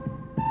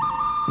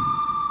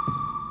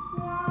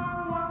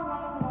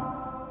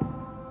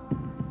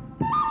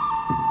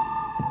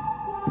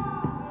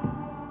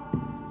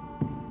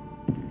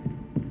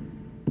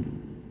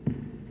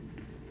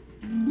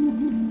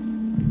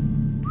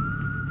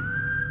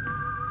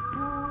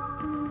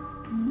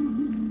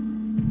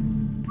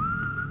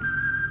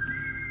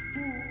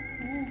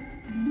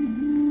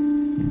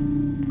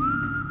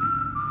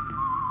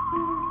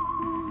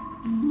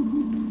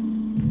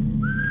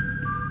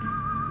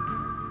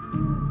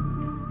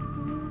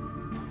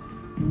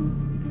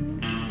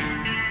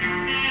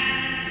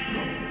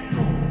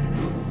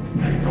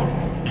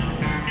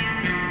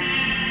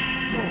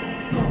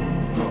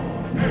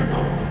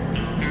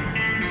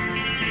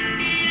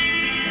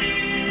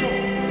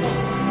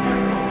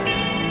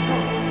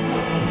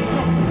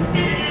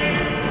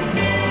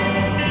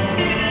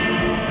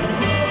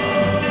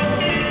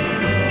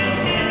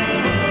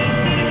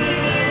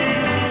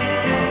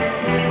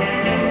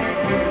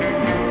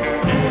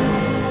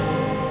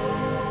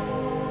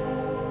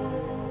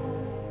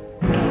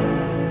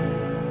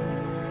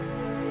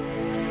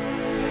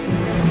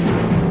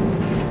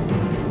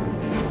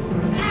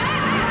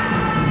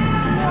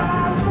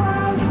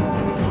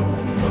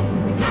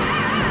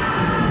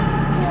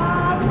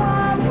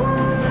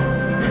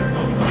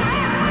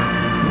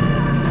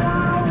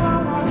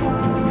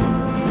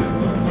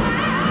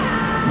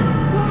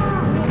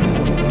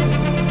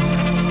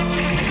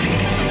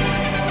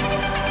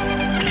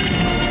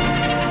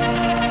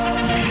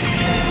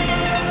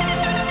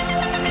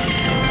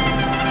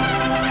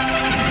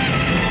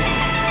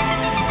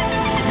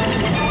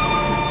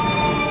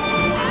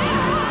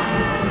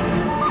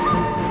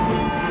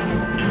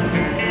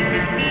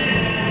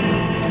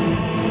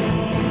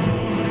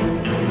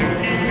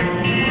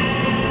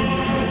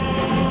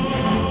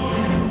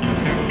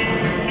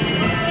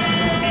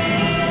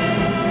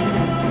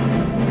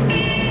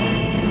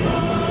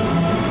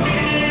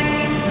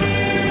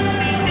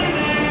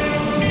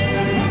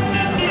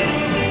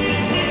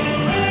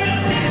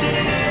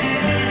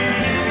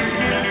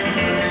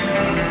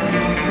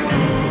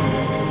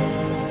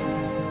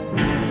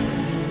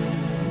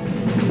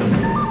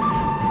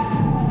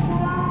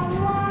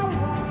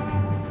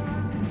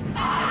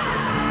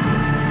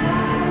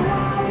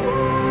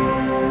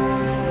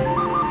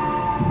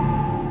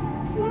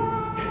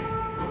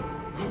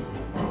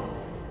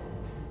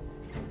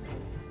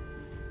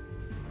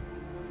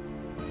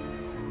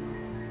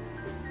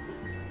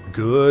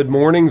Good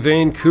morning,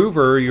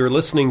 Vancouver. You're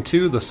listening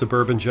to the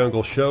Suburban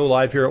Jungle Show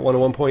live here at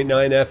 101.9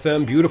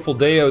 FM. Beautiful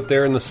day out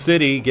there in the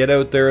city. Get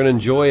out there and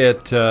enjoy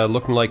it.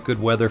 Looking like good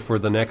weather for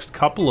the next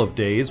couple of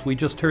days. We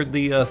just heard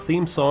the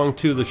theme song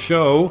to the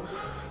show,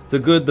 The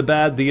Good, the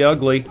Bad, the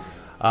Ugly.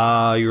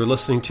 You're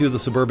listening to the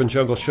Suburban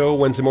Jungle Show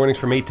Wednesday mornings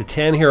from 8 to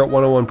 10 here at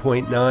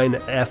 101.9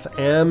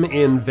 FM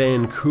in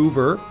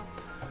Vancouver.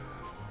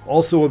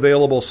 Also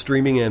available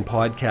streaming and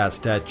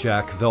podcast at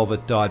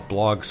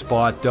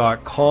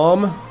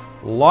jackvelvet.blogspot.com.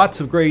 Lots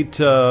of great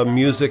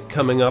music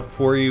coming up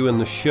for you in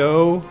the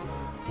show.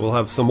 We'll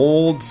have some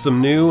old,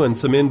 some new, and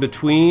some in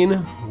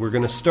between. We're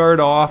going to start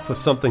off with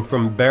something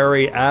from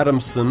Barry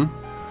Adamson.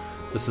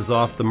 This is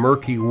off The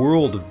Murky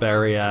World of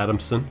Barry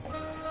Adamson.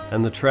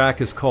 And the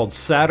track is called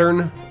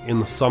Saturn in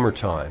the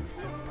Summertime.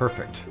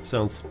 Perfect.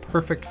 Sounds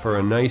perfect for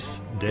a nice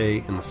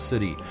day in the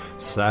city.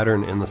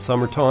 Saturn in the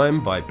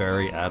Summertime by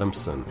Barry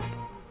Adamson.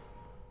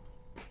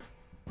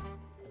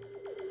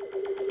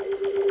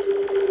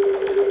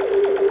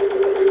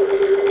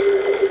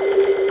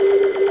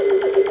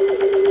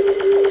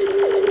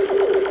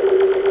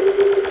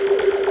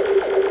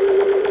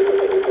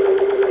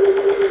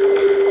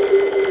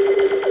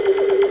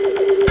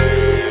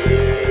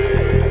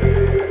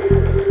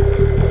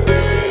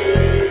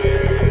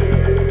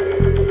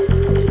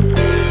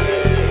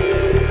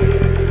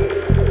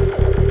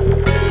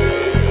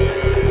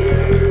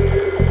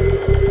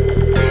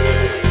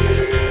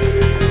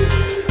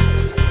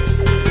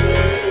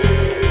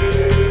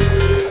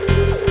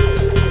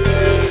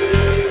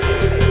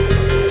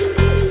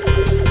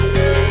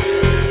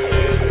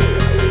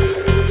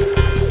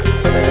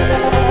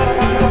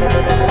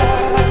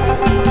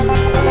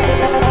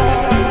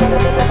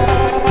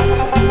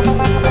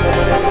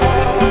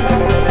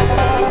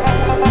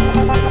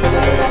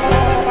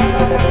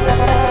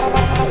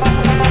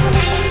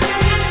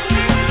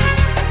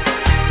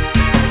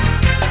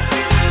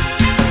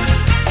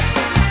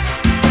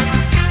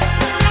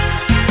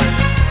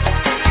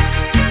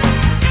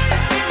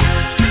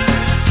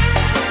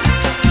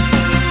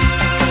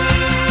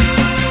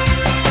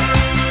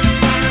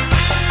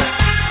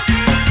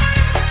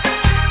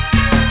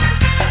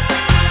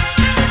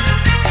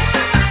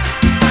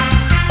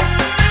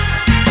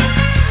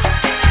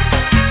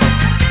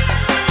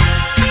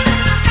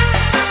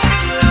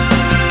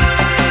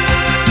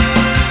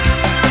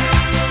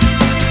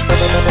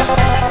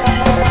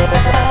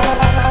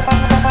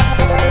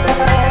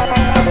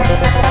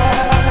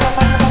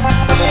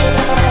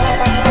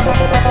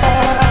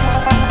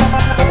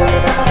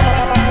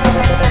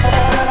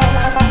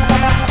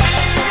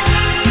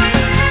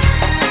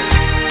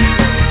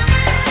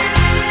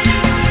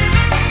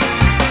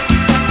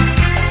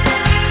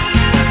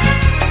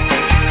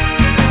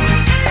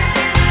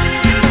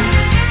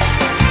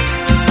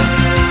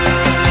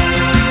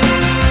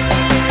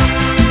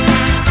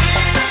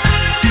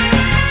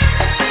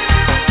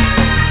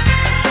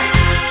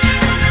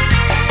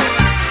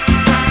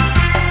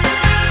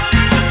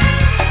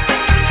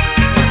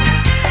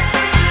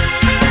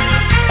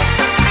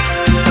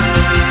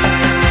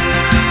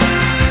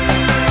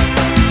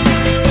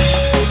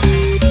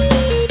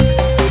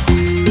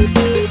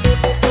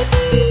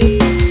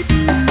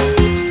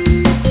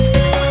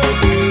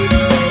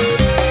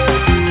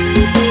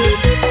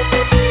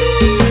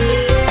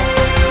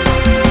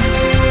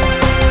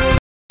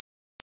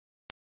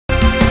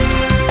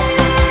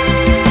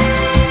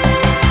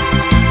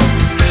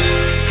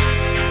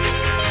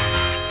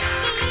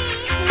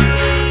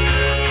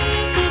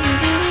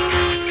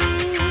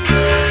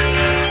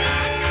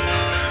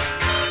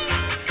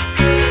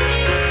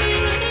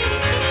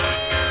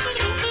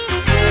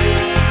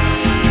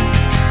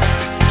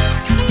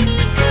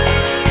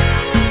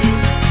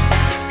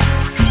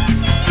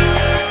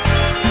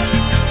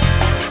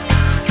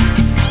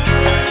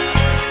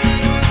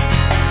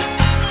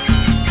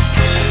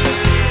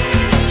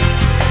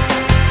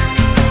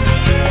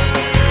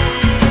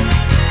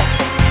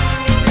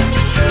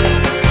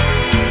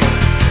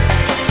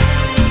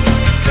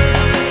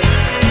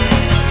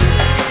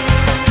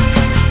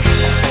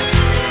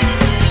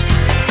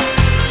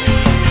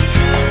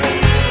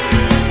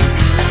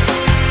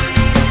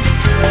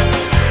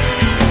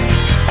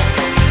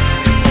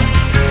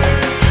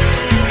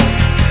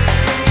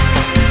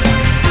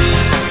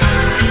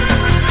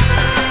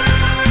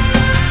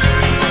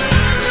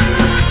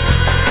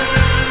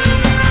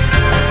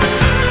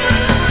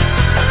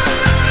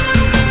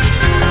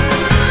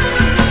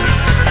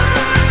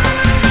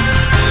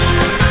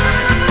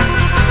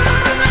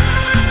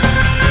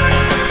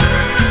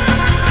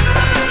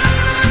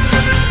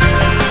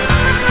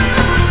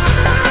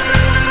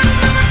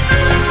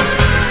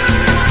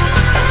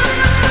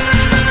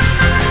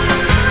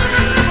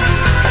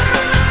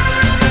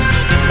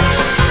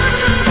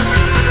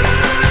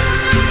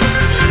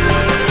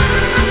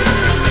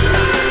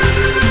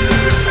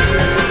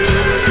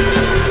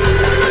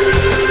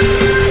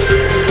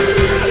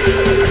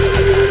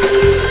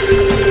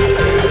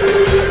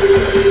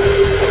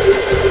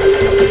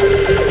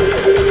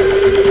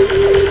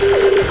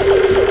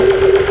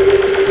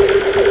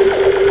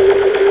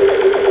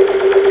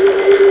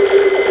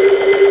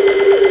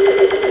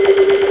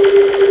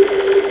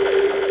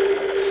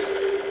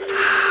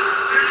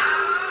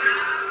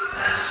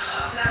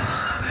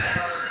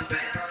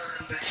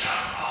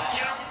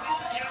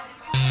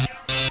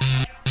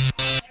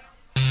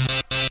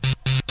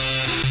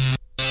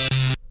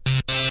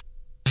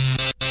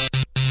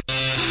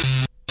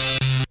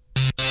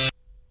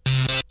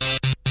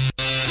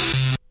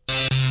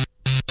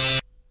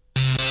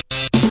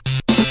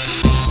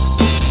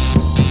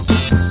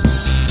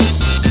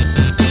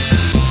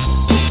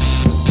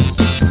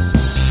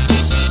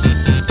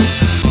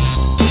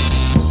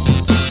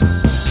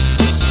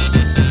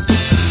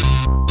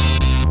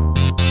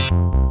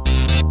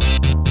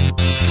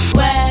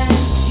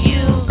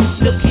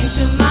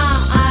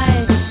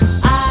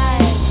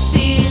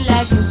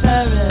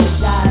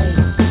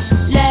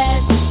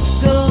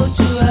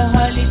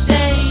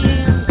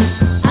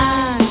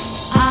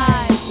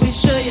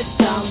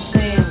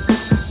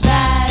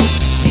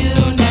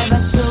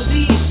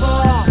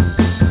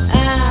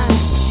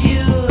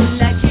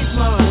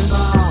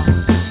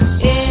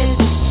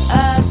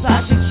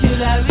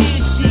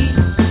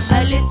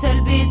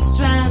 bit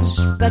strange,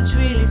 but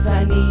really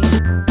funny.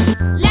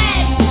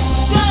 Let's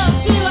go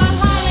to a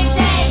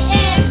holiday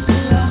in,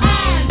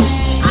 and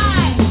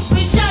I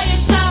will show you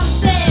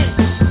something.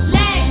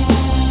 Let's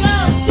go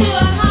to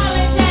a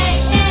holiday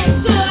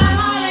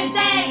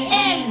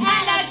in,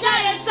 and I'll show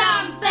you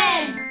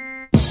something.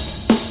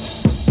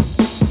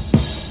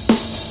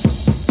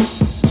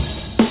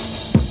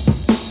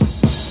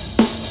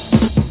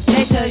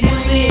 Later you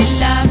will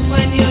laugh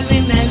when you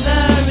remember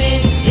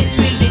it. It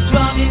will be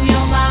drawn in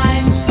your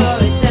mind for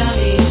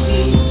eternity.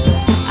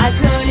 I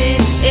call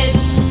it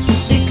it's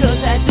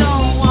because I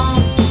don't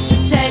want to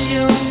tell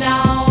you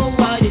now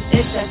what it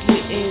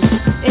exactly is.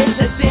 It's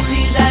a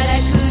pity that I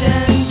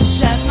couldn't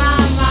shut my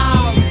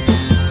mouth.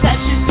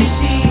 Such a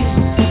pity,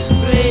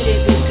 really,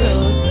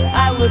 because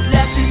I would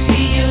love to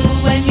see you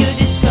when you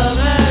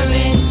discover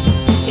it.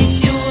 If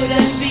you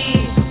wouldn't be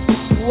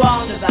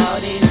warned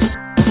about it.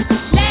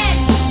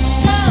 Let's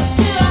go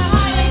to a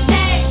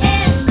holiday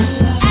in,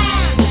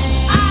 and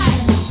I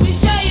will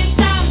show you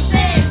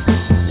something.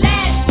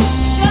 Let's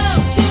go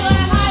to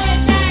a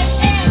holiday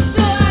in,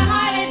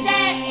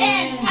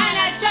 and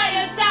I'll show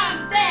you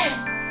something.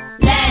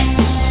 Let's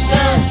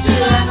go to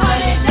a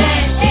holiday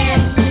in,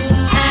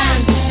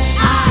 and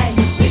I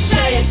will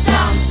show you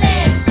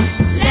something.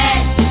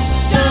 Let's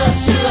go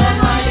to a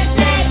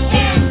holiday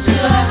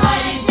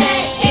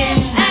in,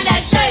 and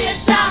I'll show you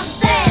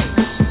something.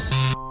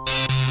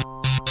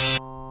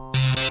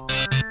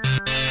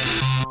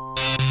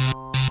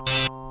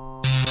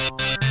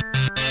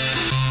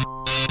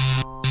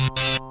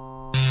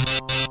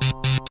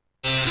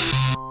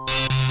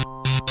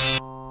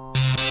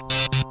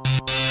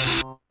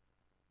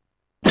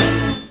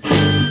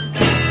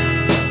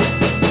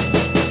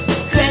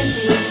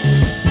 Crazy,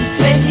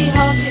 crazy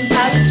horse in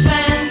Paris,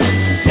 France.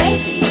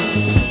 Crazy,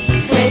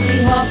 crazy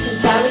horse in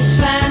Paris,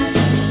 France.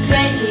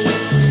 Crazy,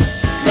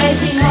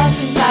 crazy horse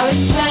in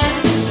Paris,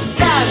 France.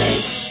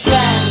 Paris,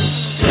 France.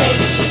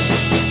 Crazy.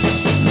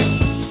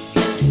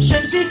 Je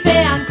me suis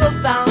fait un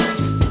copain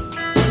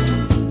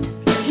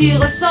qui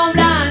ressemble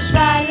à un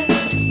cheval.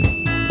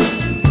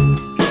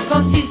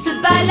 Quand il se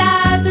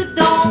balade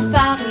dans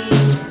Paris,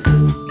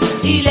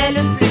 il est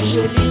le plus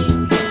joli.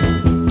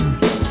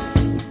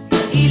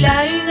 Il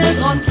a une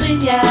grande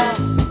crinière.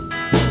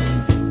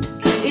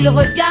 Il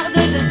regarde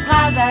de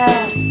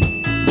travers.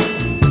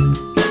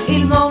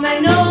 Il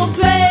m'emmène au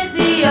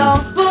Crazy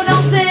Horse pour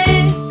danser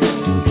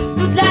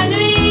toute la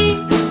nuit,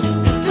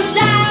 toute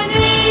la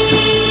nuit.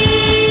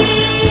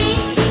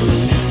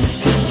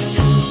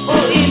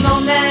 Oh, il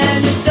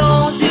m'emmène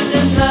dans une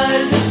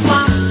meule de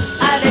foin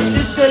avec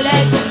le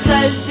soleil pour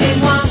seul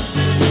témoin.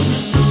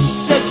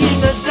 Ce qu'il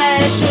me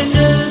fait, je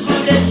ne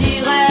vous le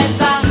dirai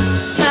pas.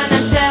 Ça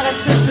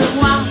n'intéresse que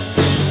moi.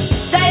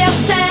 D'ailleurs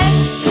c'est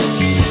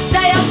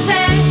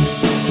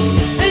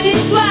une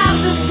histoire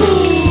de fou.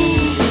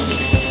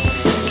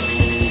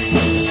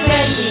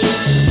 Crazy,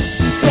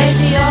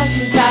 crazy horse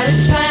in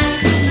Paris,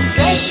 France.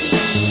 Crazy,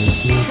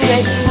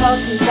 crazy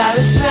horse in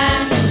Paris,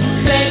 France.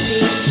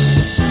 Crazy,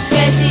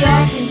 crazy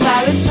horse in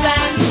Paris,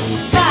 France.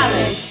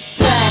 Paris,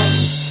 France.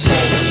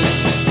 Crazy.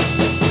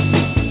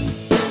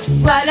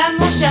 Voilà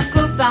mon cher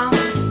copain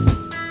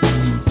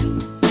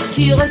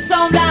qui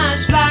ressemble à un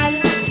cheval.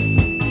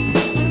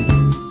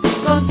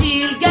 Quand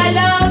il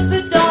galope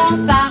dans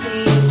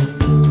Paris,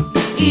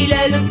 il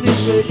est le plus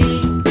joli.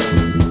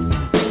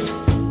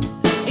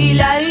 Il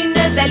a une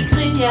belle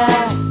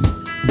crinière.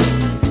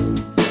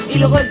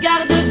 Il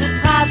regarde de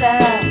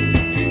travers.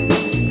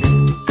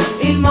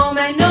 Il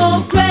m'emmène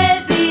au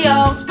Crazy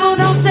Horse pour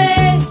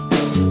danser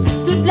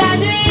toute la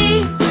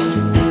nuit,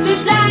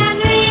 toute la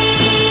nuit.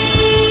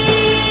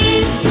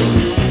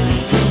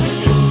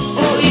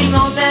 Oh, il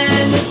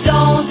m'emmène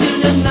dans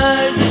une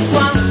meule de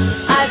foin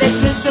avec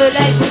le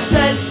soleil pour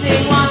seul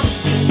témoin.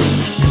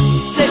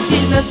 Ce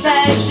qu'il me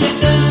fait, je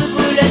ne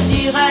vous le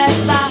dirai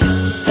pas.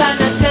 Ça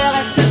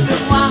n'intéresse que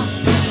moi.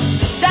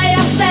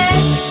 D'ailleurs c'est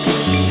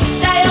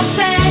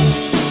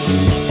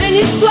une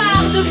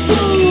histoire de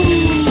fou.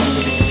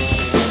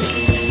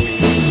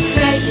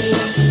 Crazy,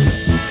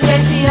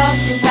 crazy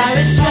horse in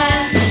Paris,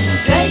 France.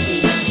 Crazy,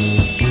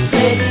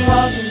 crazy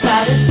horse in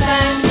Paris,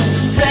 France.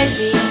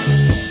 Crazy,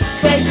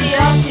 crazy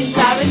horse in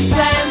Paris,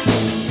 France.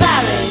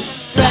 Paris,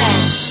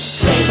 France.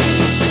 Crazy,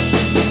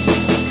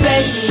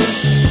 crazy,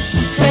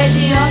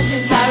 crazy horse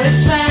in Paris,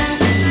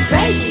 France.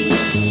 Crazy,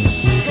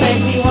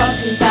 crazy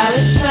horse in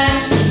Paris,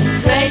 France.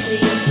 Crazy,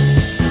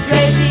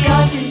 crazy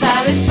horse in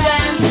Paris,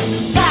 France.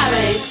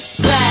 Paris,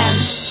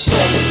 France.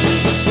 Crazy.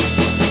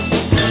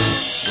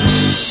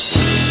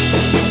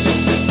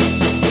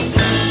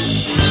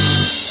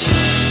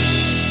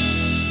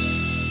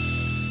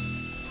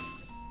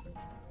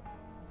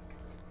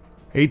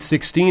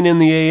 8:16 in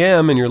the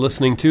AM, and you're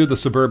listening to the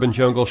Suburban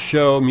Jungle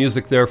Show.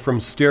 Music there from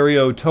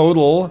Stereo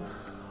Total.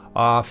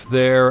 Off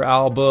their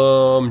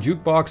album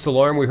Jukebox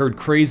Alarm, we heard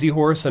Crazy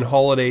Horse and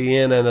Holiday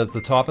Inn, and at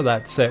the top of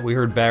that set we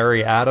heard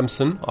Barry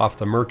Adamson off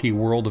the Murky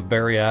World of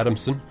Barry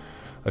Adamson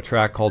a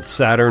track called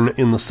Saturn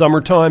in the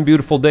Summertime.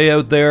 Beautiful day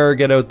out there.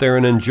 Get out there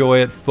and enjoy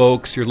it,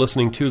 folks. You're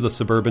listening to the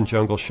Suburban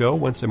Jungle Show,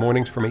 Wednesday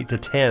mornings from 8 to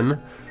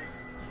 10.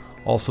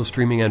 Also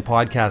streaming and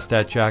podcast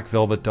at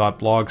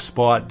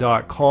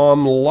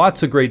jackvelvet.blogspot.com.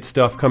 Lots of great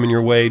stuff coming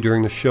your way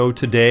during the show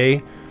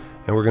today.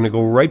 And we're going to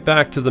go right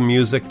back to the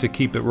music to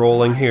keep it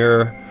rolling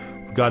here.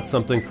 We've got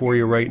something for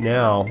you right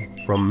now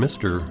from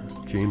Mr.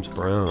 James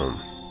Brown.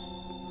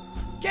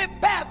 Can't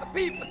pass the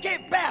people,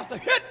 can't pass the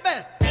hit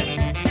man.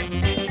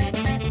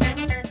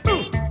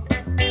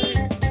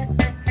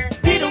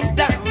 Get on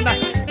down now.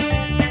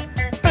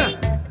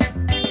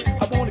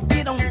 I want to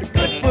get on the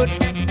good foot.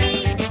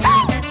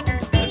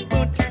 Good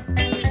foot.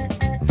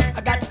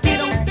 I got to get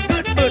on the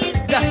good foot.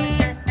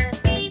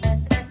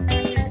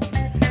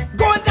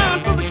 Going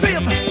down to the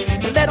crib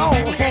and let all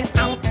hang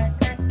out.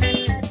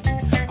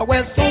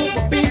 Where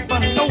sober people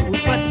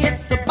knows what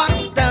it's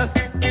about.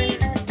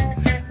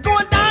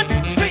 Going down to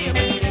the crib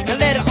and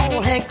let it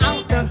all hang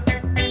out.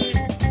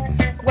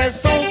 Where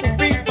sober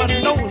people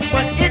knows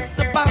what it's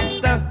about.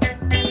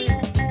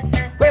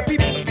 Where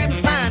people give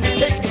sign and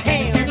shake their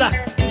hands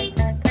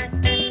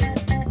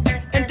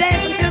and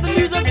dancing to the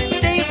music,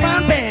 James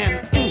Brown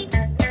band.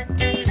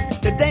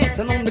 They're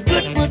dancing on the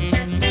good foot.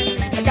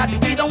 I got to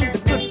get on the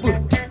good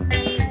foot.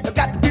 I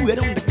got to do it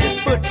on the good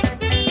foot.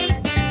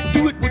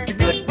 Do it with your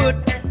good foot.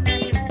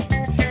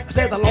 I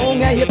said the long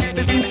hair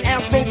hippies and the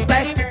afro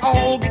blacks, they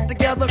all get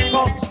together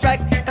across the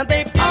tracks and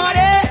they party.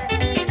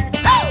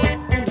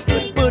 On the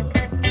good foot.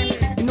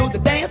 You know they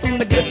dance on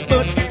the good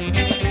foot.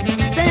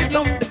 Dance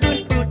on the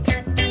good foot.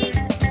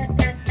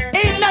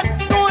 Ain't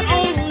nothing going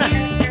on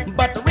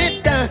but the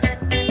rent done.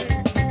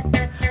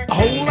 A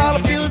whole lot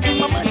of bills and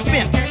my money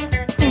spent.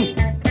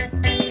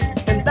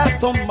 And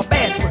that's on my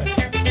bad foot.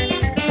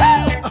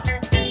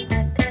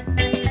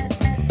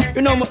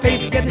 You know my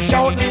face is getting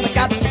short and I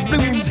got the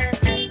blues.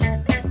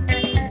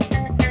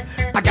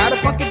 I got a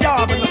funky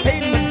job and I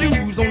paid my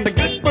dues on the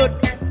good foot.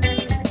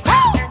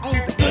 On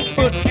the good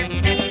foot.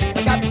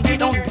 I got to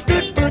get on the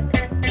good foot.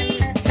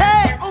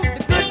 Hey, on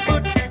the good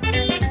foot.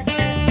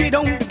 Get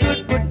on the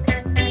good foot.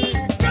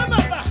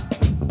 Remember,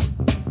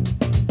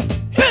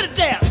 hit it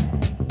down.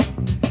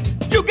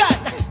 You got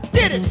it.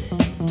 Did it.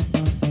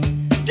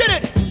 Get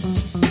it.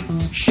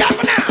 Shop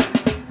it now.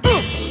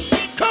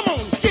 Come on,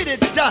 get it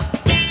done.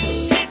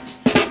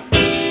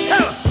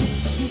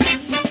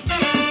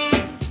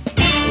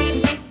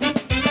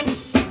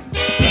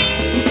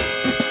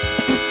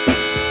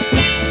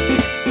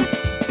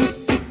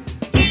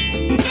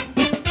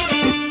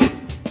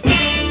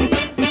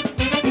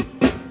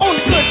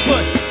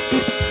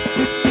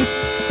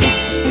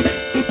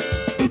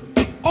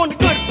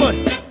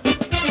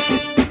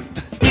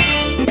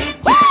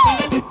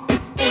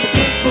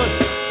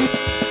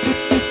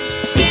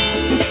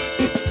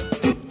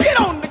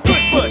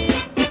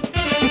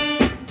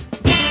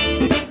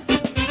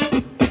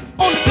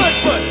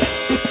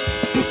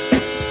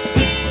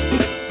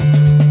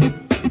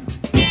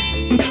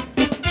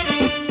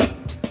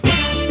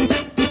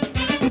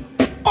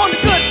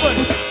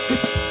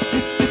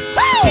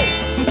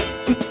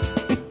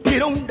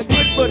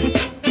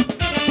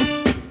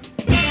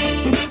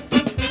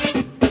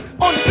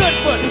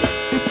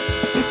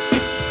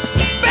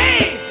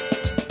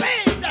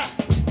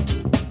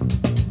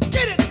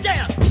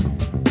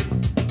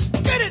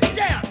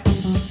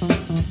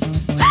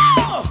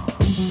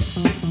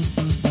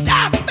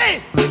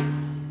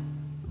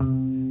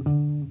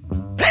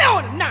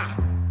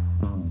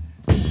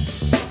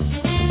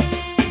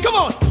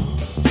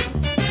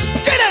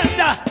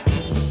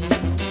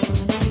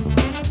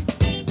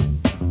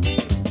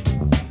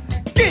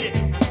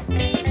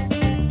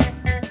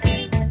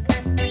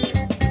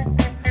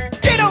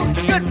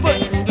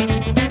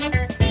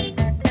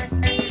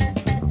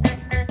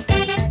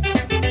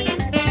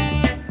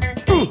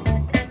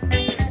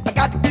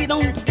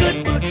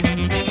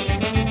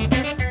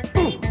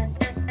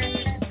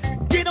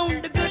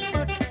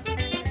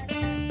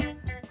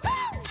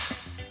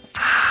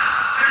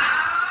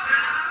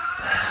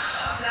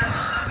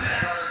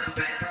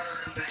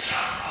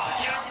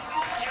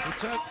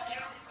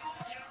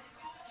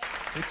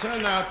 We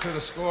turn now to the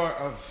score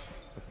of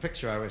a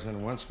picture I was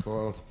in once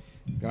called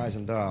Guys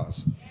and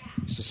Dolls.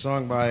 It's a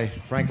song by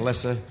Frank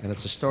Lesser, and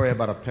it's a story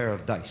about a pair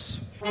of dice.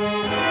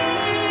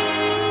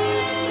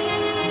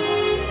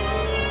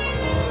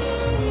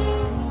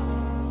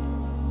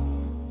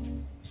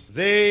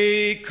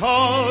 They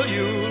call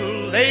you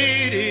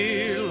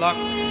Lady Luck,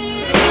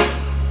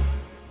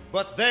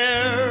 but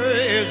there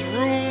is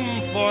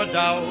room for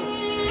doubt.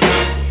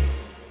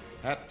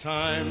 At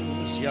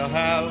times you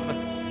have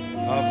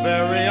a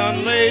very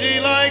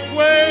unladylike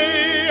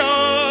way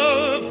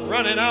of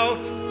running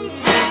out.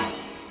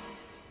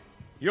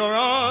 You're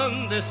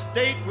on this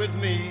date with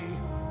me.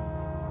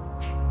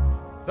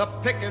 The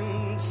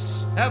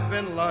pickings have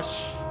been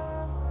lush.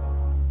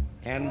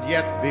 And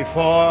yet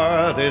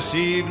before this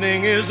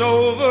evening is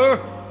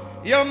over,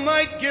 you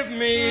might give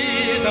me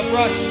the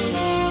brush.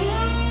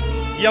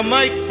 You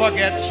might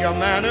forget your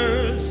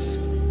manners.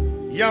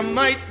 You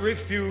might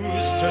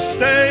refuse to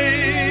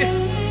stay.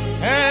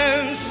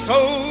 And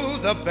so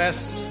the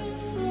best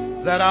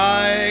that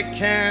I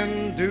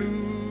can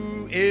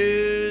do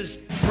is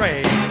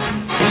pray.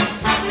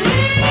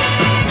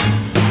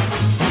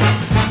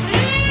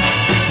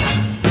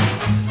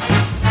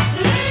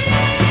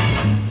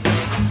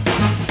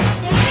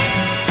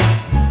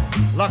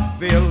 Luck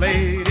be a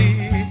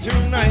lady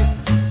tonight.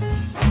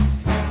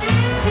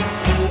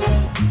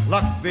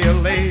 Luck be a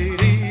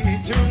lady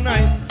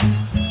tonight.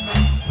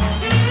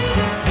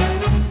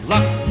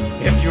 Luck,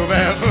 if you've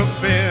ever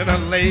been a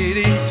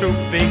lady to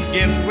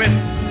begin with.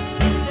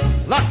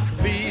 Luck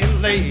be a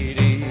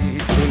lady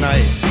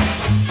tonight.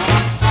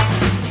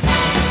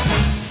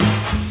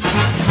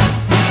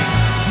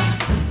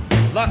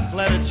 Luck,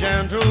 let a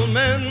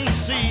gentleman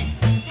see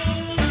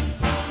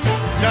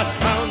just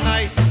how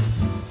nice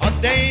a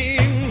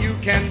dame you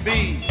can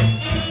be.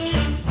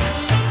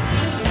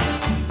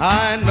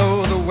 I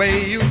know the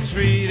way you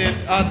treated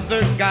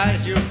other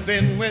guys you've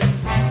been with.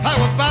 How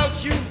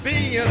about you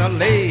being a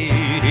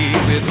lady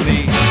with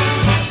me?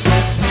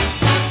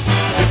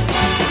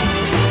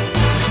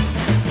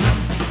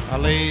 A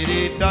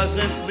lady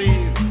doesn't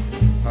leave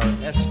her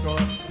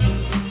escort.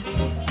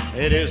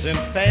 It isn't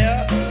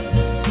fair.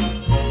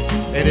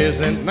 It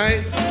isn't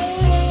nice.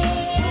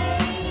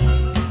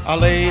 A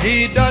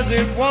lady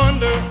doesn't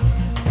wander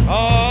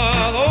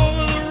all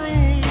over the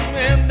room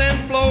and then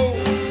blow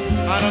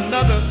on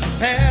another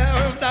pair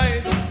of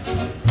dice.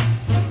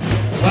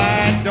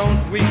 Why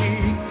don't we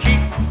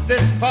keep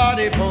this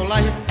party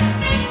polite?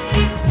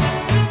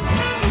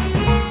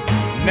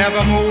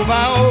 Never move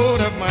out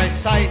of my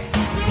sight.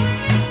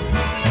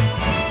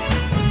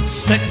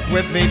 Stick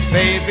with me,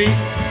 baby.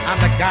 I'm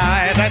the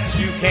guy that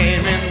you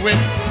came in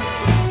with.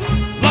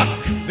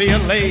 Luck be a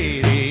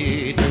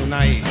lady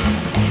tonight.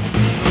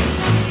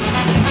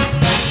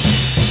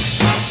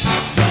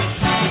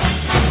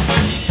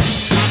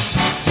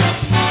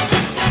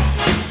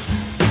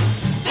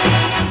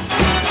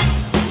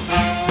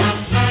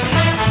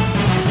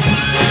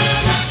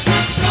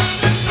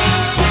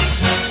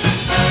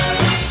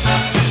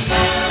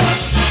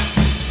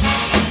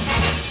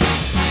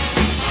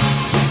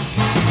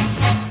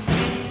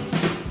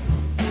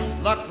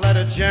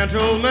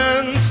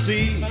 Gentlemen,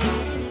 see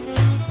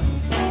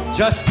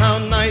just how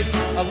nice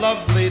a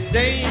lovely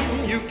dame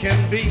you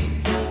can be.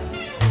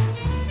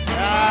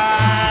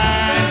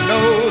 I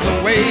know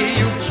the way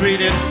you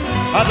treated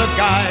other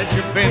guys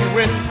you've been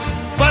with,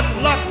 but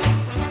luck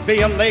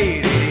be a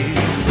lady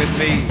with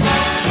me.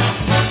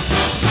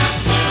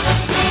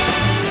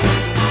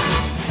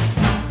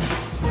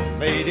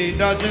 Lady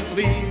doesn't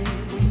leave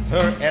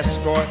her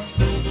escort.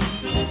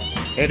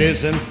 It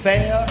isn't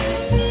fair.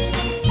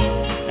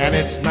 And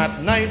it's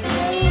not nice.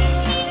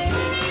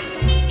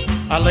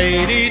 A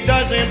lady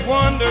doesn't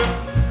wander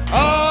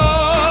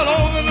all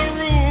over the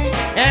room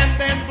and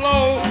then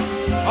blow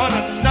on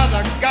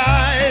another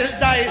guy's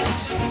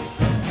dice.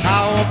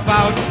 How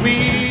about we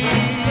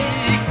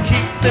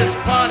keep this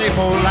party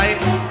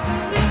polite?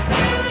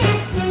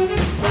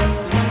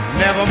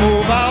 Never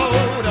move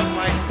out of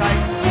my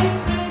sight.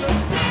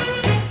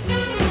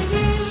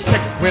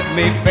 Stick with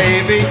me,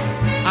 baby.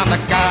 I'm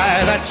the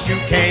guy that you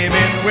came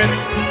in with.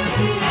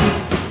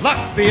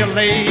 Luck be a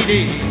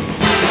lady.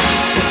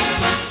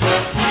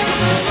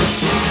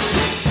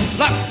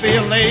 Luck be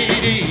a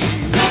lady.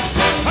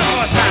 One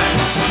more time.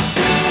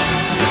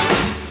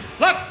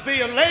 Luck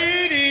be a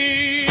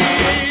lady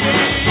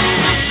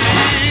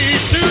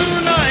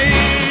tonight.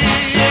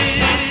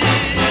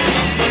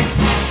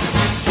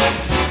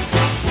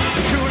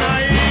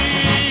 Tonight.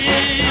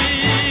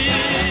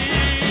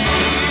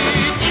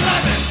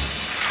 11.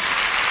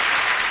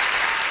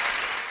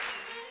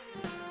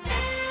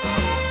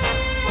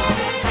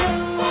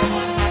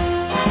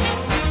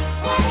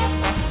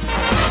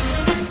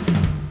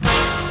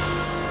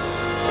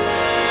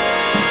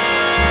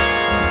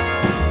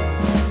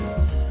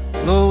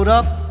 Load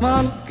up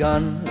on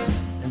guns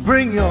and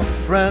bring your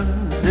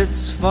friends.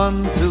 It's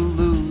fun to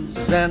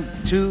lose and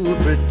to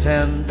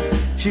pretend.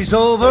 She's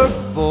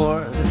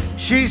overboard,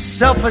 she's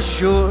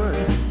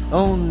self-assured.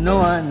 Oh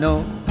no, I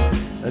know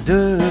a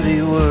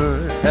dirty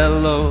word.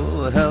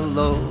 Hello,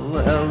 hello,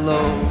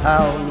 hello,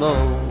 how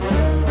low?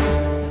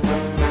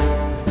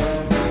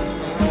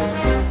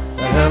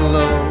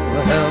 Hello,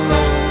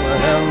 hello,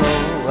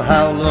 hello,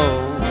 how low?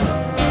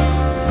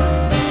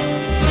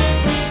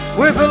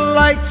 With the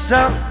lights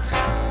out,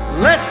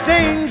 less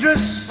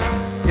dangerous,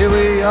 here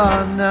we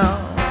are now.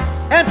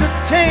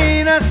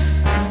 Entertain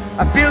us,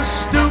 I feel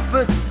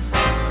stupid,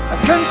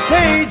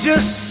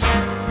 contagious,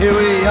 here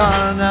we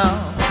are now.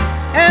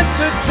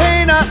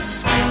 Entertain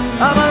us,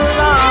 I'm a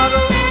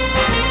lotto,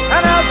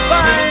 an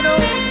albino,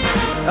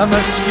 a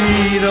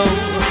mosquito,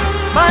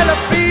 my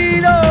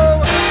libido,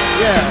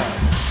 yeah.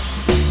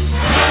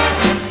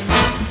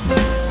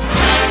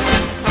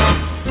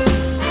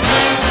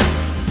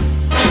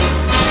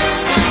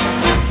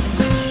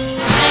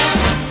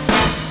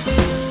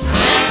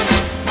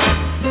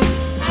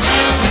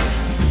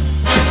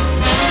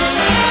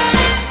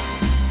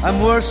 I'm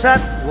worse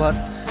at what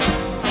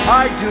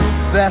I do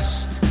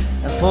best,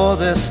 and for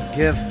this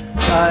gift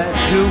I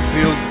do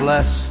feel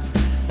blessed.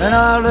 And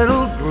our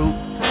little group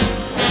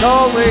has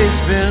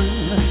always been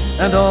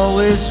and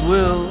always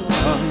will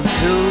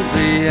until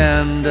the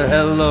end.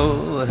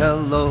 Hello,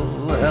 hello,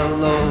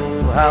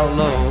 hello,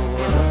 hello.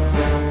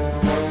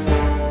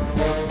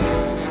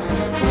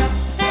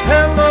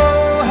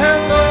 Hello,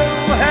 hello,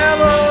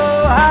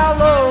 hello,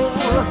 hello.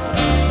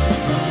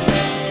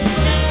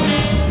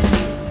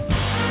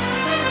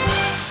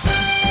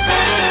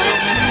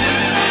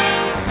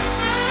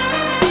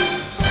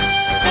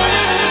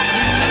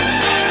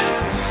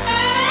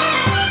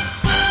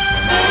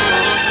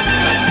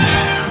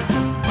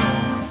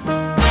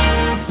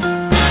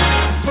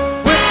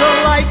 With the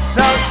lights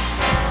out,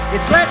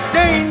 it's less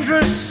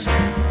dangerous.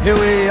 Here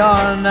we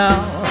are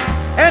now.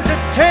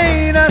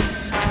 Entertain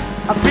us.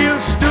 I feel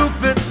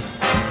stupid,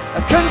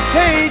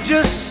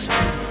 contagious.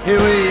 Here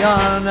we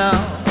are now.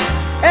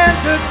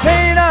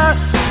 Entertain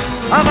us.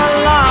 I'm a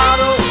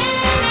lotto,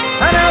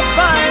 an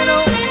albino,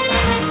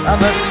 a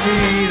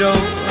mosquito,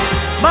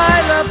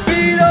 my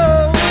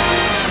libido.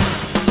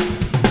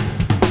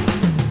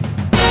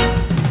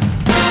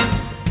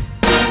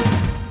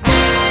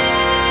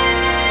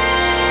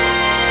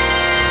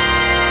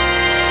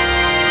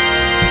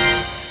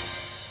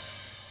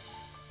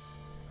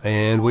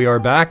 And we are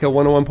back at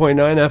 101.9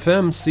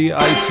 FM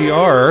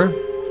CITR.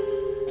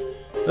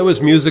 That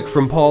was music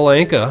from Paul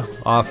Anka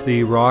off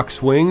the Rock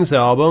Swings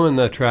album, and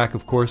the track,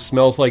 of course,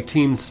 Smells Like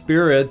Teen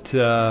Spirit,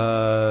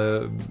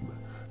 Nirvana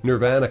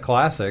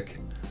classic,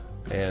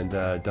 and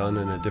done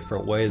in a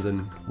different way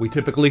than we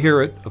typically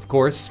hear it, of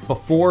course.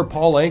 Before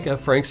Paul Anka,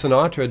 Frank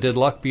Sinatra did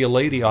Luck Be a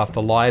Lady off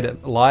the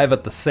Live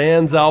at the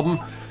Sands album.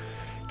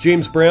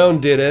 James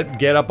Brown did it,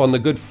 Get Up on the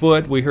Good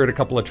Foot. We heard a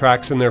couple of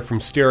tracks in there from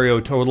Stereo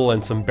Total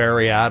and some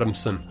Barry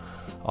Adamson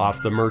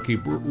off the Murky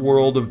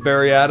World of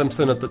Barry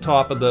Adamson at the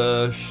top of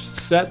the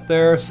set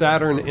there,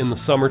 Saturn in the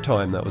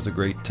Summertime. That was a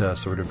great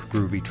sort of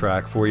groovy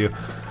track for you.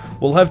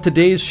 We'll have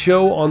today's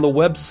show on the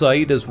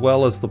website as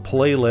well as the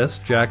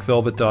playlist,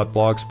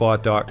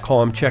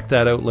 jackvelvet.blogspot.com. Check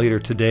that out later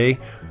today.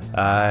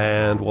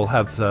 And we'll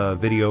have the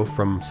video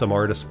from some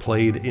artists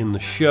played in the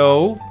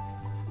show.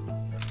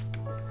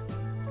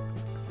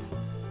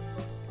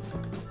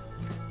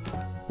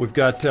 We've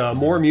got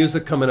more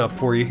music coming up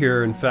for you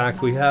here. In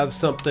fact, we have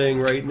something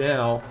right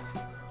now.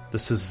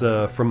 This is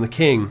from the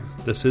King.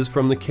 This is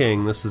from the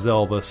King. This is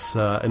Elvis.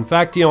 In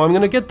fact, I'm going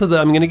to get to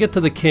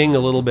the King a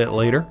little bit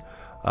later.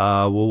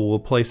 We'll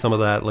play some of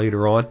that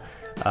later on.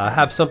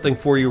 Have something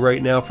for you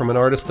right now from an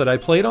artist that I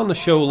played on the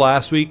show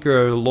last week, a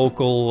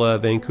local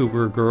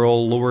Vancouver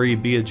girl, Lori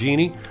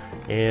Biagini.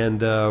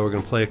 And we're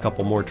going to play a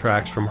couple more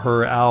tracks from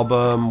her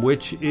album,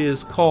 which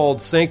is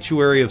called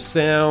Sanctuary of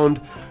Sound.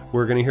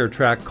 We're going to hear a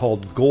track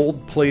called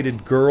Gold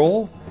Plated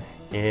Girl.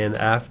 And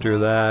after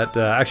that,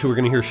 actually we're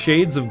going to hear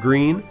Shades of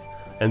Green.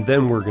 And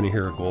then we're going to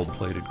hear a Gold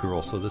Plated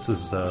Girl. So this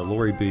is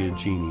Lori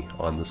Biagini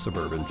on the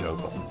Suburban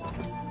Jungle.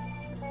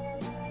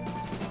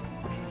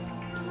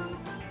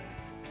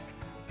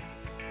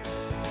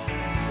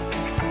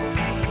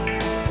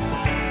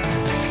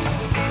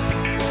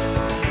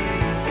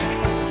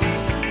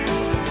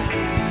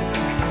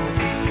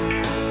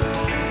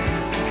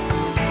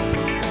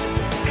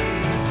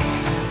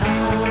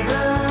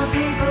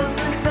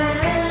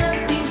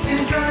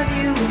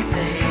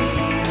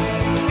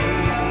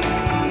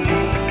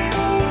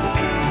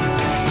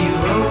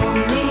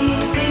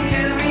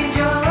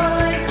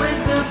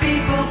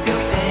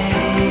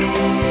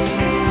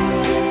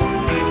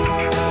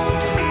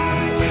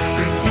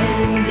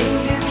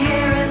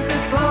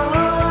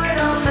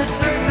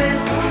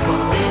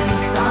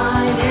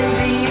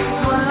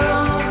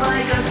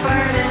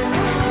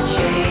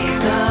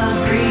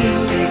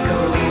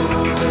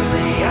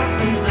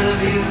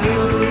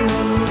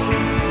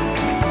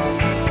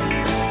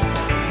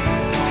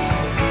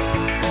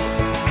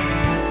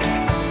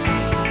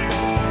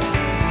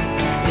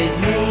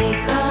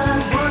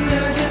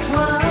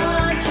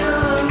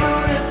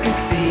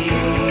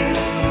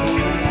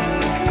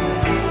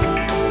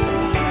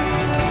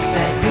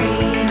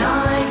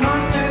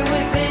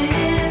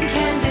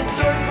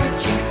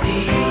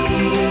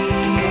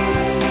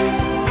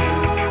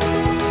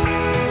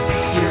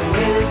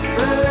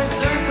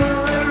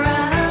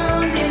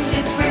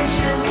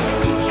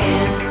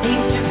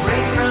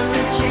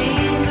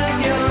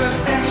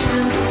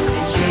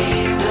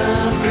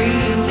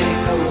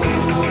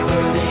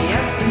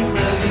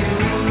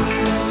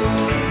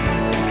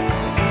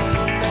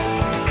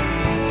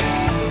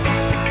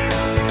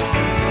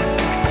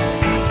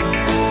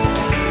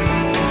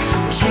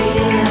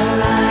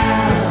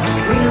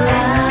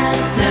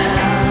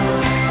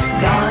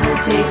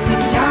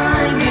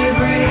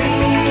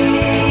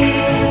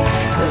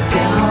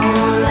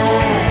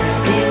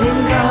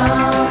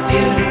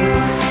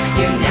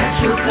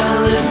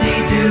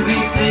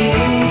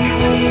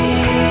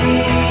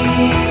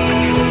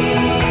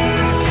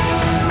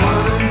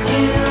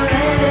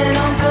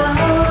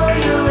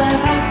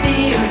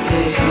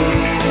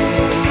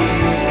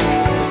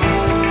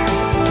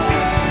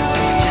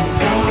 Just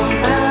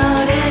stomp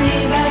out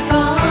any bad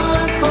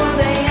bonds, for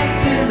they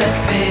add to that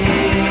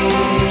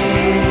fate.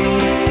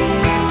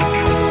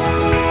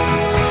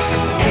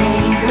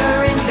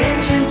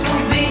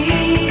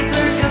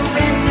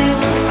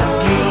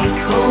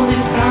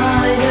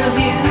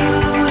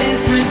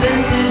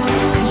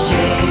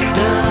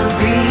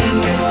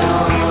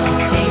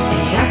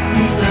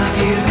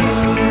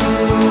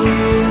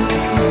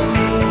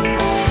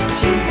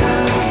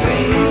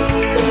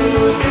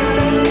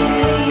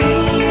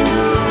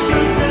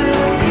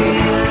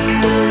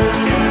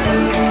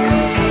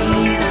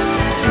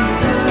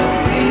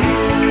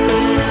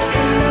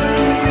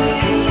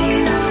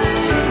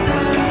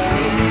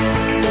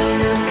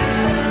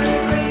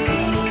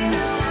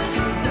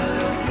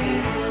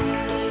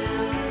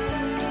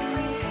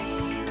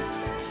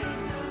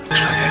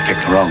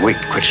 Wrong week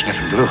to quit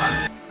sniffing glue.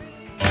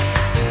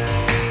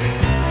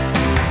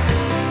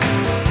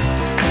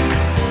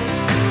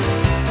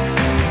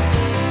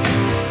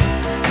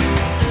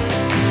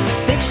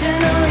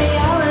 Fictional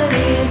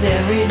reality is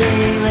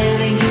everyday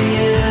living to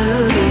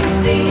you. We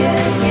see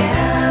it,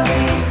 yeah, we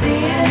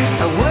see it.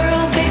 A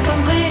world based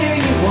on glitter,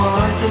 you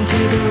want them to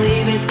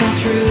believe it's all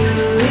true.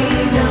 We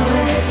know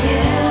it,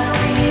 yeah,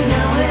 we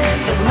know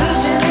it.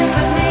 Illusion is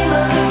the name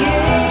of the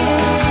game.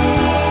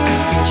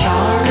 Your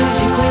charm is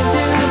you claim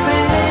to fame.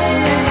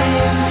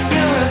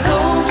 You're a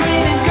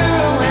gold-plated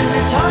girl and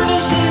the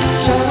tarnish is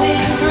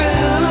showing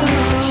through.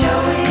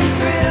 Showing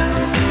through.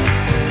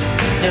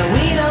 No,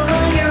 we don't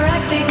want your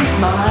acting,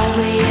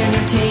 mildly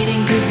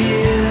entertaining to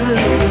view.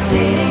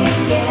 Entertaining,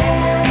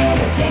 yeah,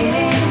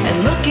 entertaining. And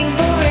looking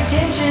for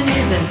attention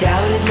is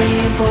undoubtedly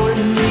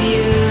important to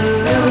you.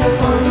 So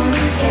important,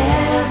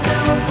 yeah, so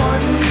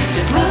important.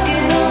 Just look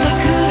at all the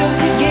kudos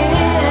you get,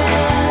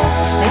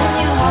 and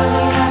you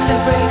hardly have to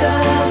break a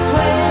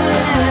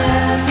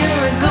sweat.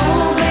 You're a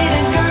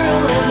gold-plated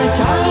girl and the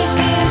tarnish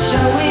is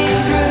showing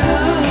through.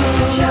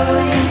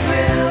 Showing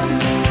through.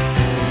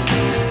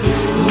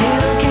 You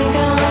can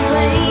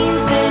complain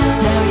since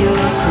now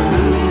you're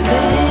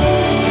cruising.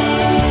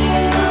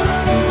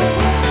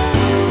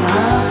 A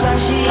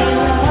flashy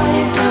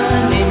life, the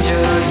names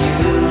you're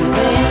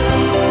using.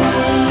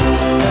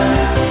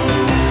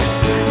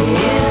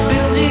 It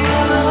builds you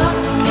up,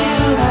 you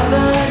have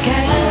a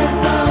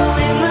castle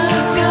in the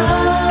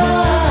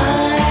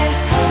sky.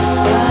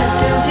 But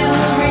does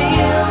your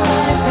real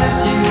life pass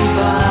you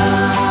by?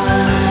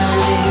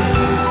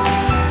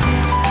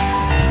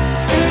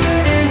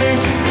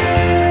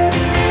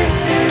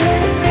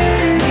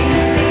 We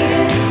see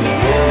it,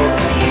 yeah,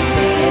 we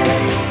see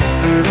it.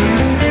 We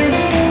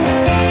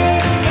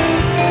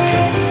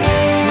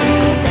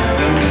know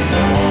it,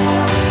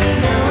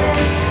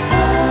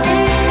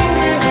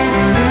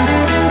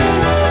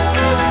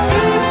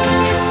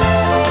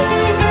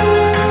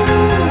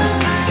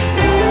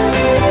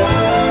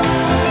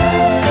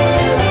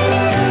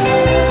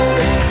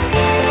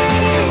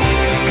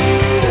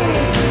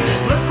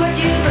 Just look what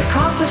you've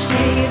accomplished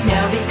here. You've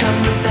now become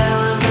the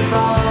belle of the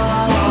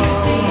ball. We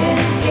see it,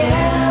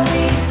 yeah,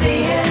 we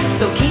see it.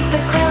 So keep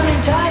the crown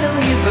and title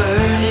you've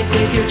earned it.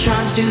 Give your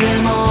charms to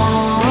them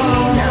all.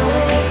 We know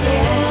it,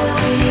 yeah,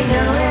 we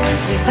know it.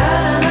 Is that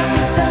enough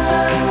to set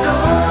the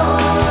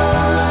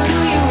score? Do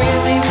you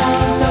really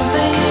want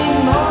something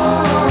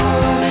more?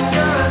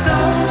 You're a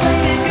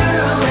gold-plated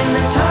girl and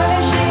the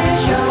tarnish is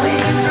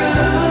showing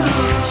through.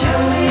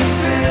 Showing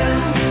through.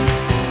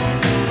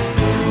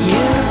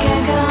 You can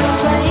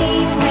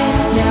complain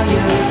since now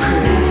you're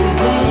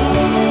cruising.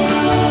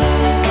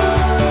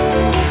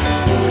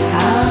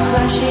 A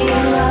flashy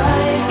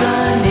life, the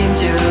names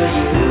you're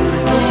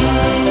using.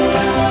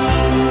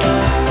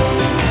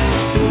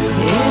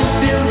 It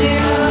builds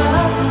you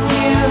up,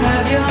 you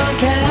have your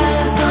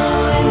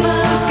castle in the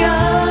sky.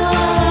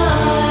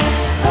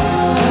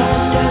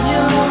 But does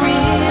your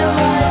real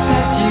life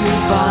pass you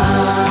by?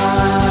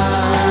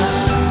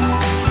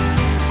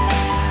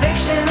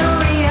 Fictional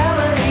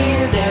reality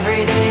is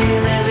everyday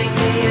living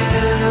to you.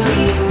 We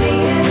see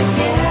it,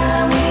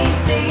 yeah, we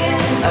see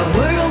it. A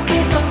world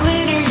based on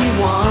glitter, you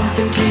want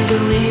them to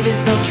believe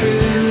it's all true.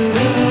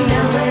 We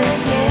know it,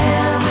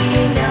 yeah, we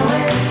know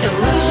it.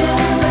 Illusion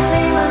is the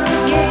name of the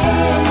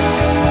game.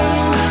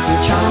 Your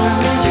charm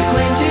is your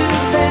claim to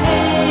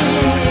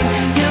fame.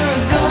 You're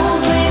a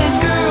gold-plated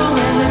girl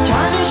and the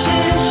tarnish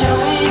is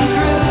showing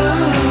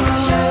through.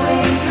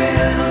 Showing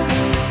through.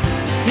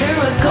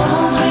 You're a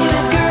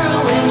gold-plated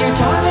girl and your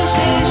tarnish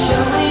is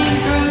showing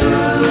through.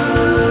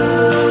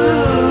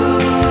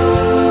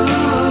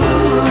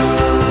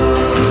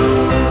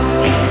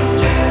 It's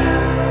true.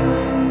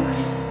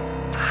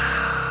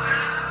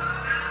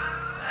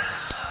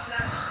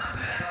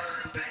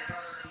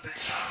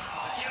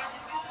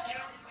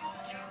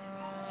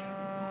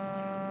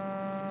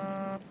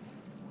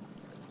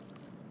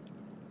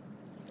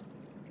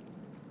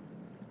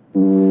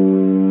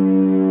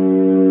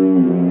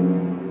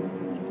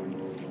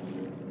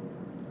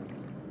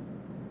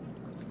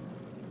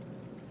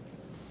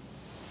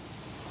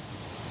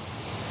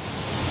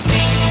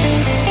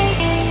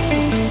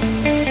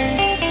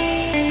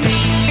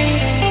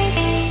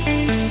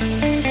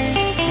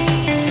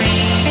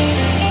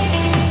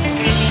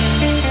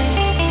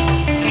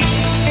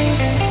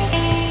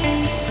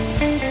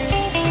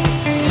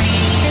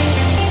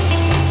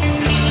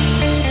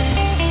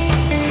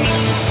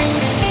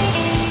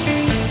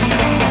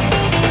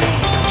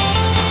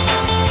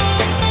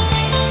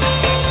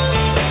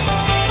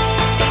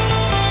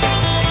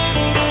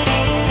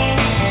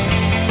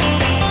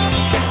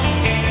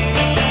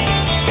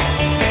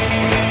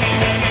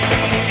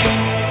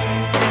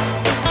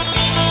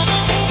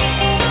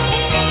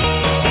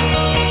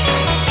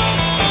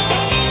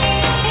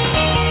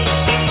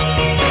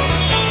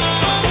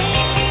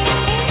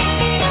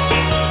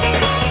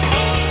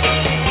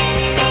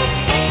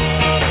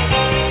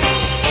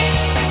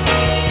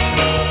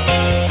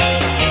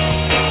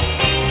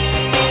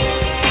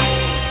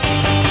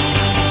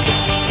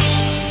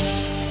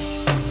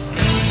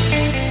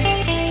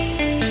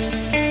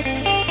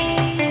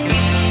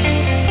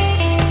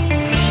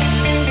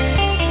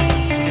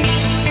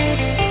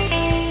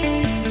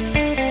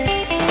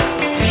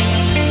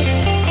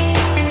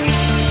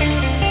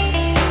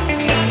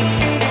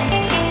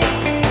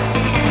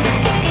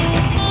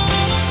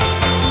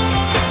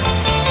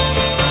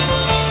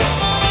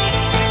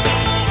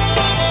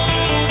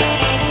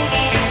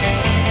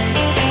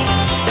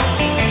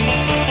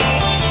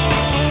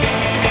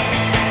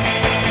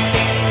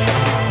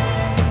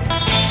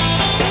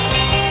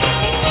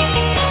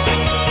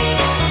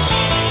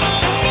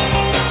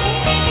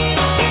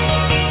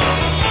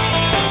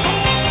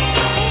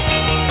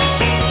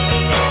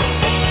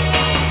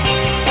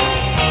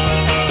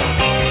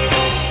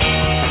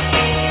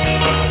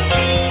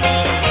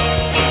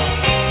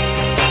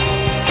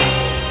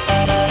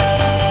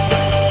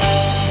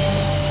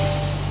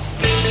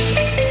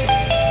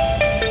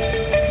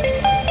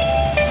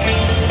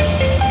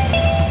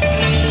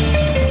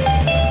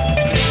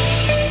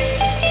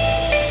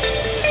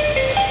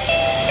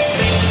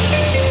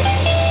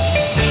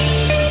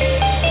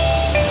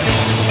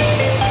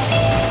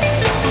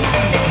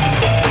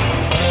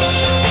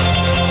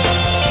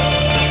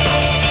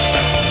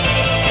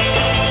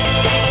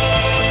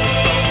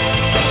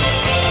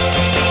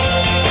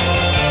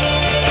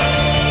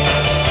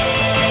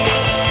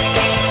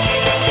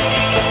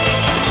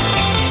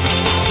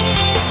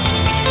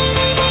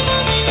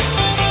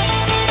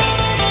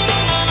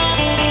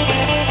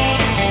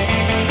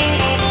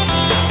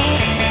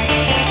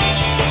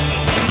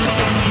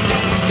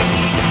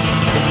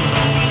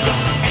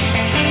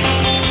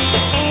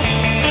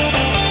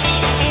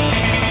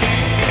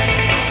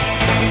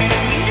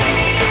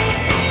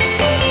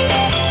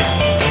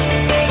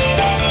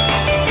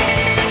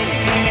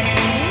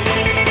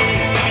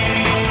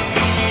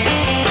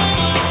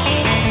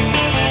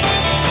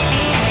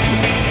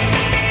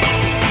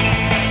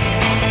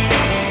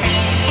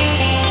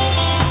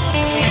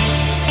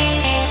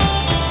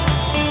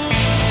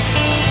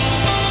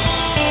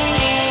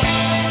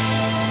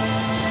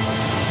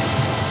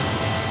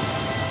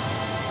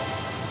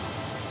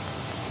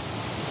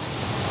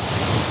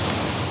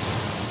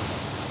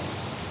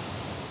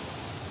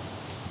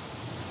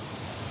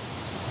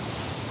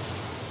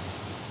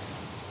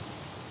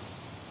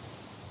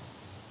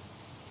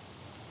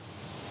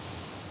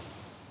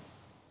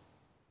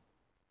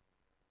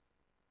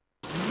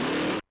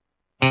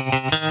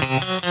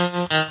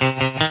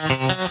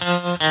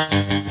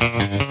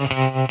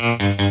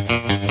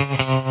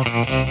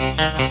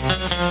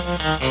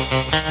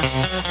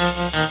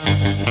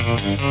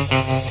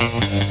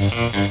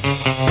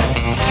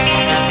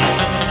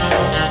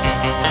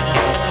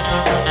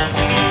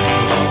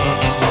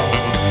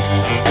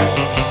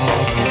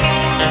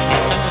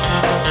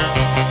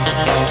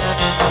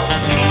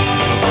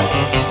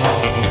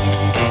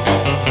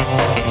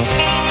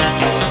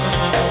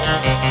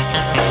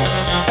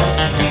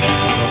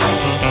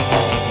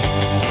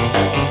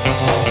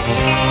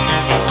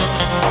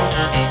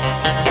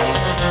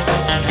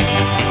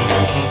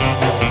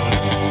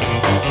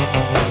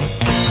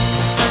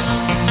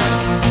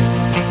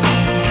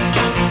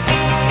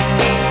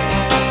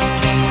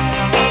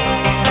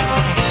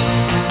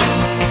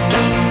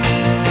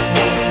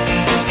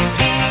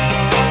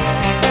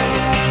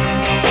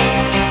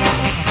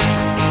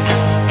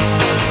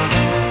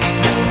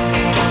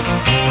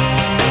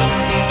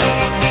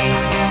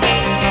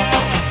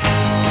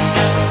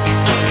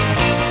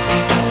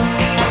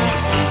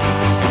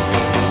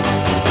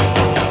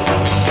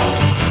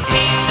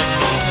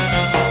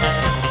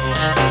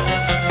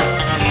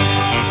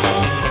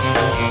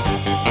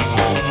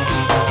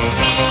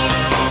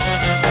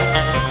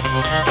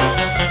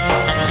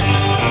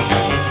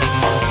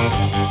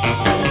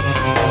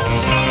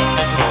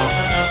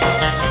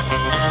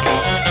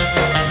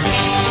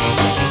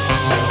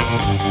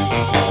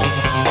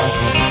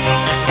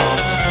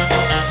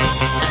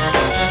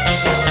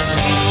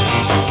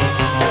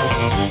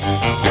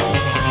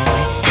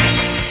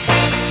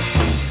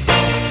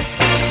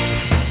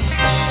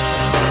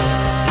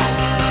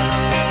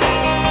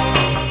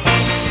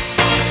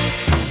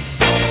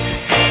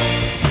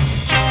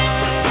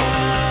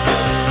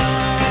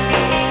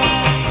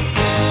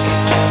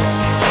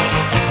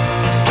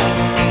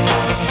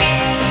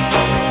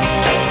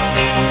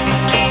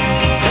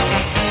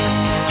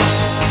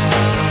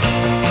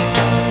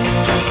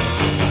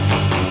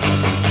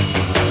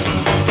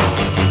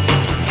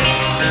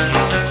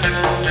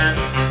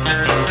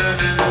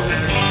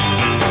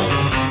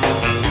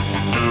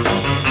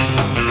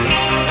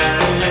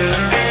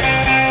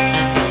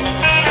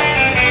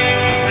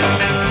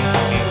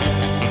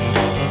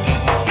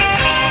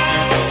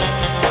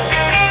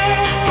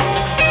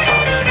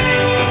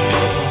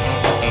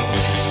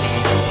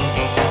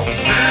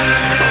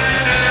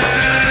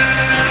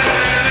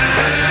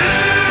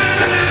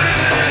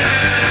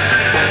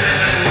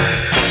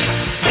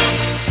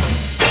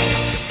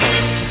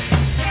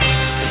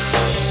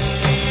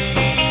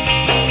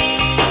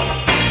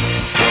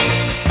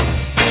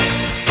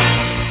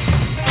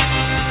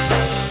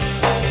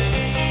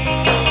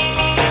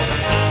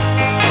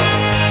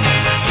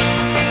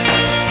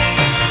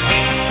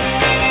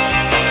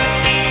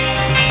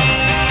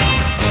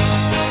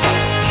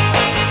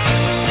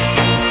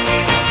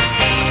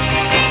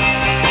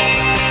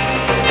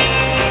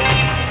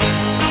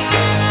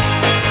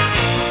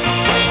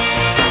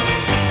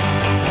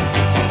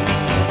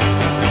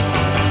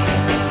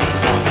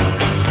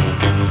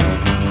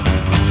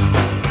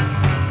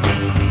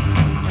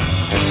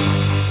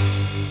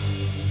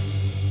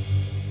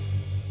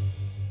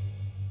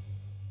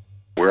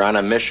 on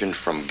a mission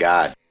from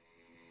God.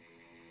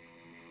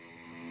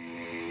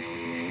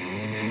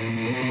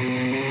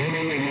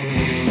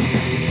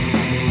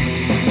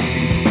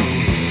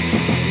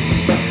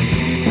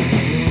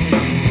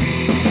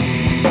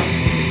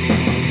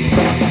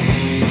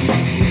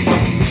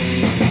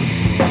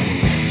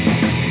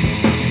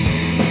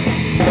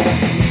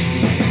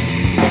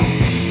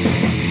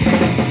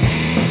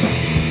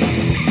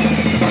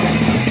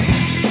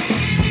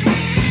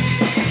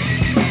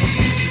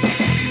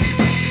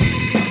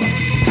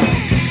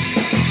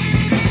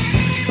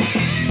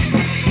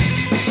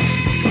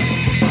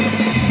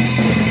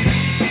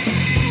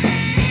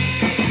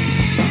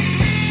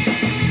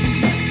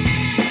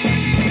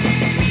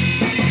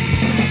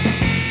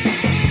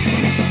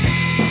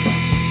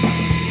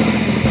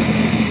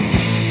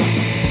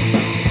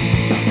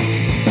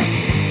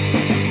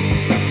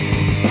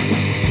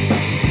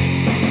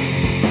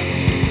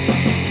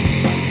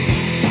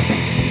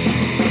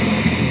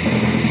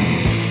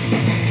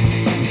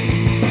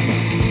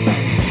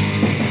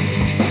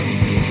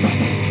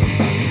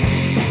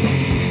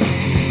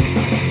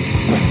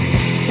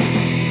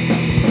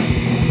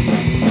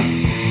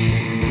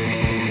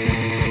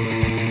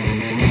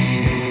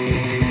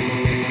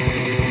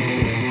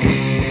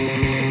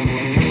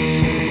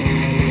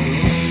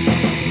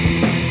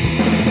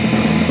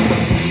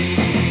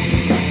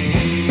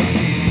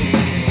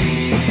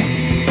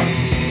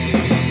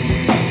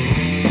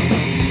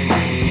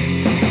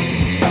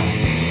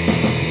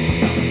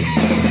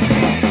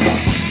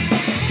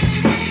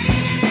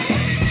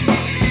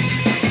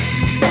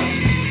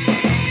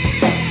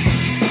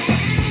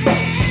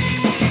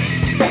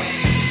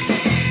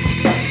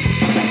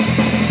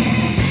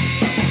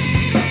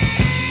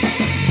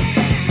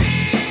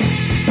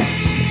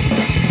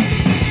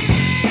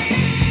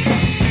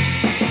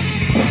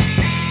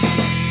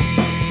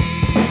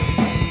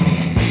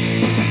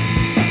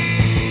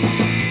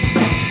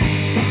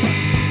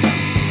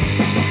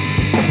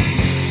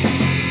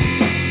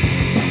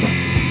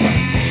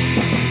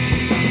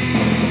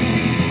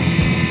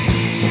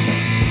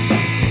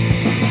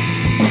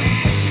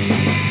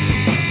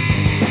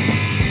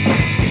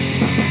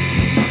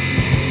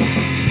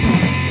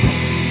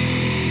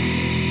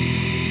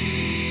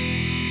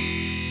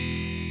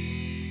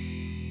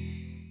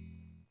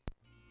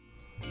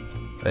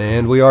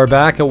 And we are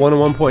back at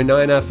 101.9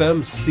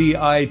 FM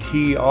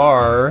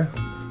CITR.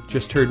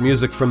 Just heard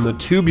music from the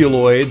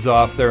Tubuloids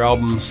off their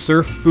album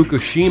Surf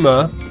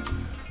Fukushima.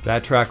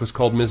 That track was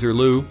called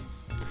Miserlou.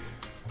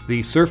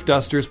 The Surf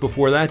Dusters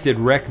before that did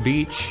Wreck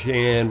Beach,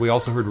 and we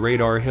also heard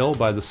Radar Hill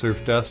by the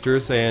Surf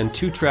Dusters, and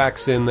 2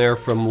 tracks in there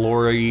from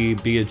Lori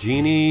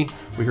Biagini.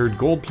 We heard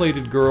Gold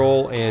Plated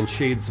Girl and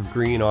Shades of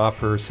Green off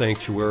her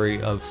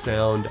Sanctuary of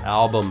Sound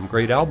album.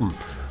 Great album.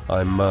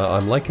 I'm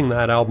liking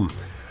that album.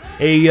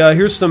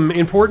 Here's some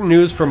important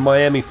news from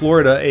Miami,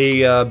 Florida.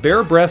 A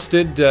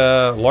bare-breasted,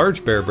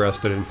 large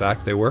bare-breasted, in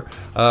fact, they were,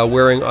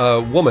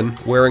 woman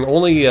wearing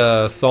only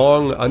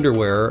thong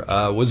underwear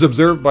was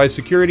observed by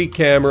security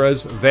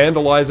cameras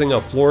vandalizing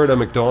a Florida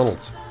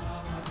McDonald's.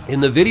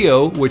 In the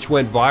video, which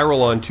went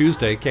viral on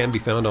Tuesday, can be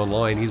found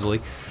online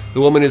easily,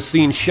 the woman is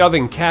seen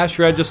shoving cash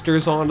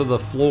registers onto the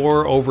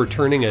floor,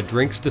 overturning a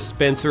drinks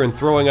dispenser, and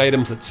throwing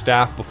items at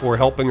staff before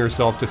helping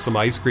herself to some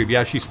ice cream.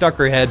 Yeah, she stuck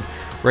her head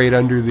right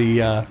under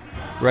the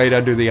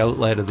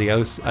outlet of the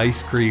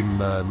ice cream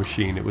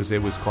machine. It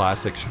was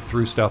classic. She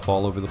threw stuff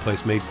all over the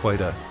place. Made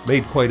quite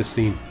a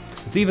scene.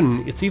 It's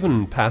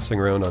even passing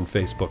around on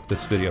Facebook.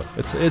 This video.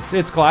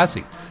 It's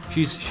classy.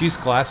 She's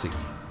classy,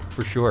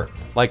 for sure.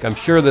 Like, I'm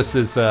sure this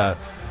is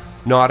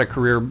not a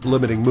career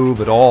limiting move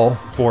at all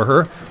for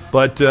her.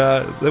 But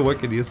what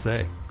can you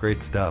say?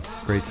 Great stuff.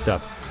 Great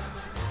stuff.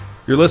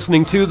 You're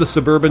listening to the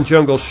Suburban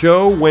Jungle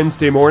Show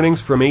Wednesday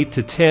mornings from 8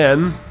 to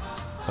 10.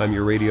 I'm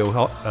your radio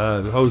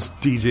host,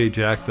 DJ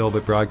Jack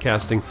Velvet,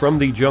 broadcasting from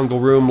the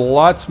Jungle Room.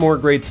 Lots more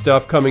great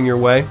stuff coming your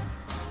way.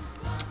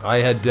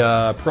 I had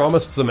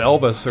promised some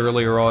Elvis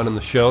earlier on in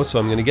the show, so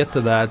I'm going to get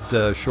to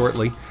that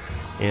shortly.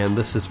 And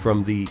this is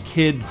from the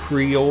Kid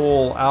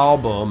Creole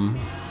album,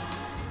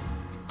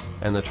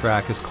 and the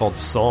track is called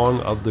Song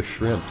of the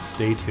Shrimp.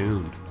 Stay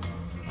tuned.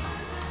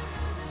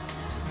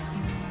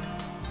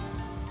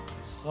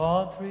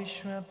 Saw 3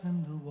 shrimp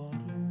in the water,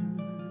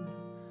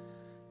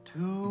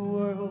 2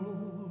 were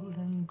old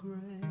and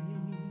gray.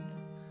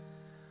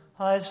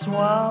 I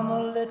swam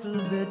a little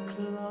bit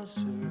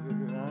closer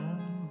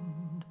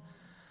and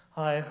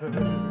I heard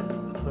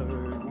the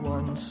 3rd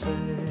one say,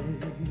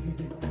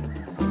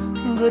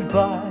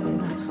 goodbye,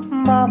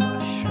 Mama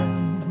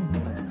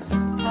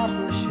Shrimp,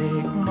 Papa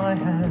shake my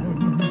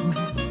hand.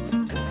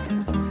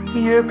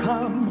 Here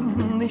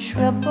come the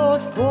shrimp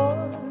boat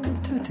for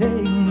to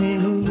take me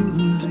to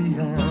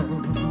Louisiana.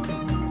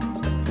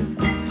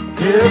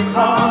 Here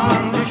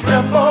come the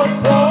shrimp boat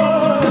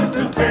for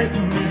to take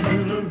me to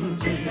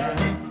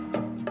Louisiana.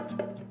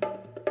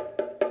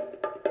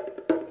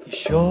 He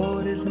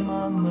showed his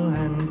mama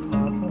and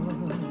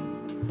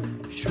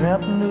papa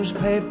shrimp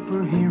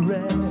newspaper he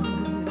read,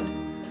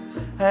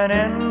 an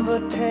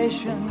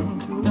invitation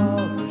to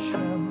our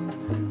shrimp,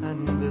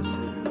 and this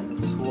is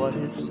was what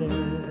it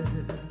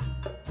said.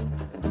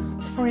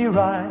 Free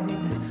ride,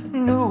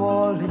 New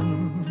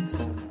Orleans,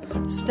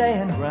 stay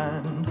in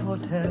Grand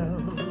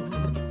Hotel.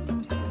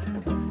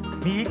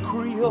 Meet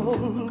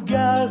Creole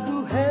gal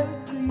who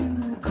help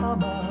you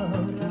come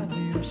out of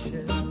your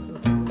shell.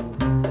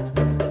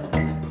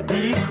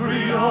 Meet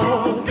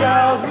Creole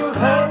gal who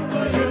help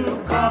you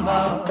come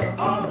out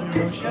of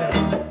your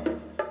shell.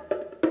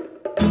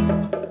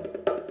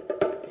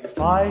 If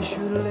I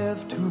should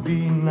live to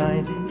be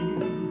 90,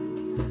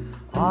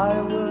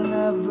 I will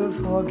never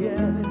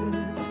forget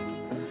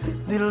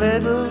the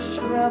little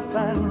shrimp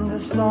and the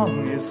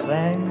song he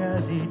sang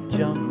as he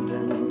jumped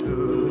into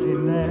the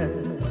net.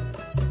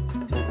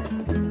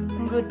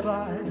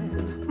 Goodbye,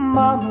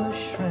 Mama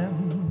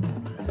Shrimp,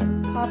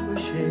 Papa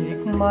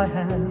shake my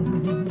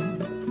hand.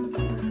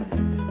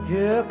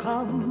 Here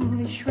come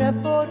the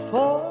shrimp boat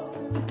for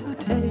to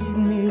take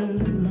me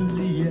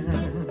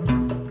Louisiana.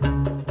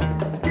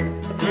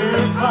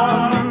 Here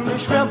come the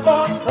shrimp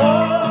boat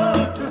for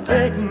to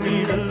take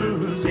me to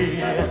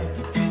Louisiana.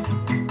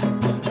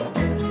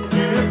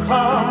 Here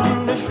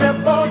come the shrimp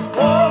boat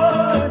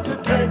for to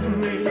take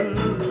me to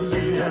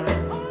Louisiana.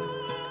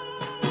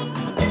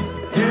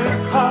 Here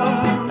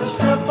come the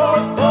shrimp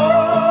boat for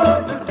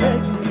to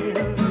take me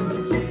to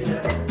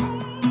Louisiana.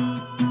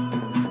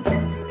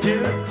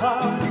 Here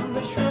come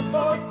the shrimp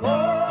boat for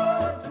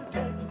to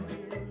take me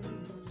to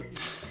Louisiana.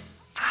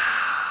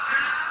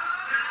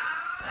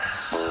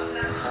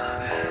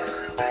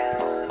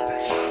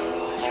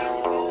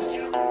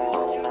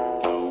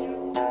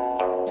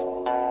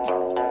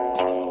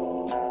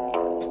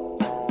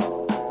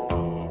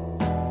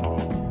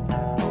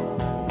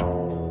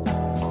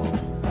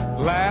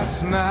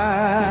 Last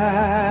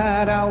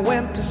night I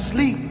went to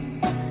sleep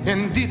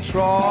in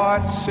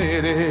Detroit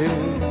City.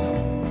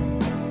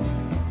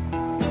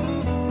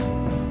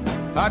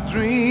 I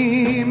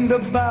dreamed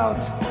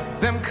about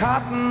them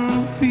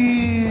cotton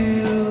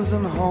fields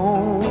and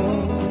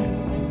home.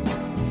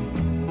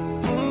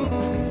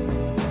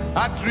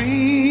 I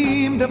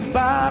dreamed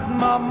about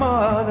my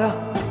mother,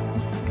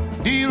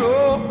 dear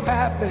old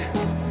pappy,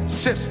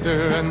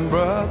 sister and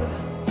brother.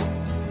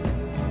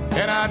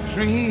 And I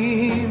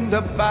dreamed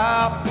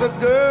about the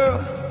girl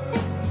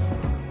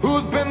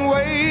who's been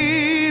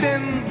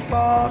waiting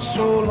for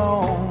so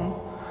long.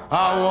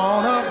 I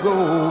wanna go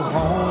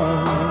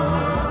home.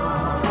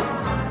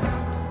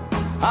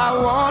 I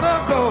wanna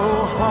go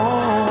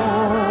home.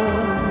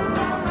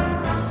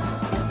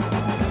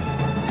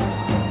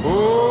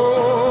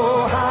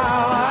 Oh,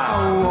 how I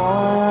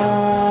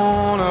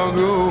wanna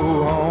go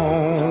home.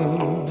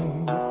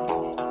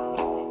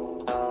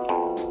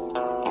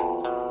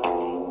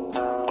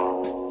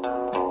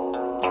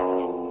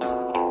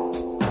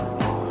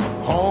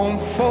 Home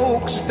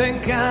folks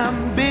think I'm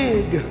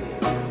big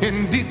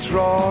in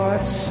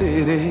Detroit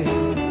City.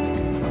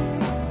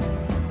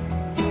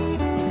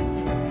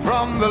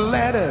 From the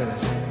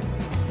letters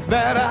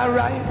that I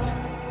write,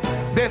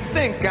 they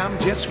think I'm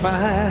just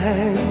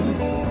fine.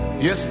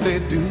 Yes, they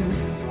do.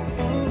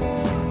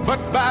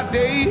 But by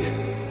day,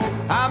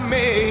 I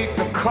make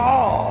the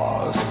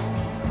calls,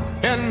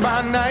 and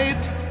by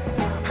night,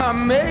 I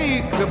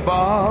make the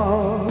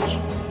balls.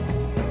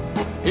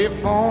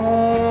 If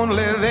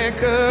only they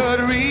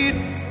could read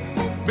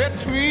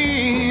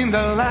between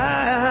the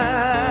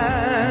lines.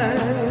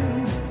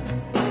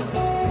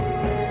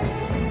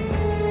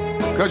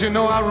 'Cause you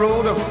know I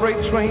rode a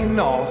freight train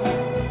north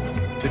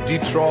to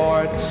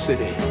Detroit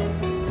City.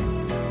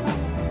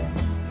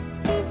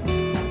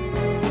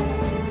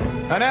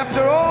 And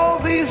after all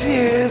these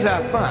years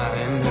I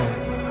find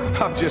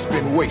I've just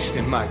been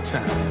wasting my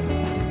time.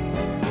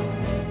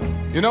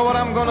 You know what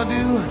I'm gonna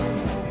do?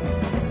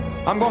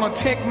 I'm gonna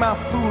take my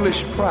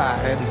foolish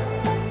pride,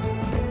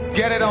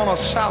 get it on a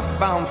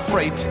southbound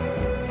freight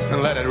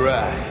and let it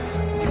ride.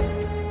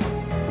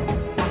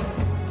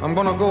 I'm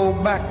gonna go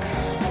back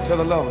to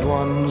the loved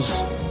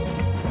ones,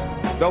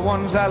 the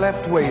ones I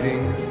left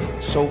waiting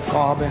so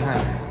far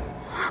behind.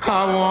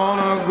 I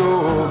wanna go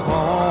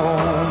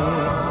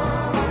home.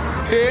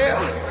 Yeah,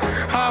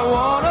 I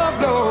wanna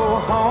go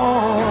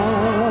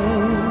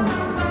home.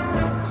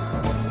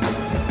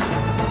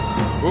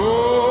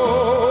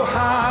 Oh,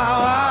 how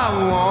I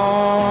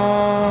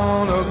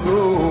wanna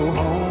go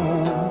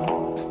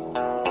home.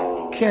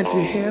 Can't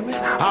you hear me?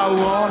 I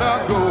wanna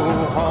go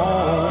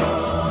home.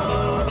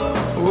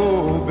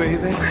 Oh,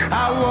 baby,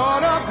 I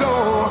wanna go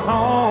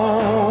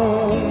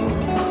home.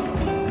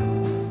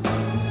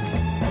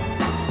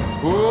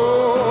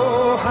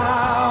 Oh,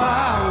 how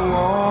I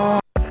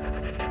want.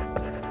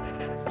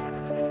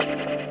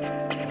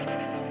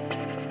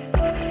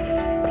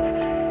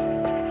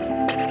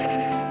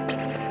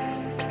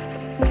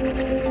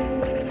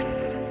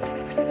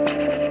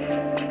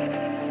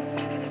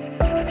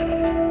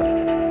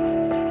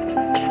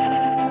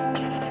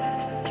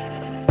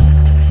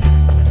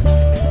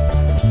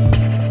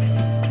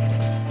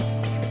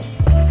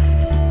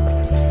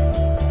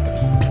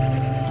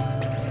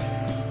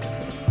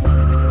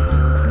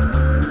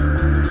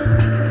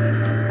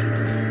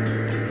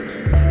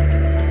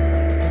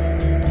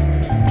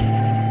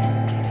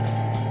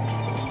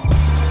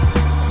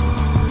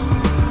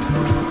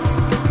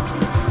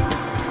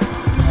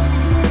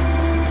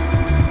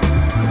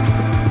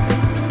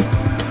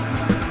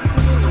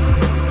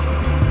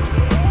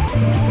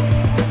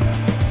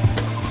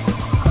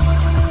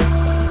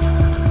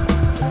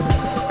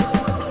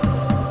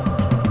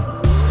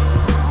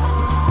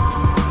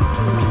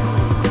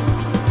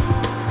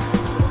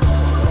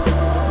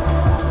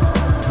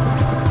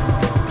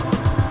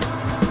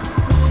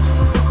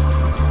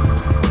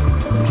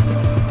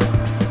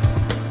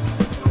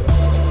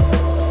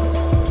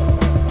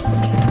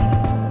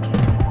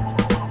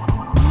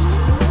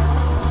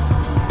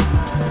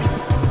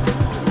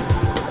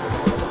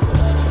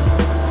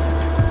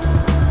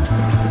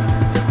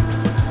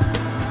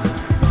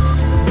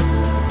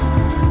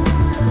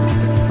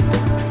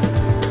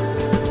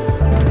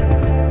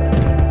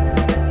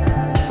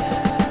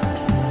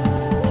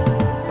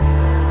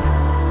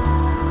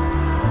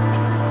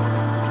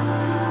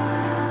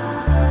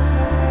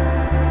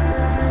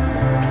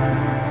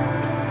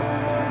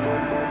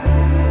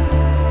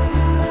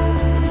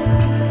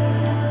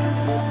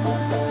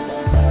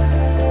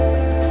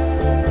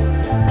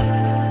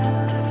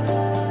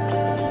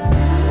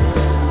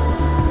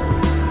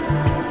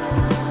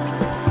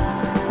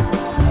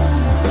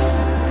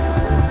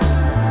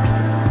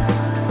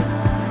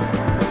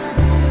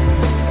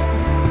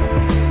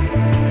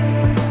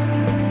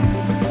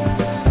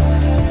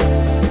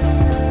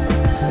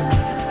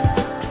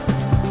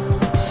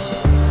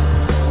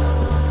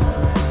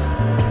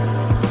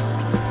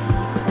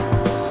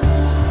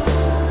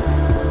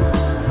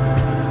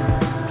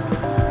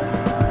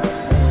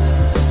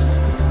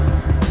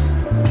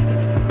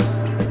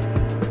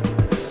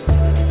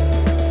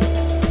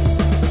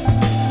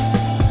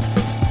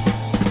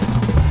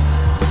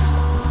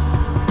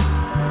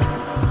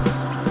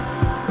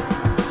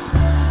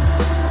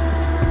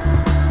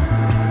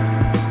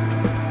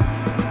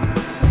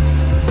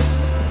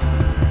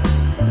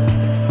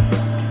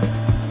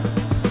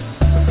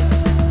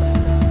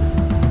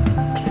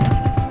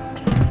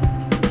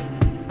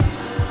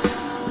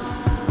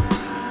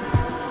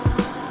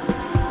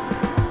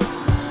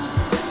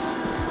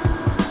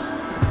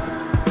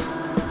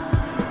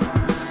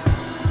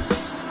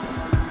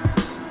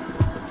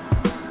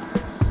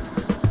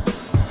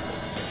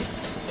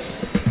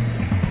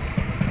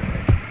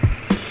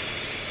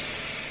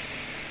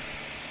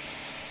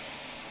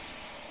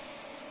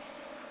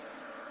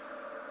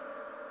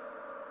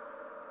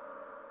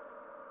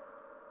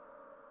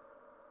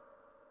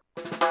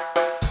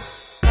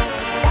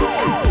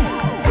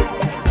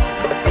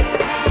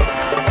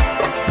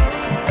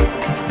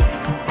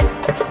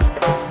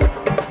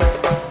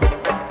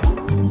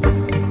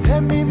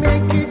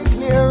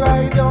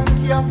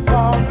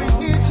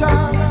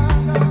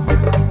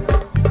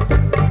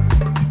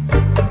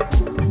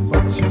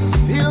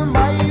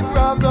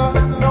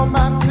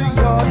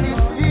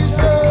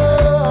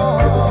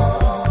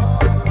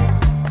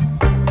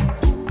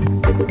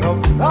 The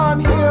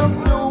blonde hair,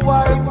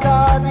 blue-eyed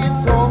God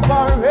is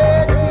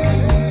overrated.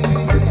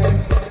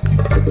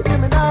 Hear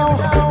me now.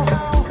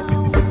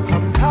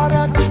 I'm not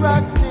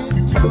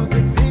attracted to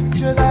the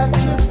picture that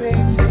you're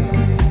painting.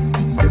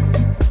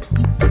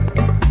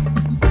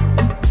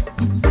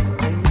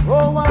 I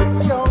know I'm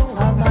young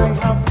and I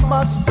have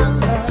much to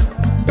learn,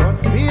 but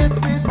faith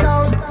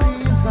without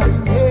reason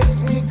makes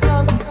me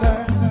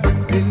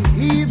concerned.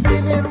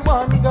 Believing in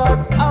one God,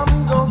 I'm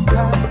gonna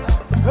stand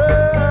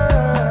firm.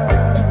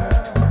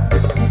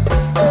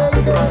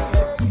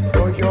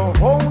 For your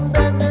own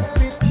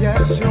benefit,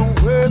 yes, your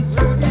word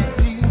to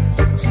deceive.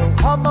 So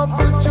I'ma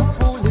put your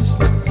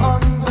foolishness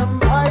under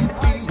my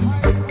feet.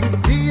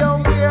 Be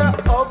aware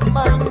of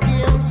mind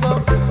games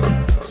of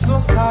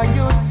society.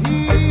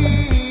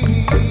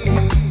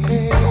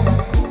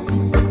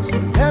 So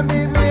let me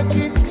make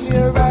it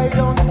clear, I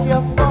don't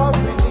care for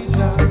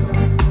religion.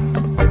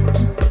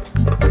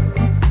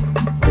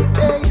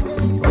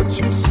 But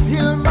you're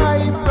still my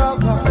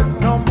brother,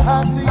 no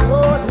matter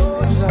your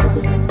decision.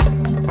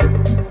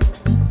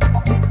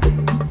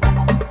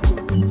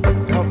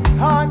 The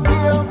blonde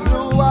hair,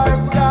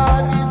 blue-eyed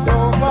God is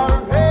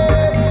overrated.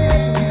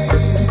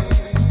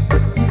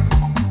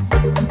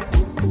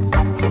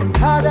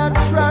 I'm not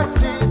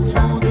attracted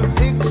to the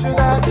picture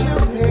that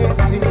you're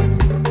painting.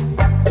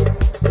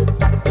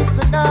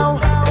 Listen now.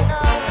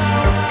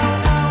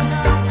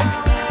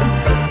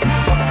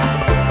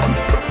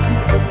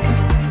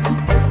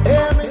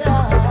 Hear me now.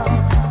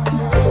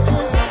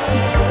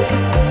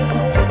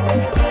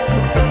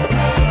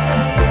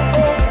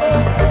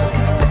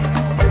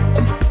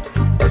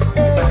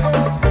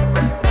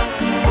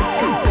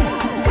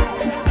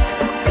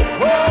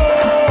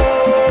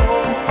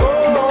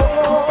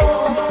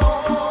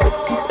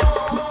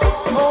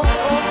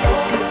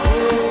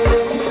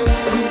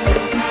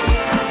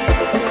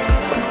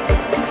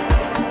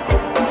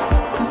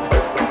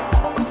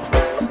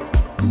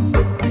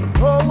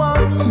 Oh,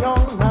 I'm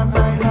young and I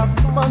have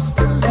much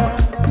to learn,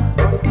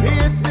 but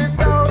faith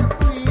without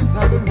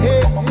reason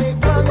makes me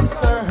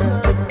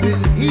concerned.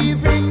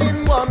 Believing in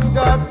one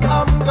God,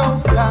 I'm gonna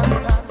stand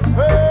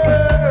firm.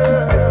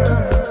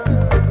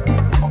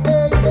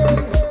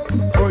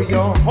 For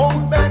your own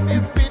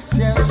benefit,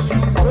 yes,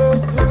 you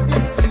work to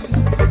deceive.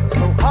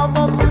 So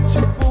I'ma put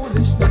your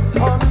foolishness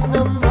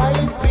under my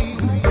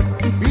feet.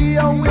 Be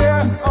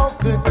aware of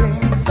the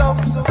games of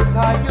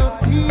society.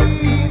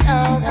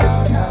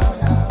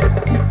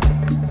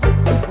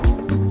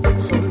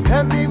 So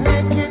let me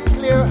make it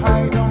clear,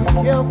 I don't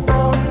care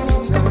for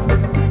religion.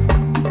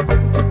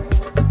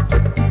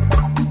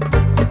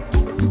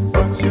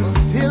 But you're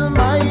still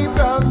my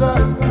brother,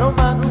 no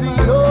matter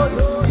your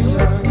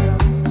decision.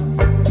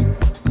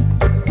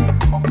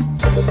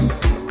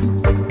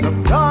 The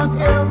blonde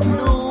hair,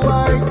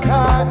 blue-eyed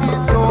God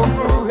is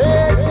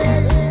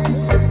overrated.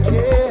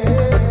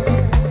 Yes.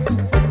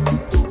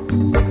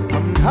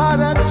 I'm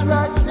not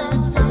attracted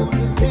to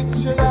the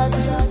picture that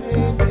you're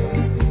painting.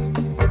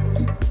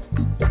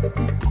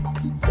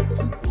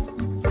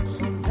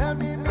 So let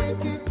me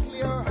make it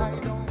clear, I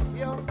don't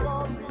care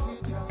for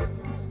religion.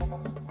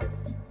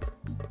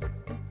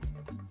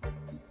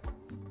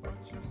 But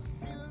you're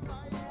still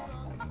my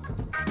brother.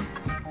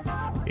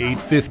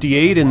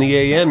 8:58 in the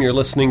AM. You're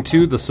listening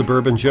to the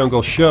Suburban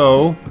Jungle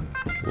Show,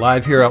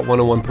 live here at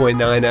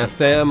 101.9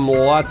 FM.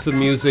 Lots of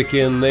music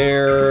in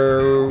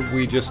there.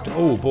 We just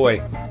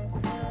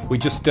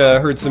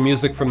heard some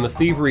music from the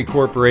Thievery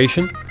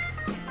Corporation,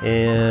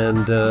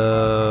 and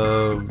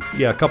a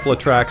couple of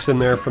tracks in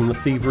there from the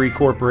Thievery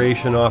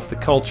Corporation off the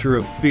Culture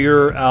of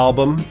Fear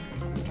album.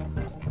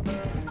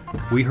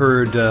 We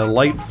heard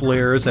Light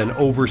Flares and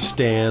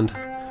Overstand.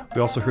 We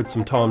also heard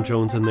some Tom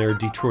Jones in there,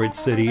 Detroit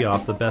City,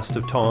 off the Best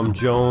of Tom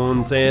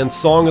Jones, and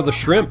Song of the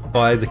Shrimp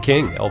by the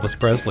King, Elvis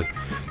Presley.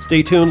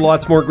 Stay tuned,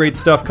 lots more great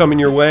stuff coming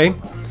your way.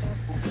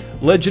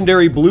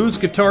 Legendary blues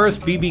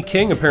guitarist B.B.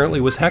 King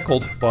apparently was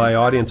heckled by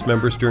audience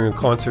members during a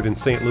concert in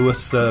St.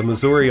 Louis,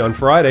 Missouri on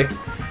Friday.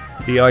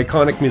 The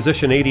iconic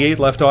musician 88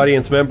 left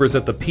audience members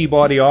at the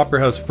Peabody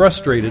Opera House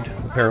frustrated,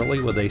 apparently,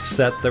 with a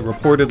set that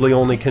reportedly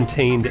only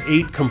contained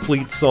 8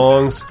 complete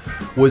songs,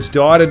 was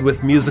dotted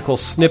with musical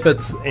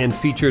snippets, and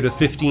featured a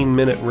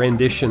 15-minute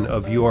rendition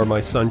of You Are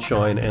My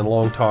Sunshine and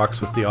long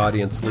talks with the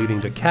audience leading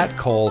to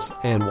catcalls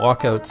and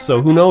walkouts. So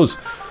who knows?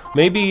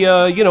 Maybe,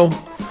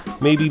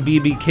 maybe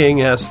B.B. King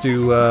has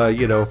to,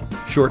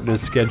 shorten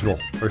his schedule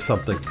or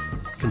something.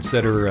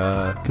 Consider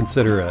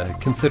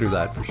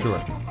that for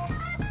sure.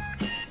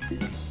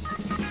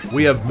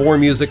 We have more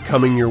music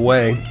coming your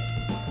way.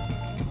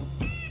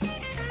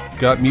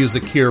 Got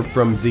music here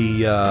from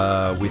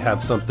the, we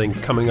have something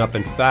coming up,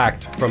 in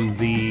fact, from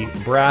the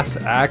Brass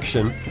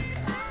Action.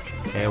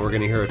 And we're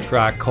going to hear a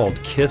track called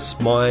Kiss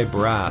My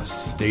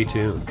Brass. Stay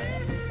tuned.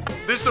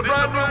 This is a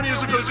brand new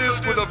musical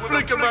disc with a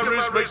flick of my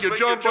wrist, make you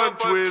jump and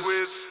twist.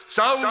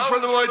 Sounds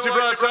from the mighty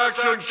Brass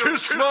Action.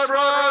 Kiss My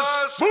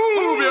Brass.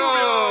 Move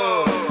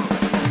ya!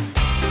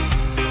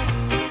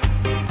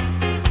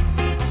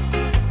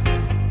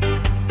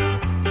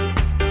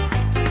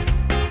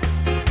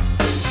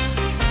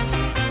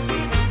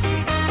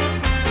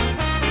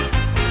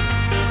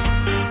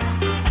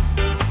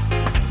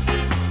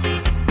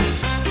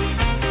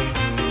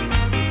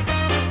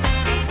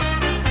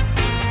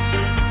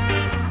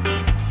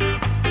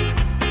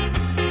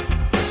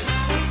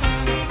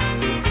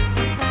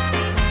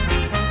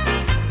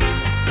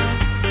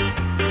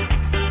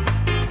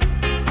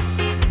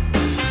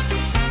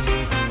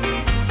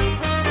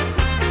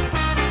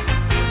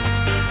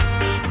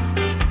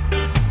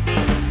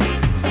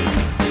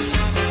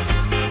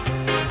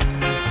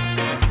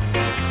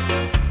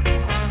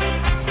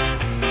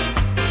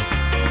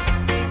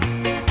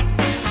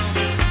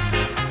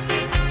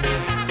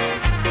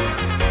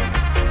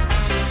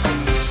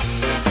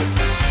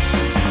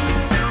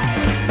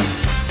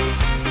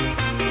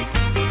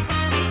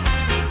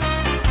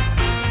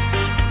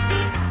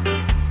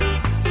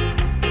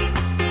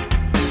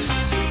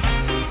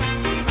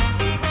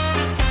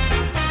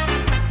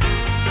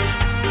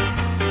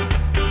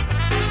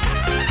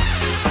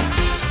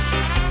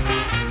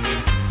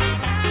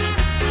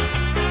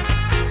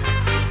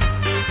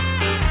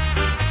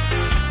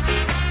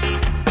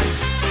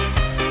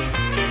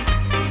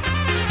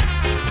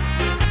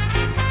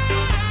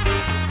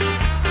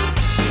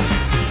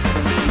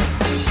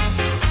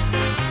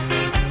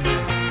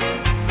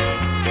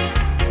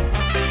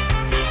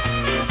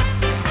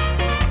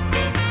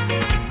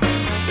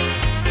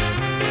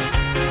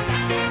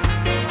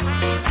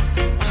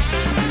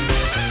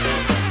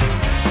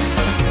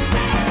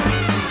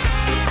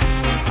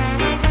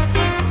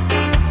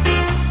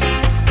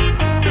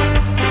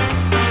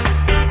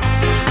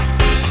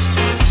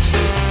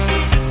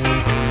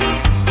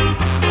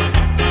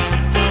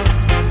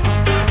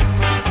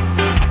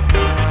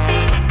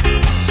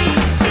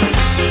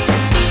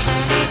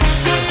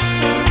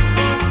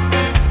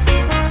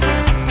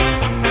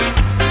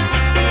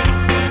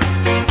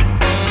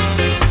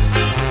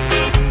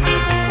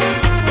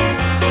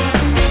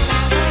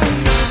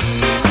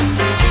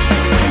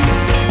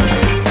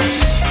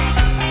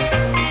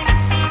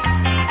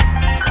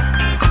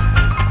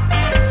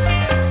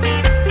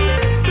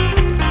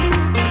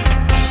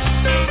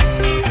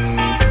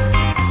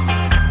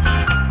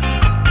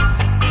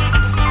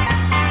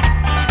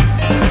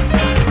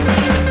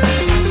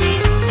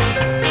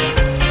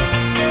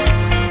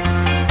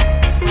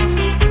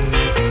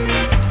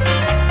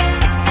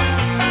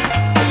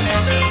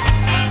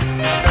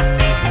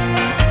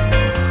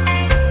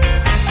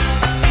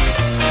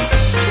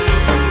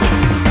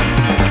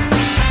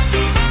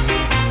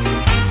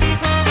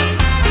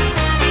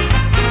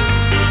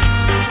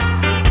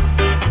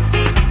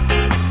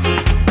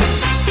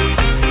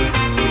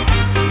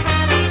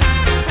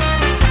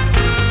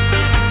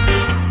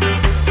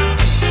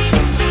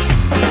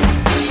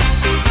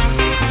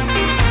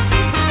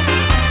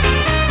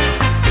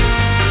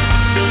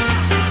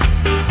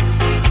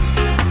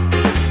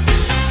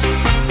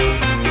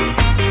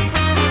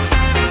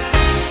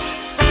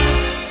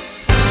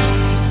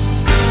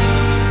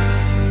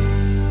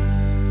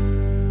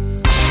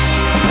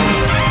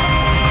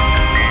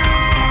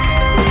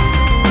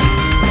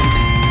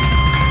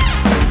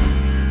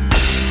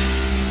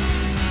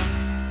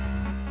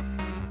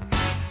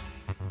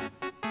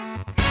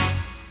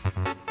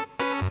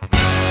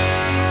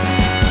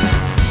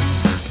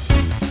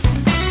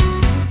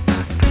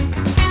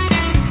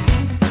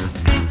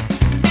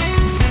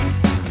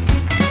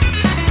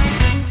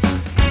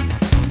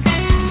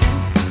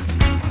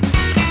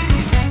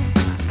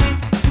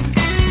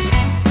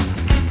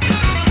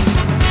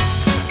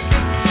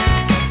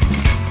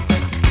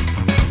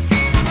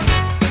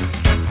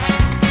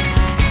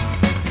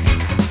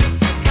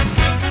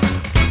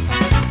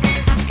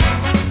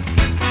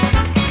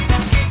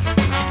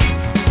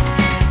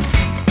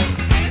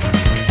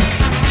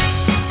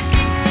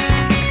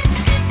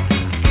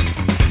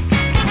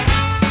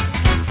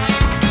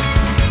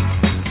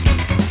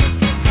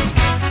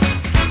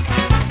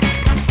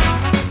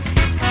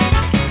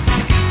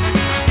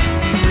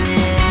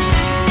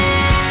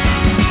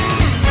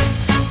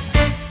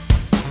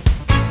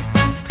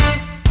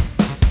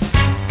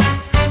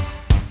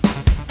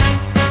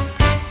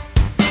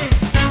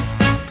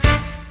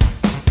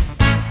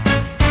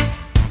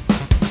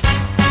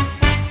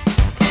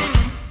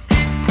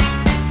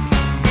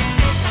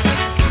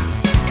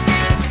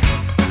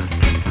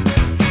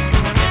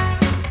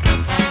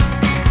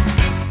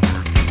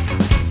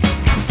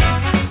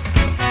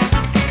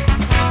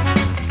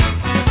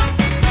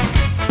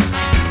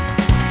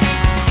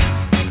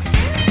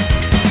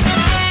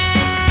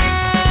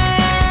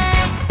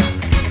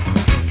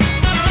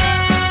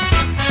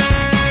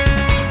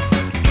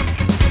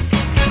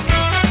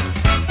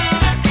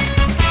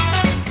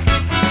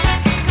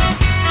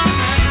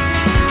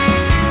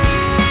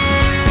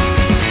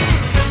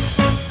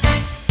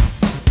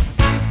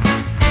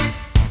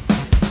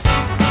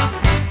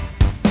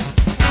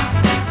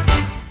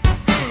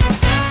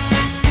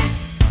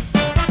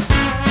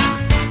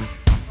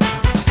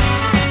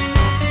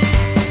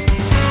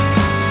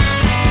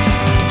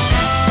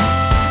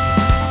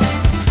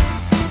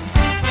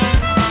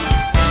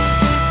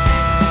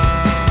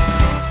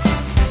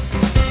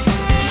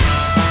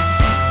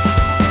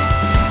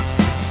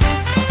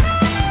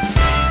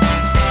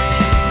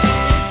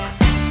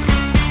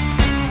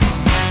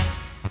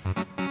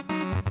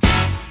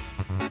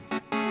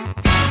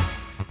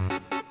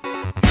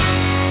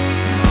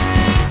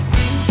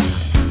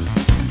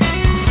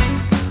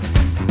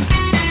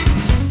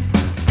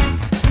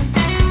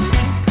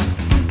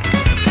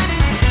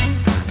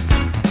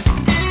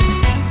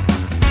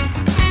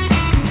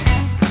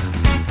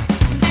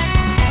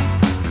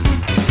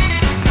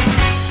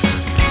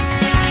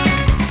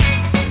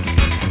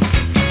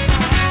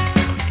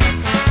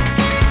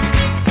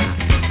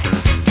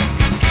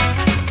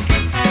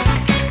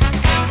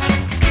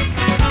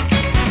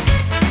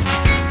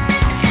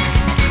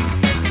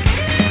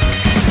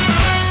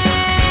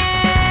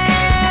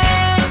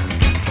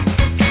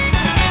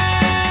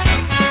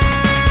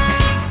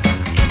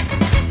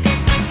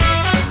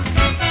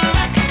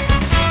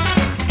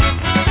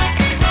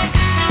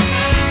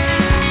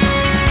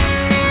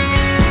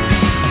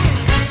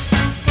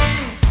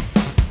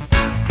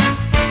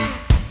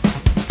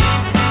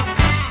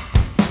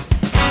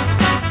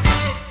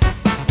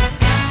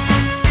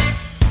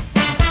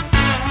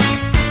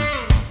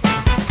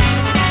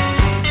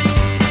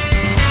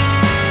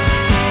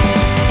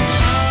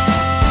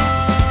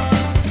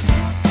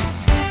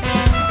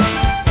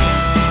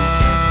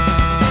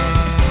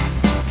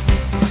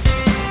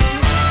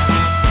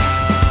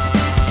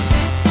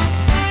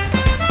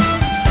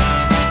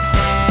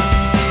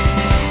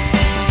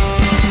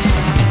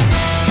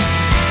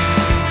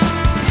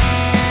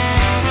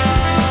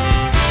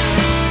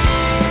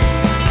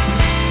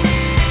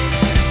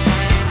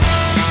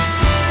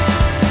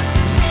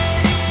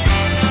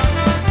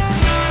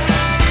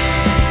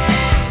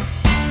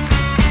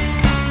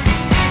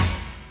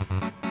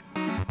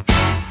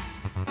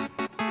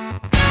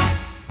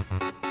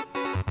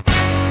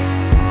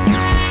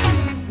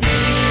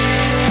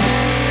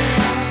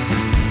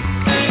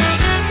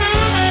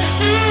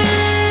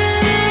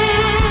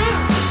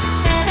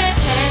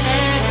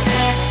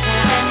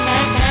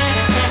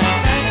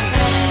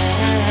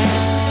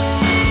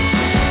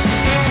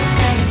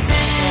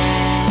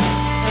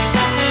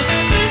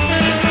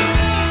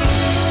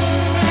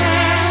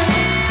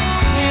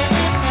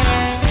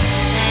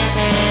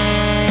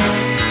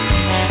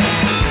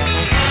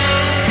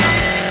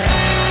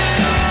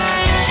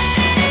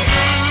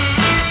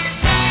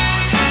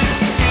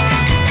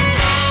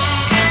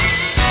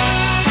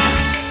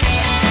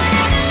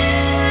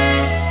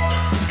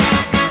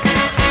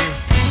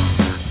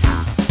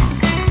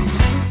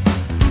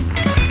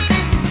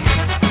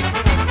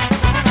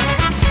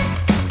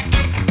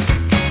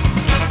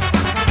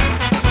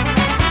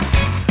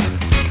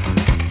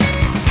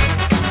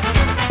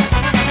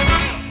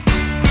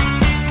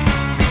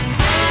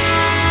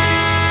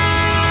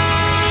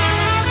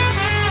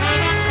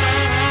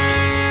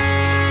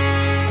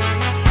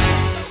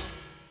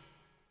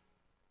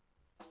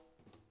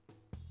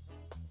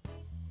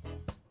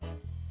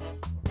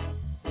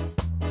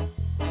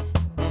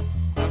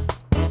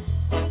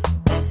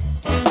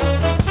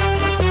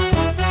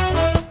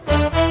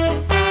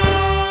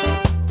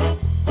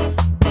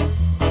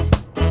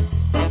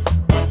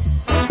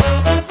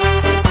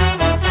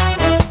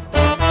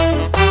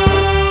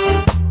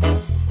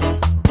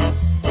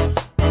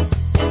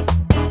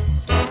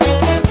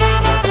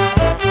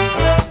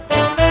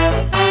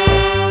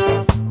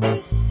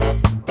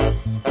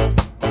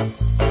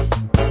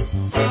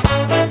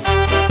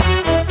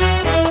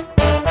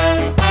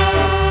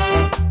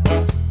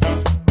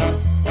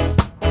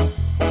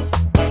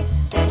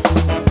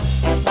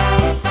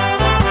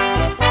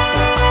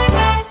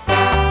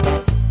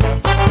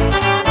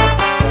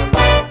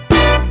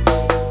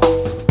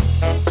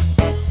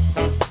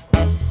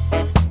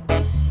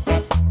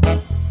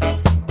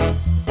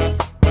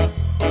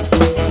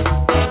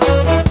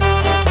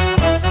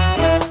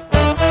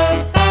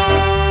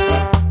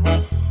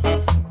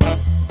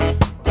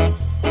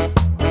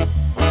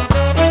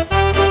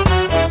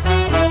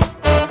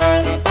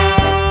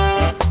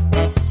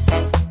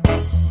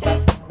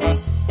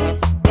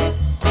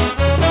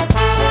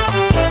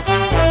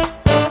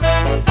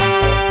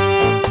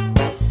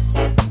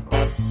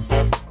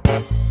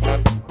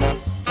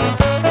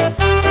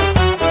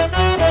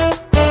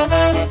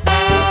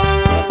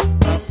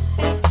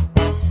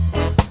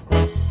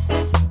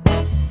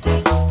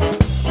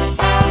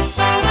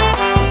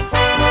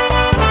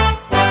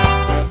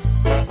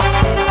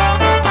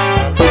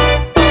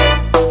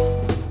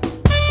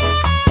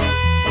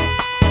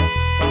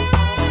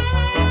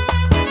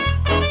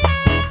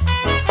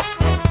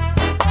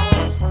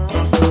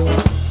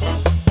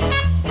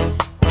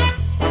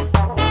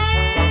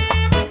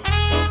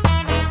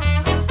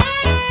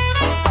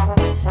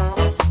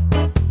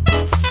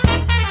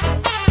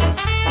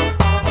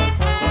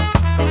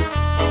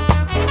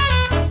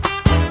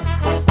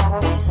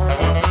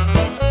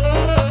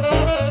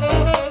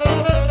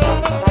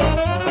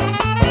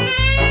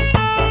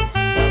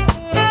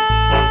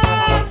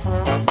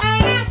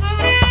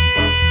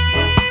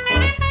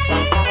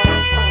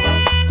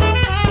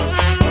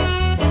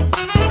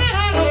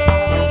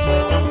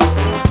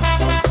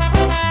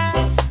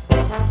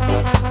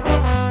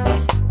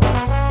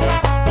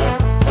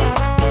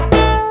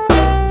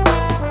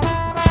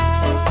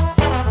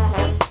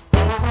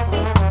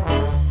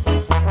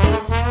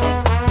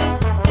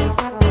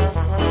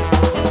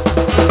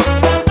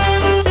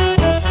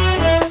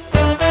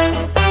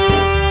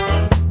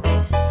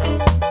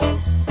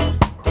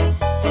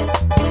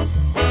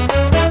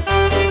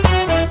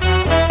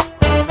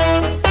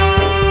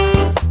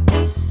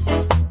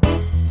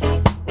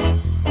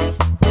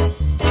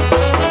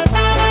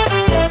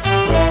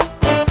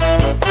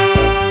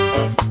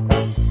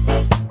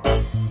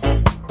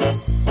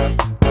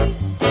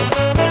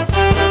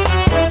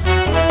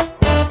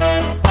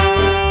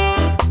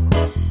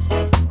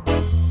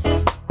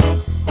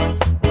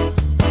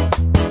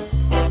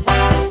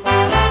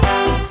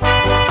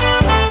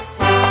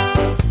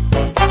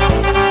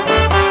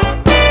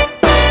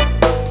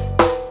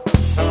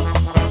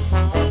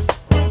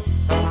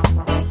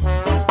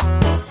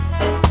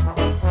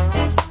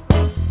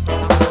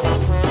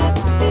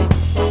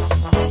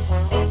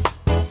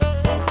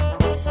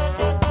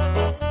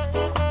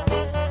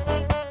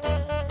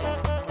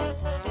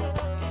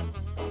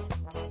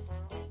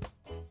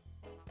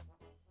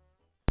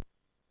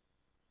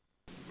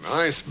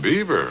 nice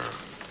beaver.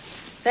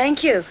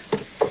 Thank you.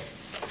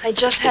 I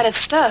just had it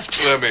stuffed.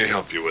 Let me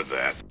help you with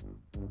that.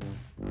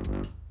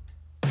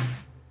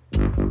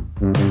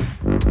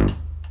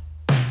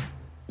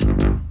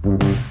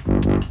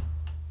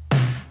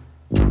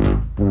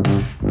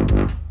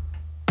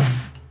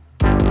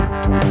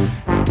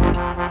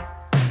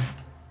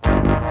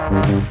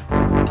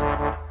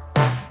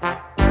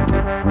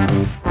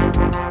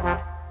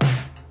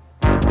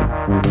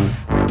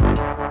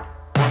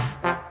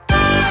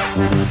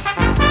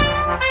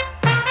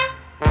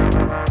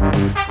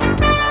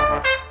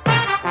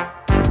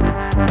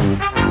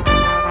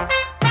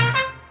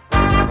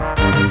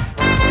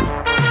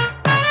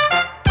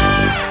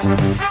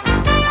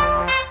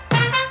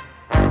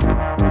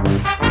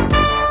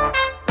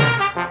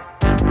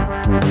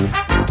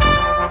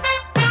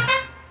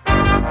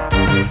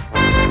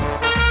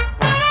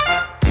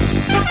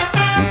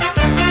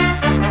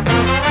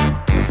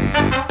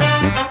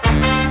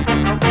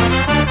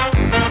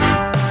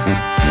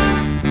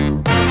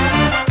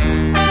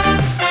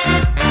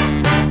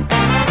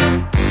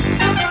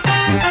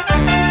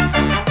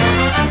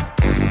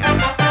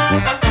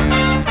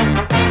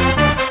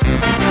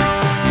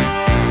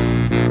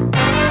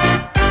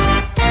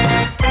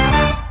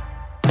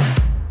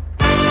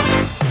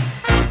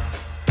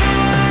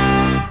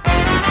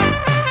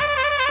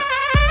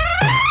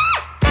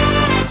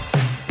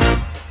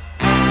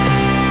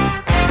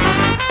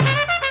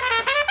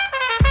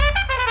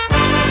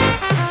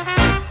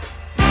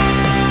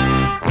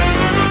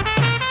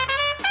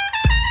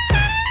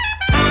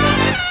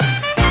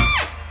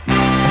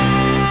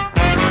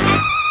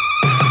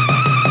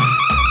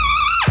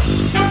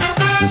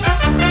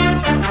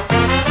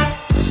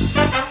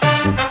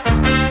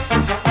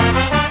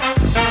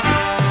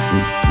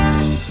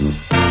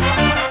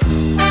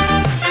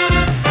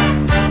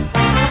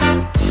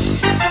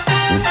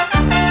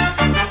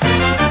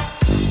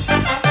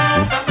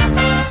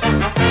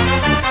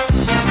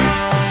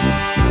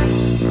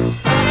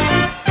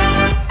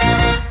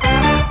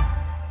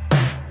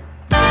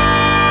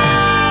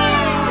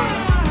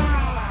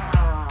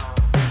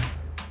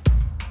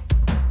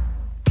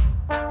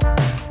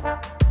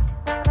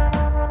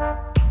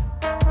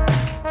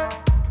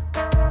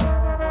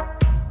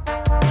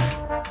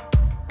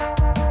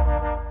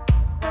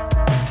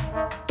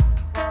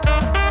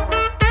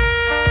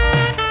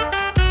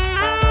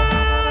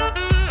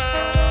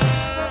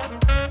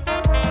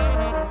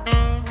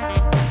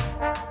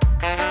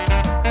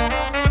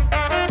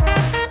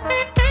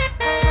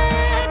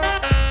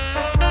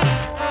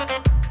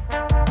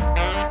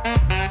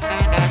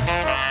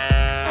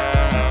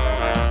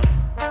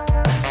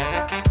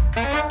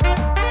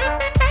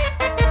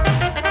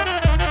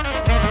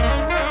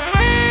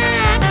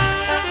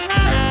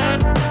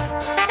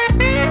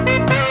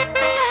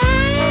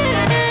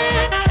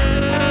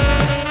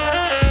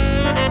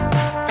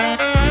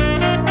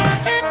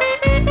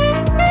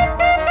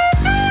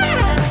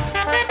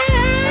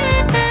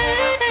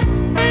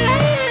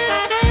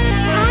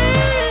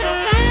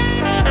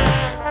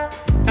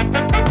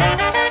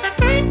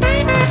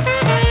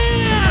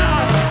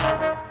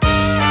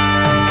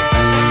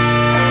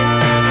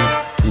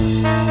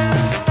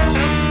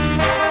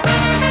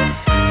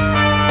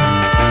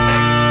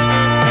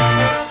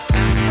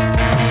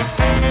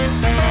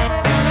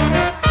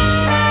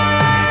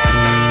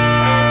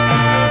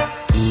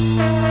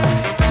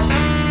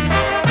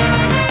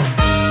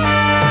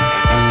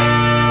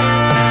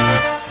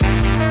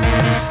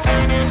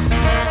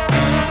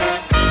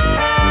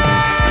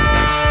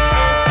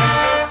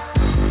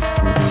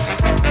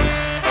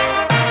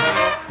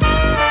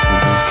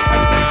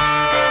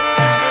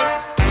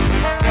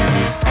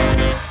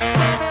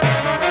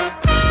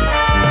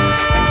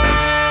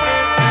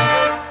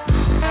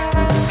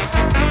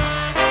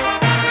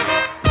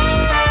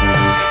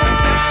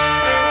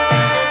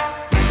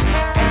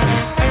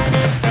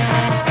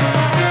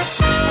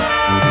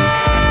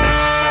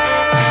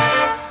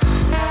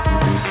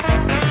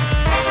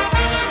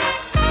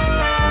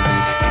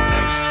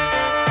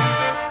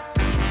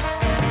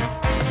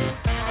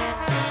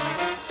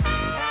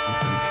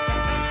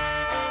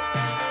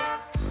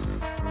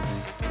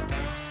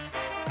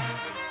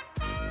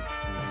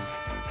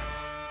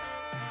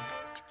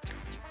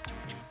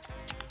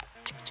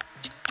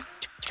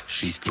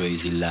 She's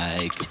crazy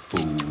like a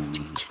fool.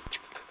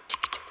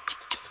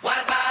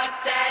 What about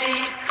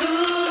Daddy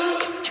Cool?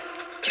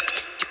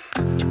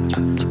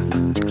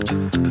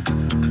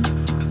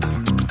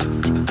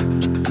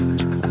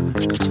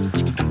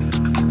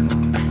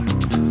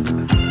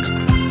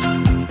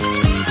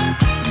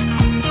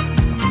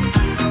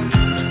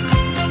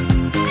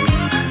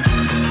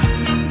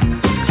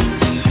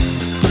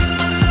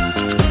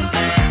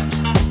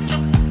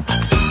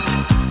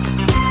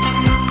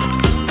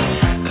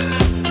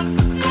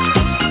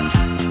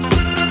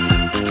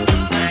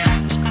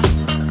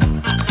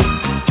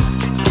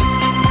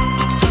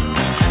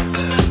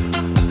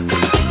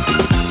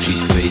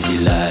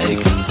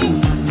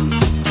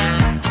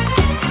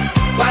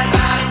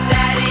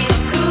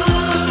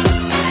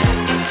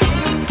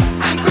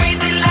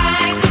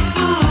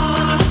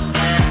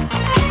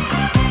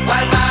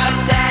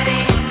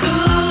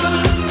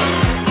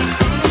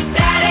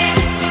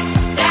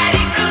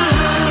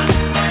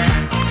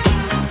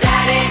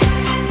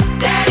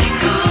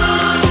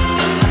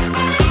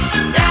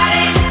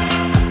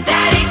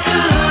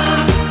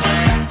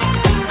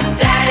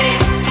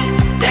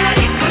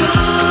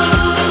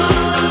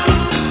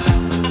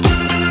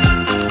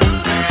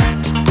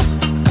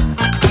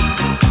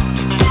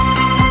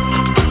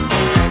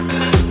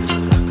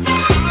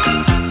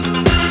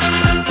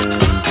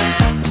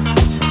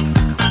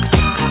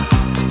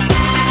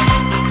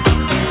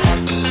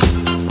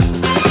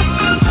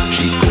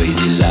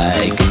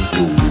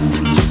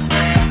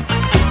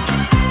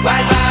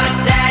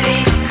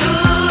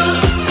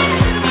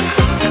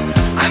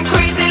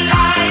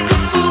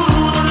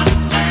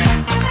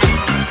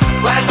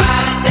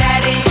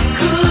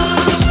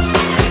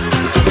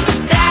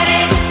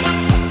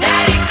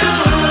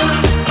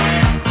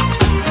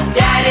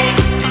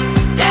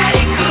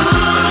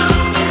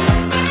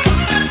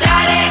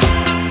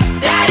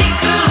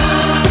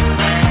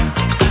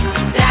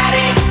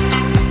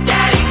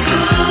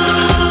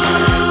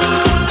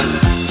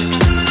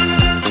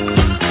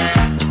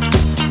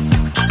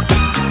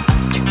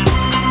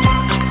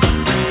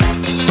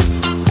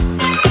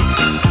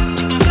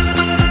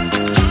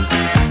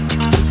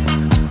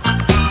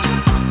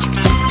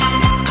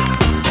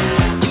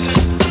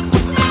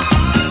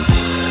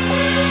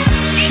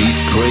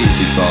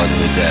 crazy about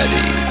her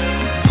daddy.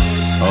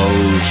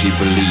 Oh, she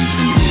believes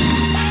in him.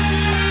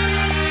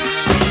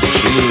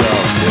 She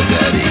loves her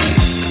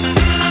daddy.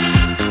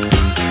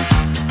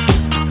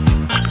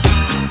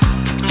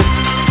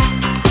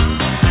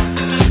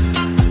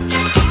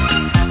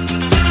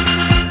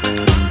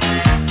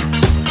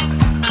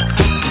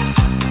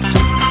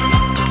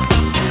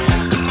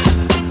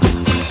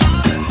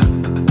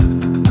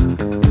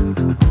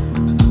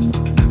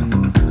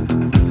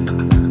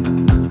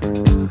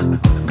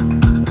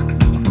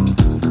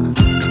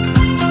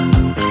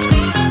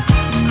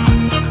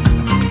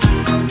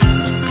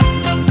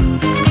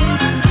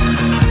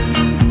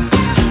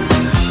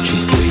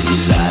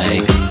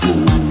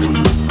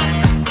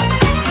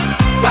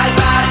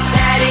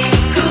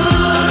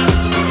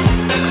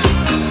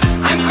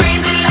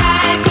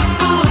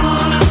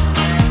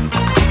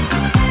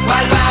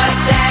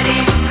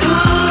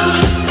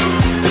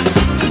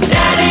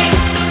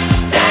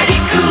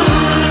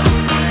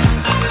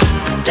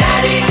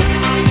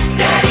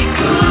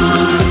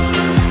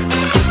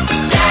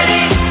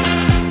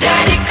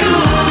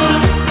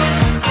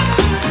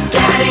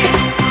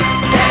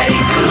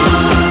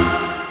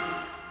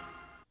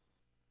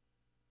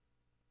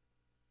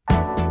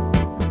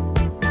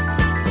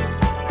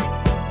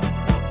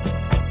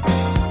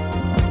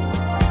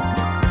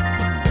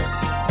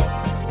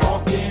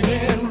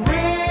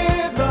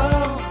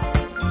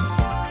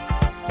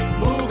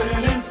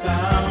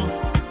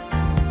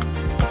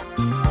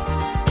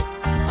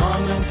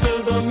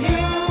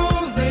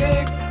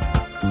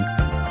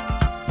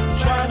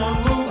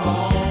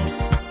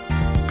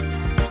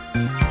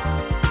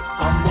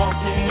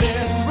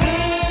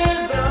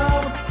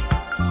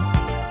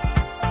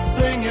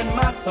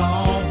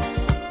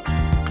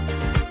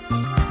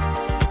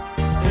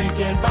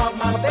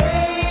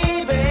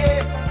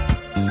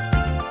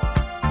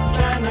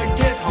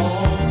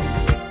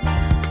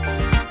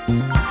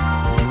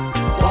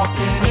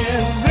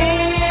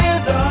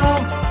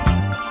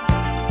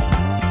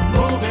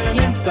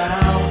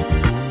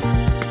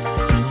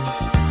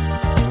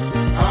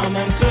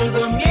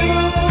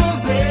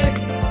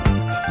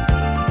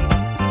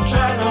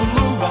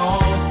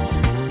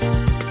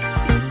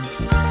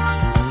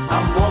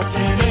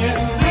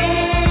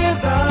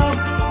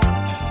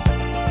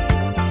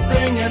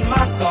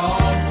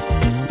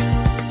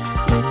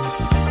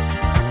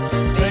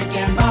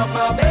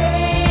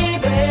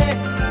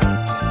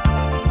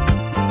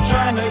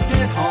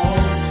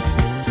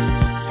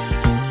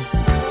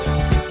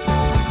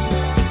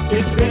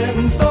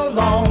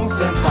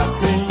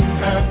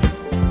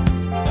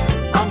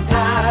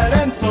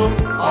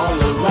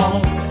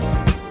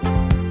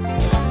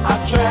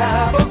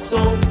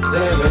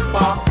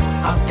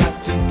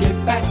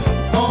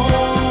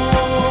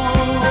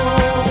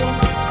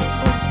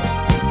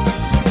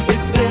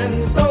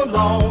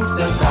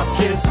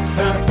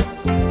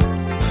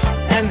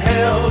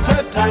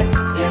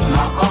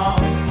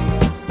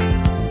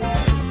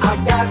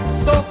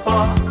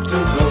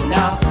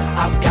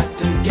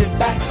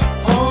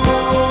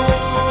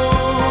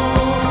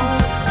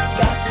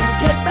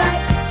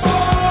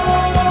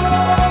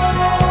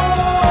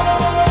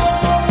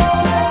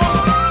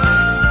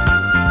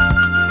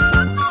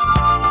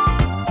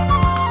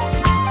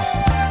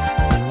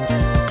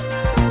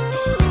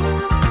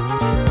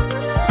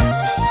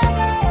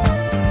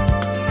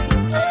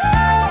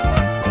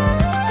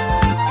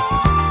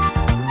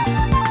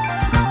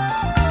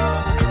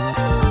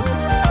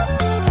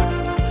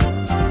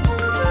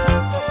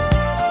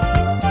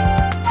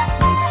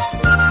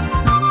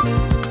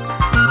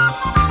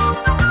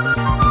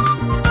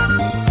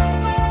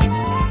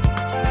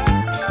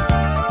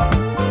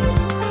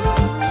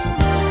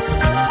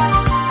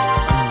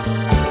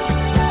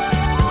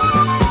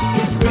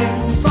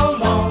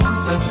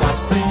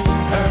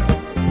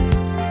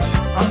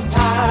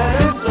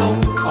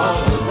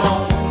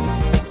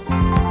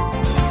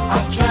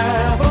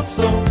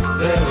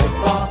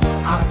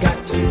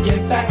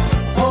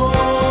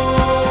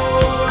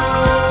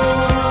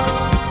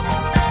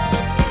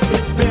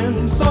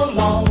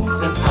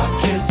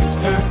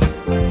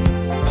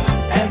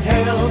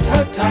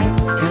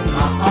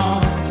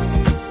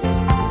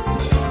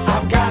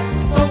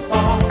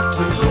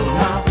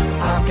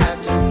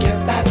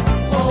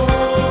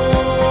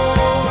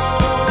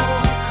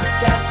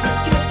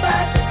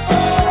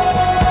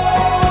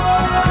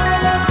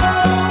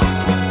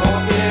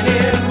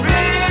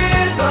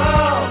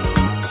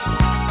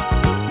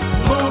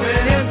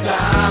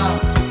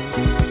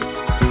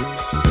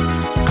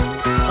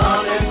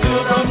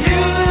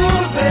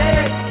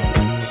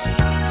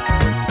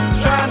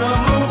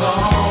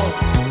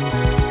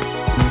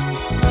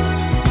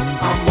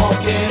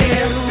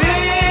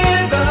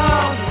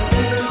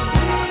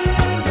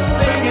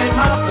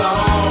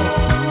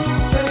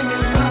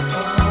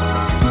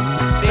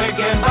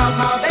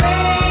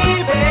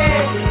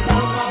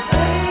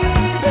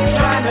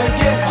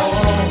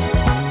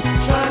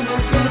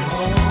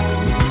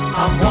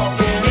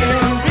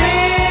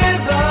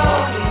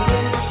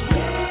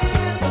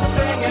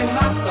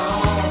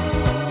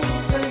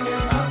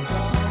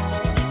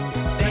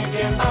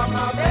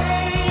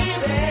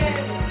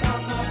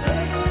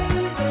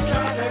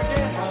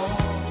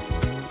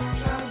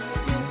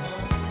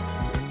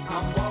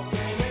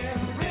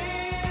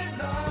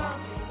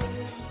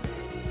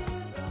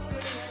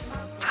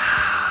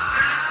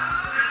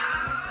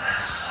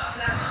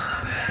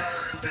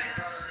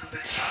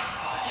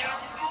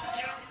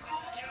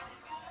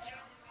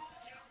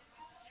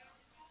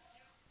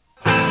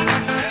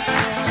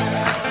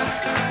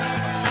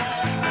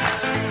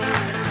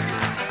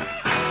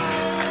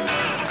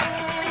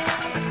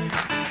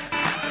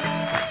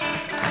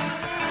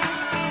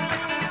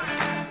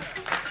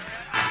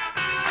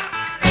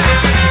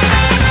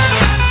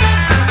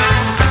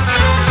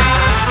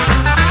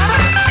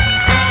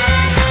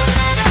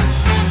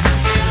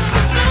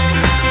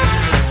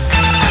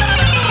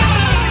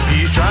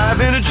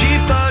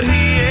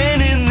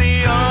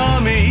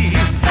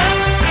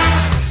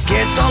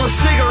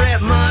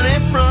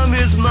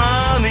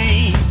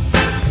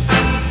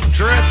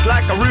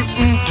 like a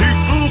rootin'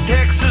 tootin'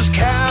 Texas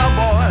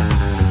cowboy.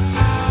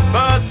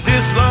 But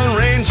this Lone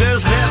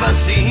Ranger's never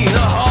seen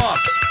a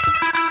horse.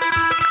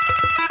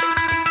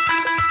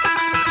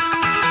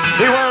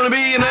 He wanna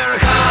be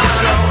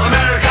Americano,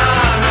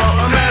 Americano,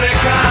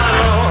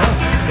 Americano.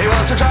 He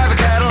wants to drive a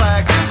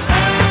Cadillac.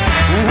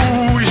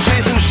 Ooh, he's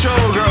chasing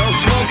showgirls,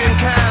 smoking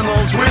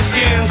Camels,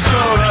 whiskey and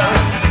soda.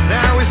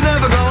 Now he's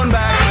never going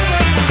back.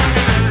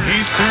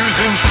 He's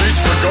cruising streets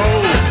for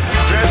gold,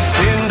 dressed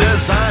in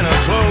designer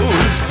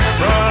clothes.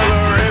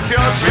 Brother, if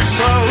you're too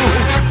slow,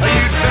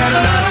 you'd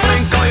better not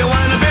blink or you'll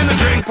wind up in the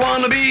drink.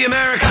 Wanna be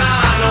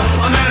Americano,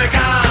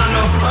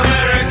 Americano,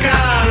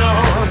 Americano.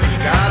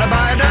 Gotta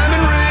buy a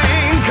diamond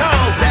ring,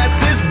 'cause that's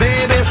his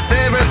baby's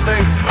favorite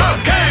thing.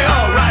 Okay,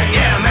 alright,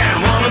 yeah man,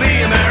 wanna be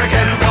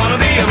American, wanna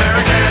be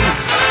American.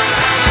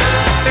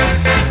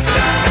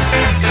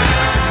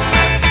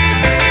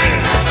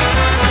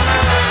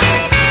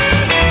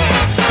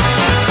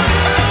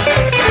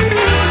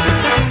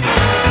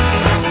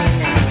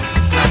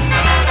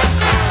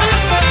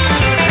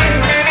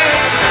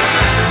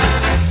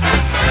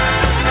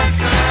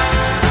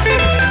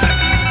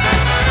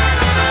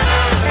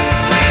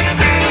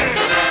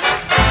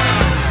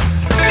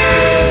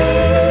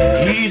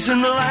 He's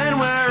in the line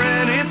where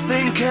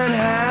anything can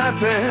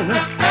happen.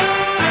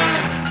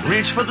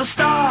 Reach for the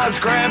stars,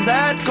 grab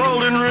that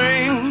golden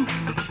ring.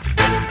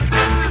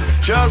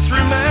 Just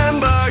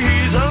remember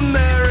he's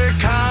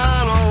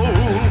Americano.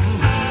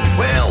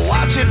 Well,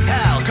 watch it,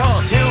 pal,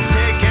 'cause he'll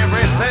take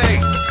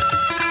everything.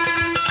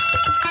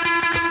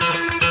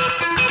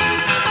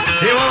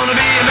 He wanna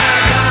be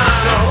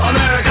Americano,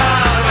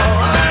 Americano,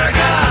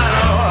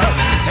 Americano.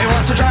 He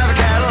wants to drive a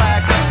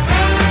Cadillac.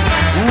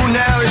 Ooh,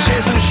 now he's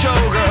chasing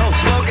showgirls,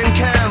 smoking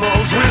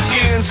Camels,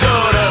 whiskey and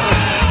soda.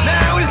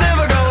 Now he's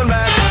never going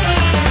back.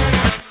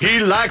 He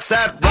likes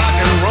that rock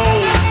and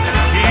roll.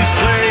 He's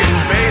playing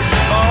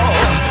baseball.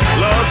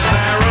 Loves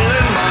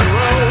Marilyn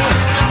Monroe,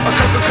 a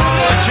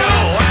Coca-Cola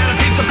Joe, and a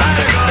pizza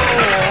Patago.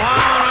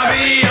 Wanna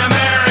be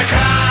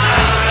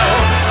Americano,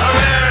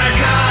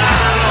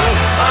 Americano,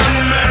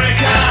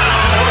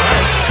 Americano.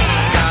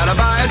 Gotta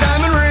buy a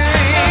diamond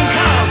ring,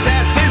 'cause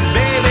that's his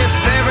baby's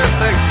favorite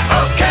thing.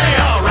 Okay,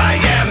 alright,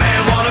 yeah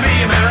man, wanna be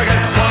American,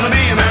 wanna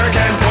be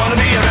American, wanna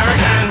be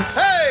American.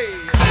 Hey!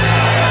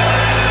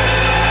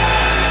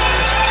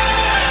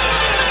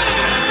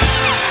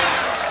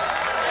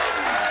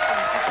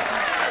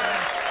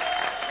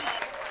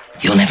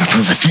 You'll never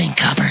prove a thing,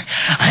 Copper.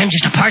 I'm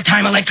just a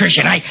part-time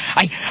electrician. Bad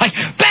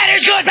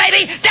is good,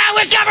 baby! Down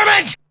with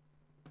government!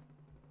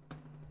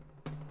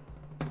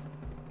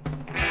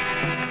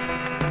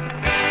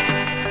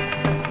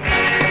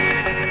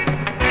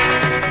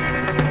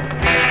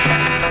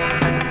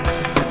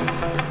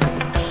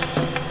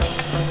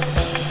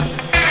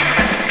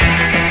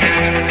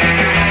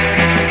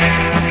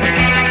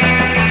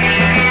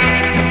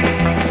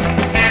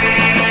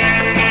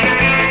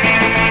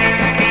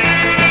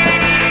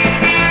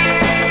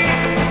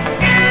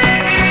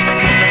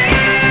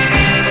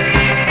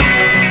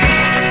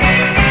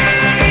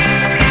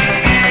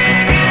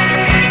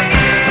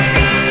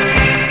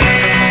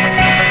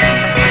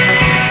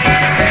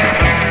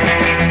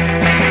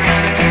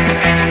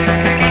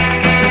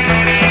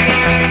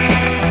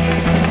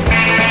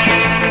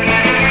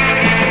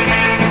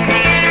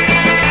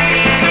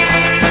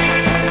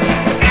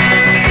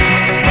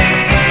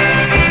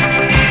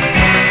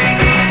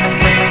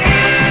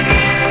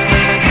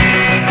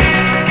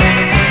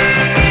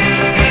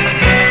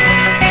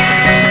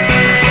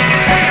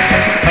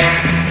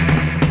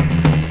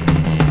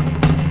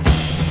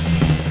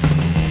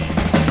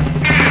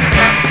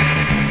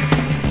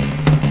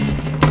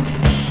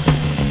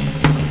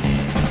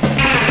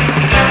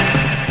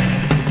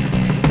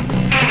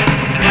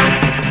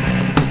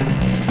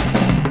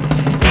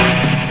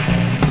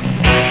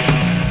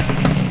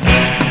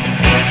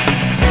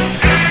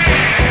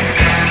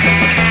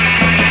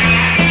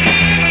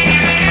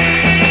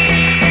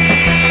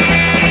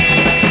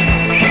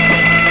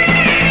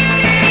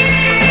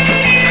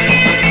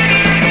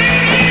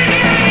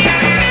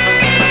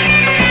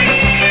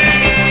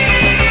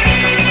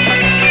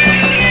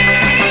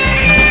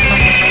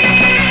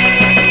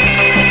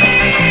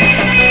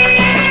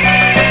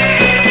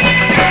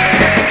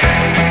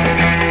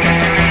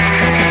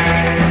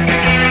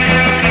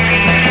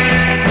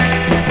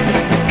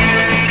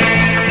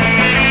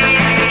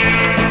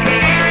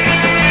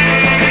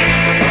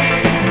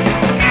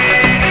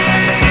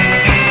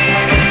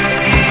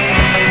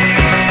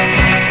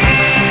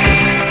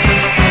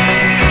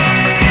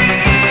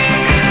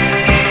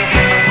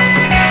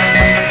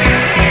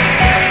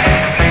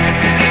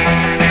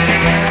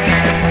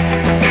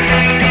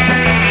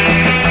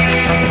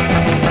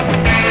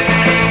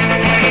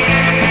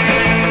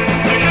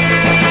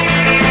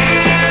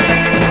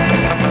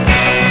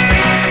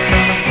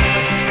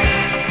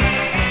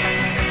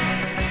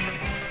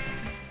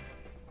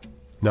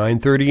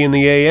 .30 in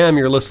the AM,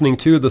 you're listening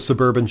to the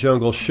Suburban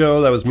Jungle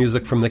Show. That was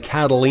music from the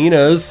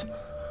Catalinas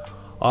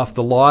Off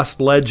the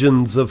Lost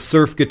Legends of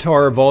Surf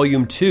Guitar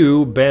Volume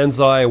 2,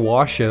 Banzai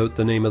Washout,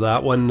 the name of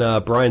that one.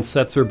 Brian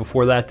Setzer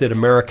before that did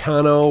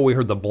Americano. We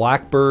heard the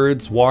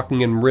Blackbirds,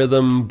 Walking in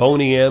Rhythm,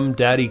 Boney M,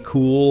 Daddy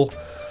Cool.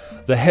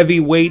 The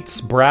Heavyweights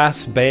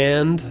Brass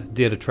Band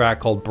did a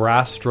track called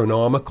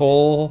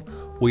Brasstronomical.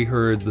 We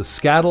heard the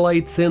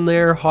Scatolites in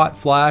there, Hot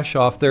Flash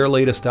off their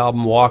latest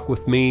album, Walk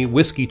With Me.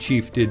 Whiskey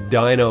Chief did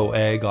Dino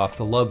Egg off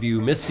the Love You,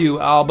 Miss You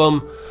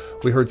album.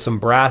 We heard some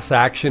Brass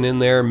Action in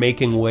there,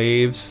 Making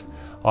Waves,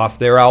 off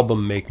their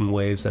album Making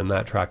Waves, and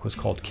that track was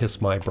called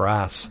Kiss My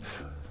Brass.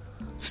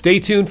 Stay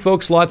tuned,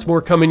 folks. Lots more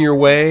coming your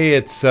way.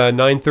 It's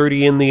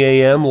 9:30 in the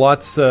a.m.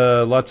 Lots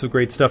of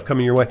great stuff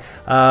coming your way.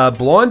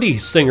 Blondie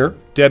singer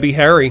Debbie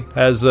Harry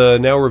has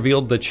now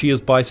revealed that she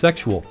is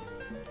bisexual.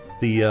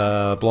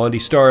 The Blondie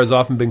star has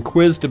often been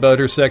quizzed about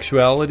her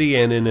sexuality,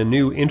 and in a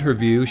new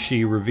interview,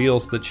 she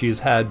reveals that she's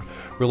had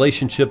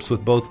relationships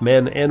with both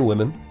men and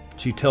women.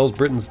 She tells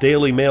Britain's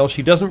Daily Mail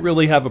she doesn't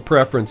really have a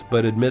preference,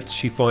 but admits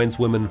she finds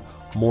women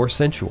more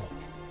sensual.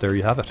 There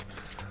you have it.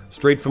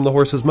 Straight from the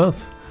horse's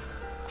mouth.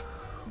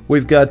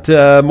 We've got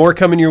more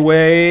coming your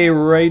way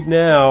right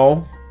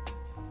now.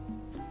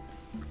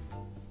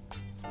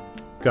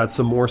 Got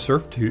some more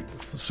surf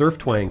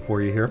twang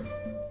for you here.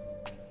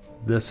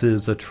 This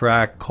is a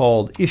track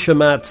called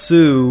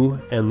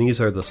Ishimatsu, and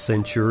these are the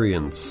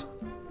Centurions.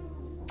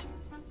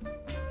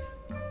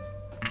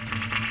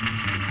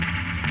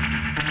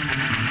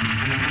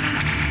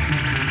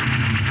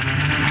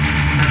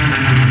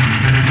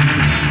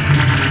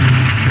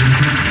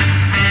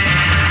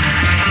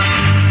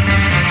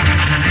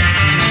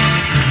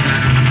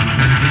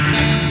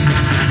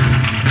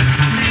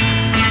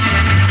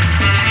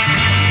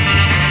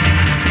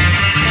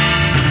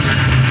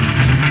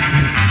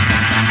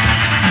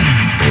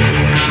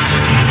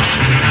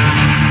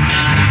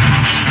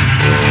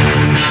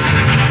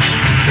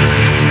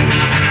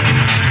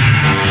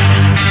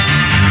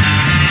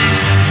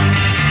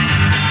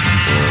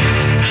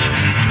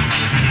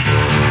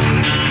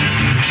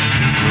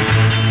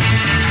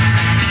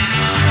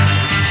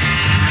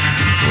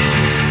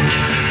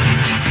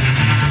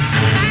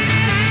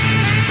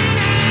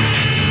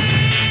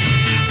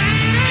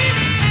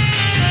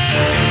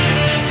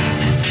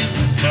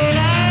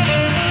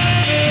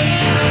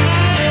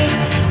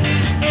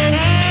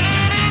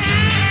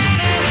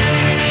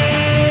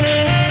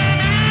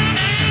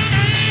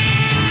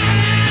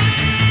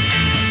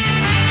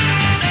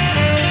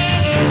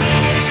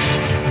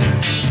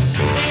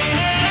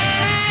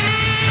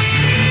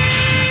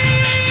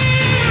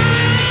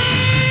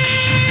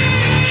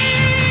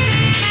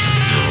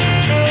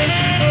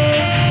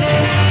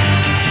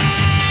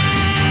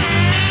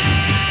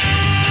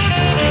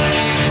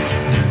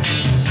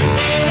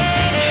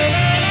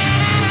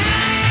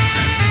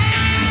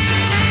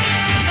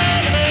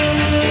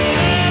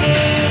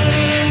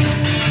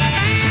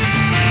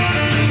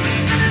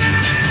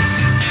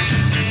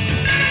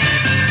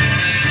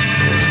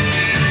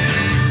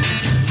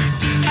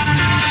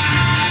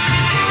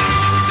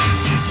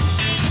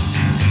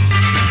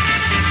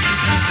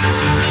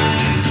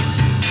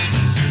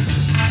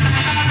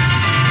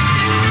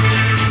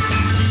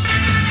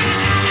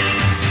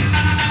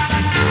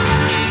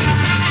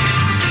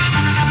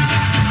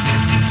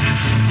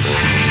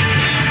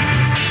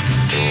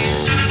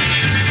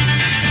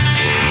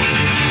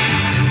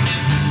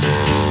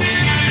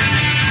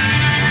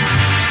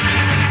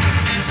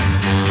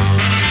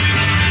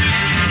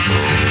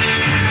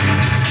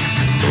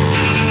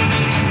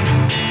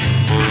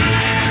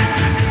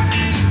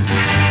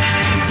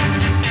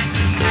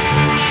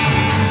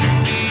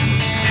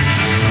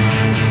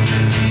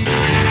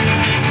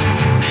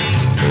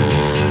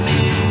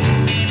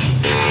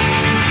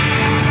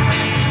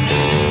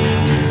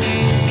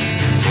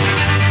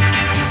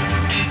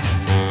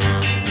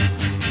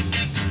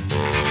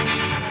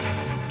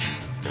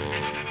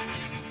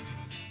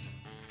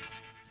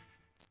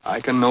 I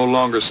can no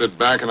longer sit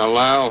back and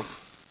allow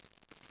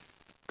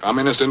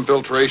communist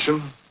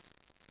infiltration,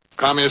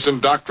 communist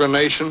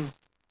indoctrination,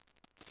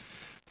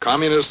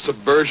 communist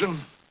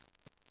subversion,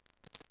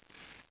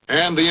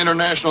 and the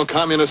international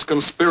communist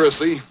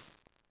conspiracy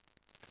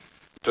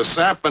to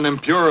sap and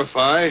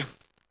impurify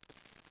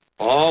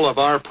all of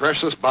our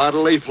precious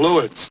bodily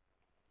fluids.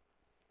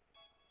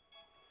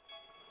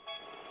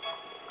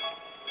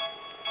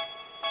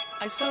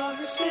 I saw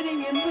her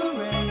sitting in the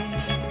rain,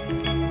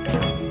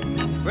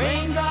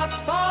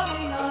 raindrops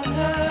falling on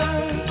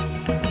her.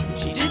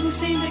 She didn't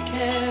seem to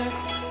care.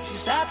 She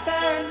sat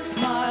there and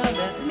smiled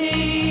at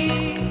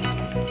me.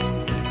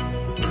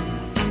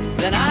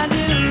 Then I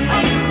knew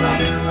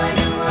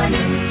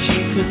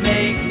she could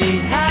make me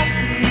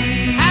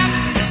happy.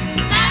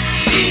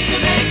 She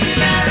could make me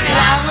very happy.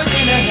 Flowers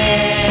in her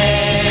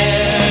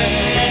hair,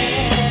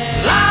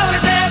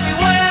 flowers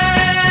everywhere.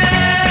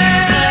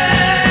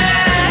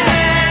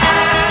 I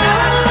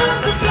love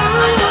the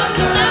flower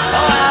girl.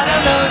 Oh, I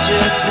don't know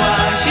just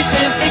why. She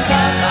simply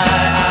caught my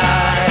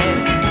eye.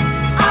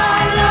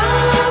 I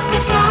love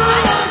the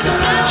flower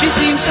girl. She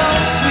seemed so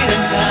sweet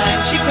and kind.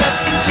 She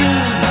crept into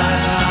my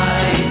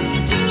life.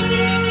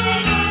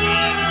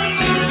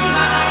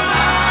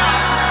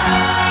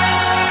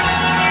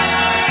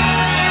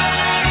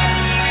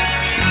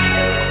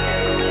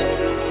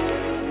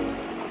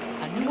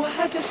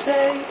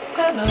 say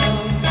hello.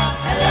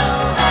 Hello,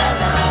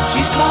 hello.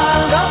 She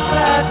smiled up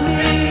at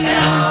me.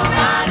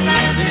 Hello,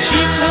 then she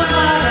took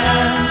my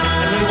hand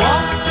and we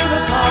walked through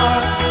the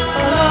park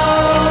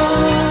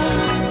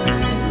alone.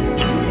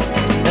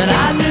 And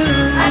I knew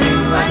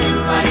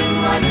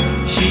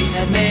she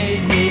had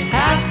made me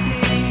happy.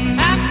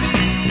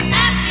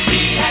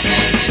 She had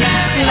made me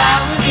happy.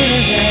 Flowers in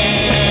her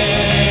hair,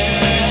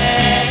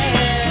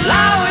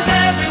 flowers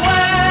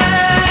everywhere.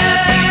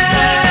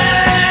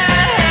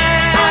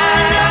 I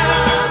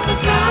love the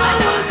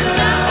flowers.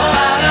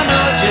 Oh, I don't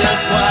know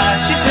just why.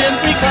 She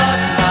simply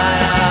caught my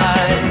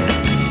eye.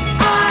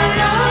 I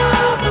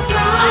love the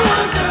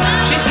flowers.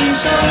 She seemed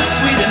so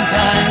sweet and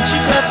kind. She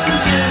crept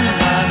into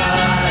my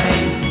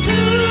mind.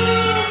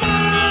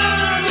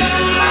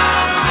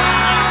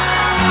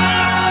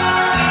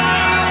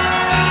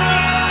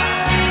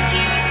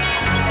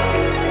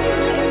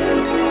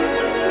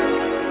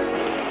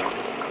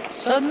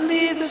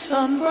 Suddenly the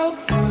sun broke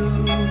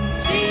through.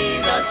 See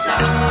the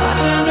sun. I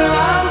turned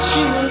around,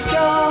 she was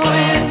gone.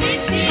 Where did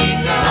she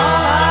go?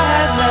 All I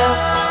had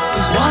left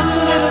was one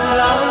little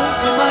flower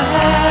in my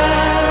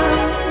hand.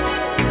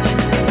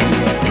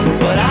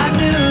 But I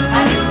knew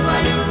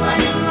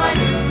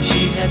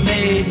she had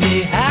made me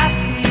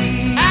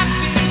happy.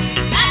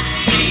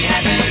 She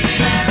had made me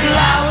happy.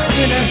 Flowers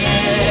in her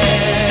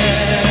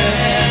hair,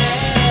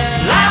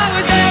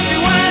 flowers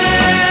everywhere.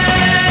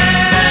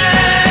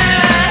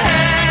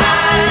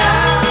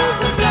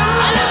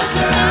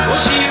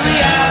 Was she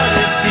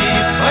reality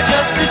or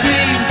just a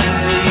dream to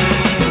me?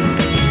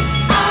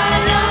 I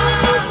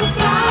love the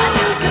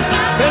flower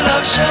girl. Her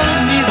love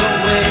showed me the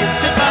way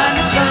to find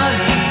a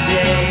sunny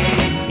day.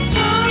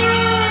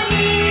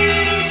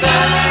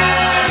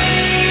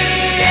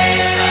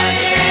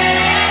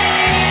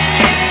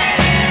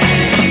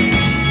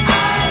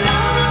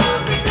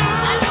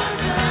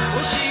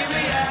 Was she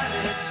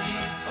reality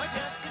or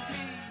just a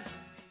dream?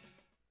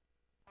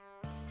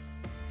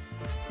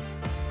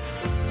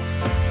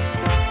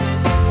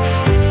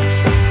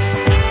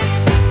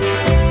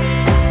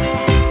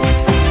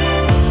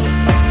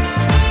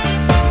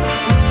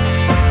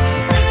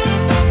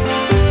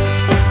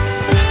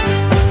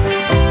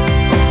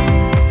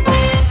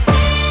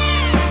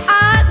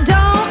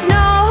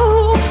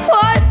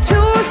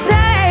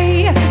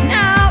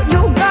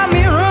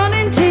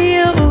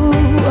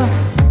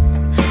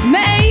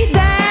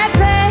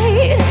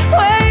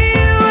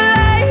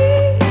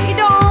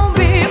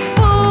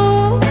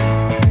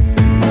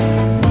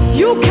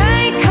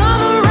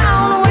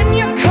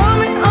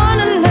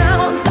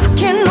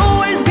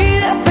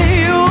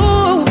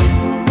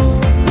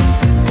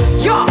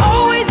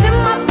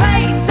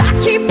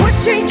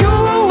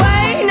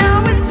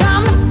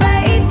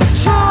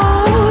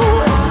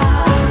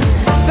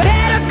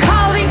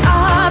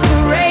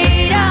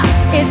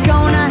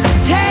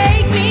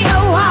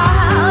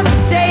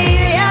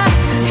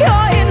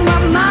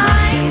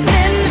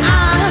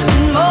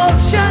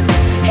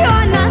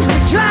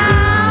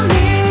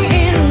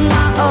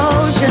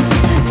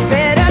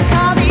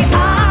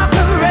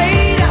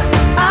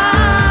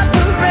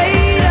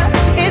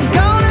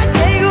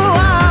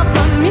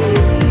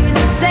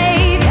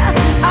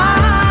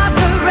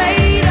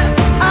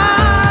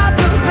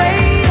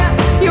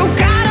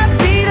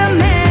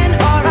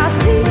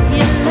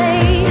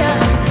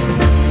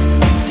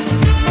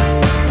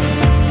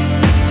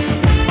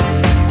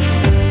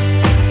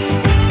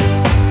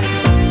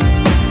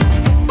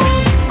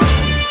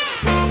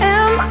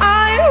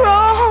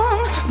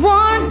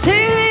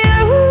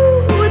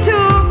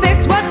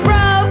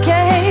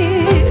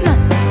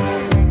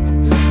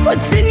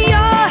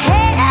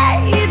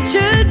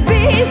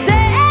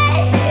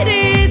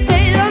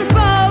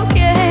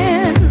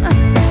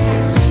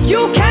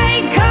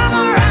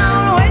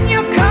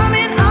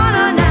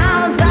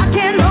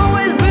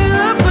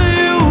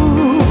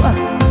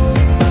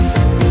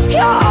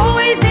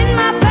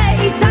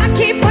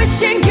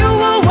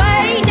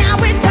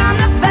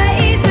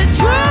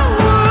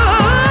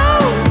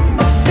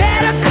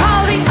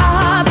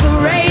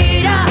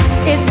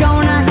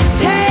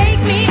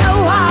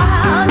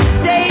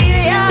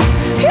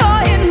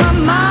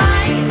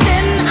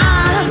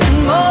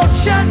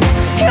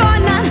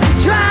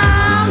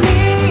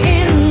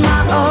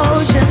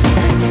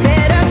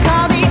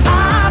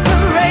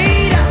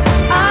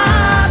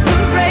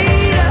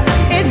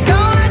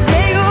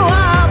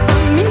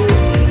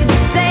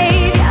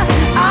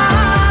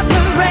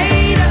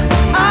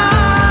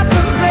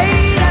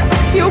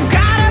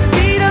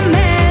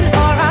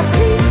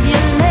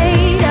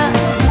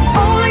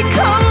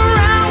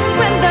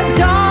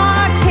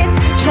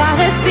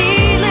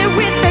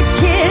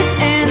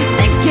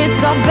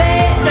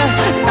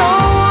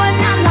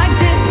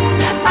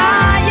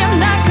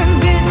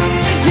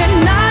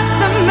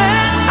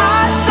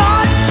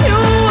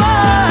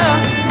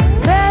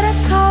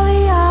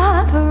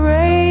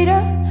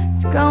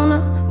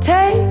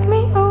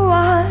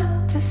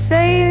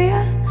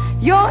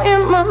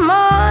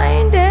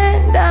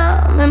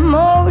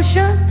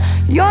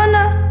 You're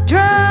not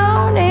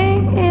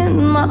drowning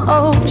in my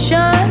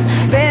ocean.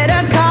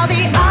 Better call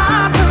the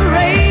operator.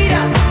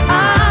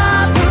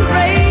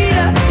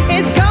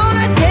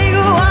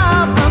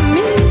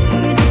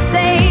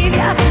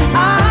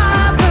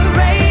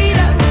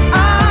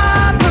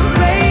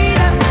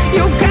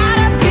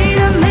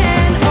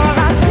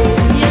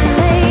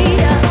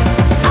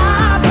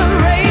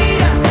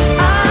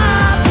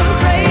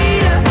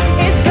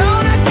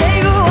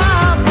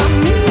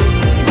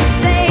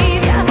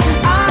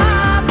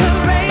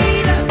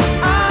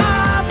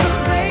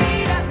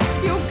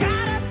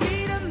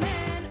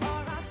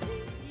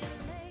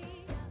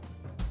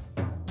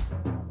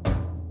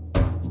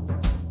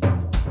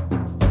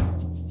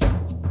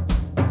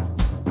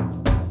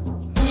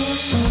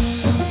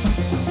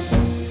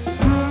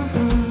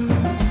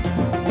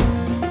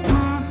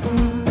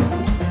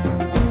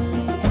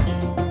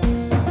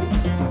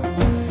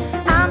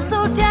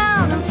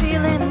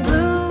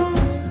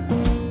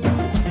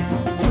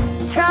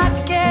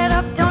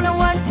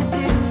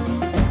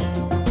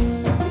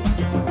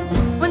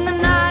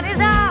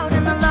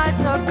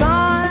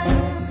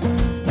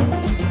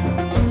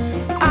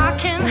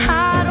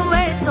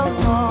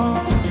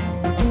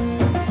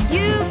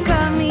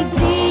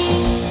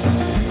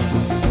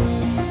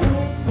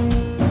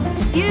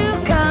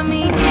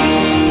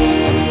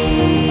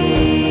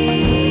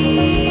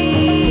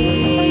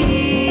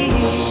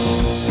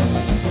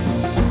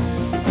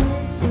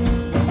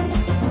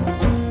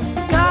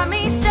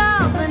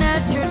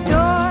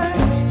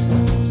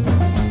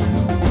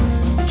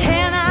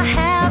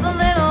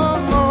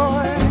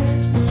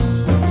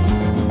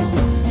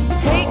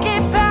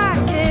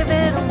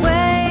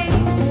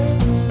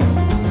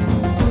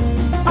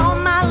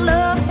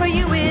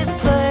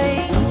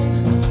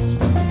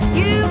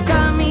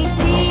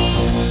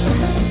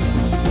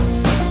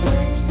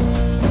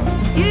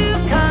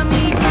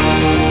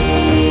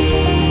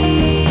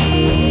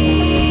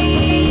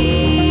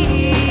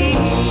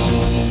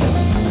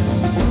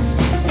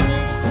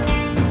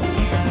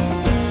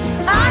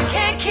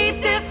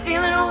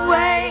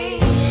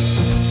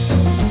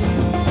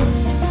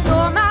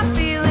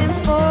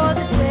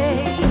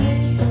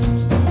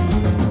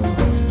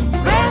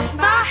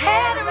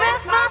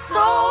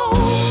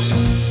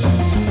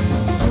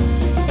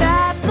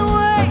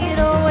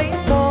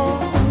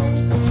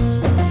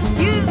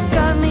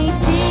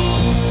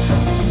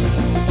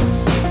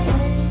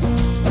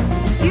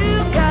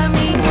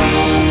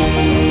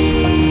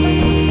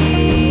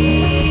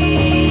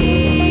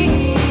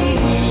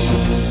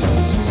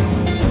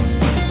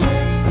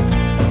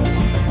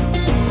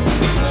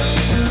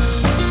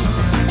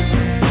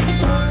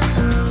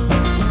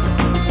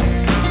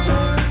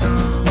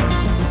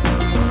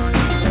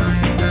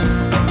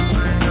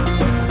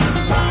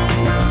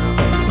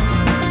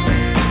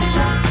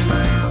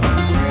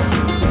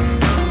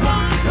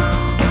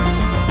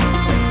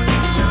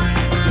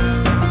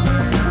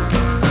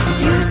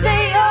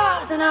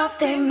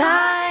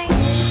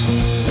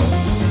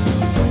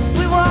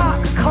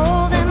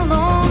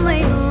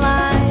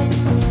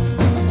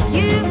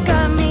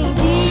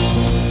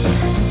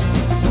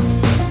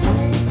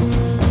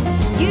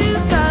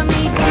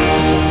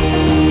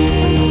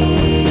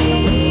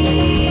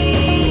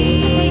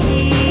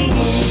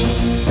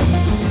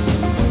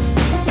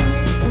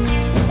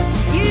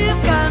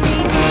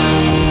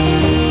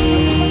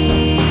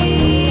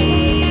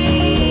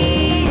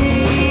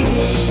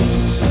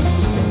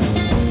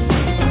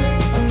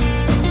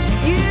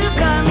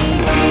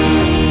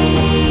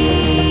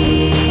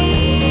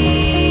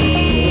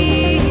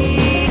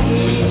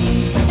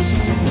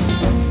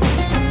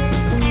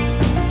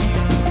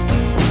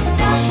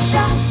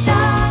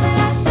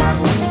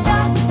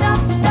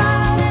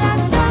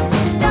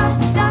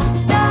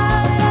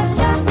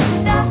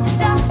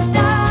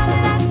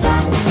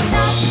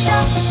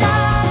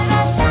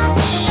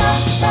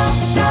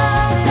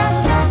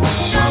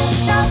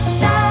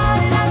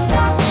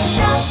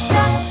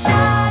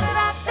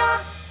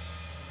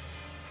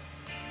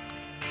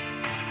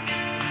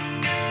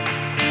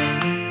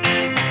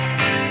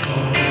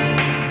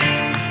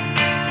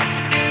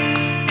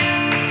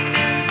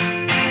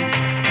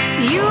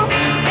 You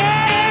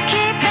better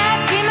keep that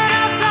demon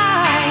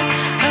outside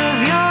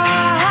of your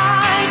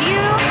heart.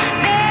 You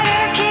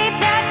better keep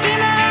that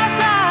demon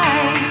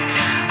outside.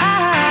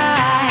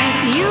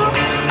 You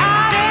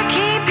ought to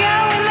keep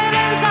your women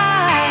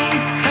inside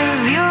of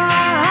your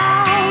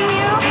home.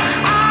 You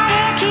ought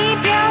to keep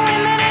your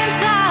women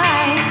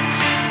inside.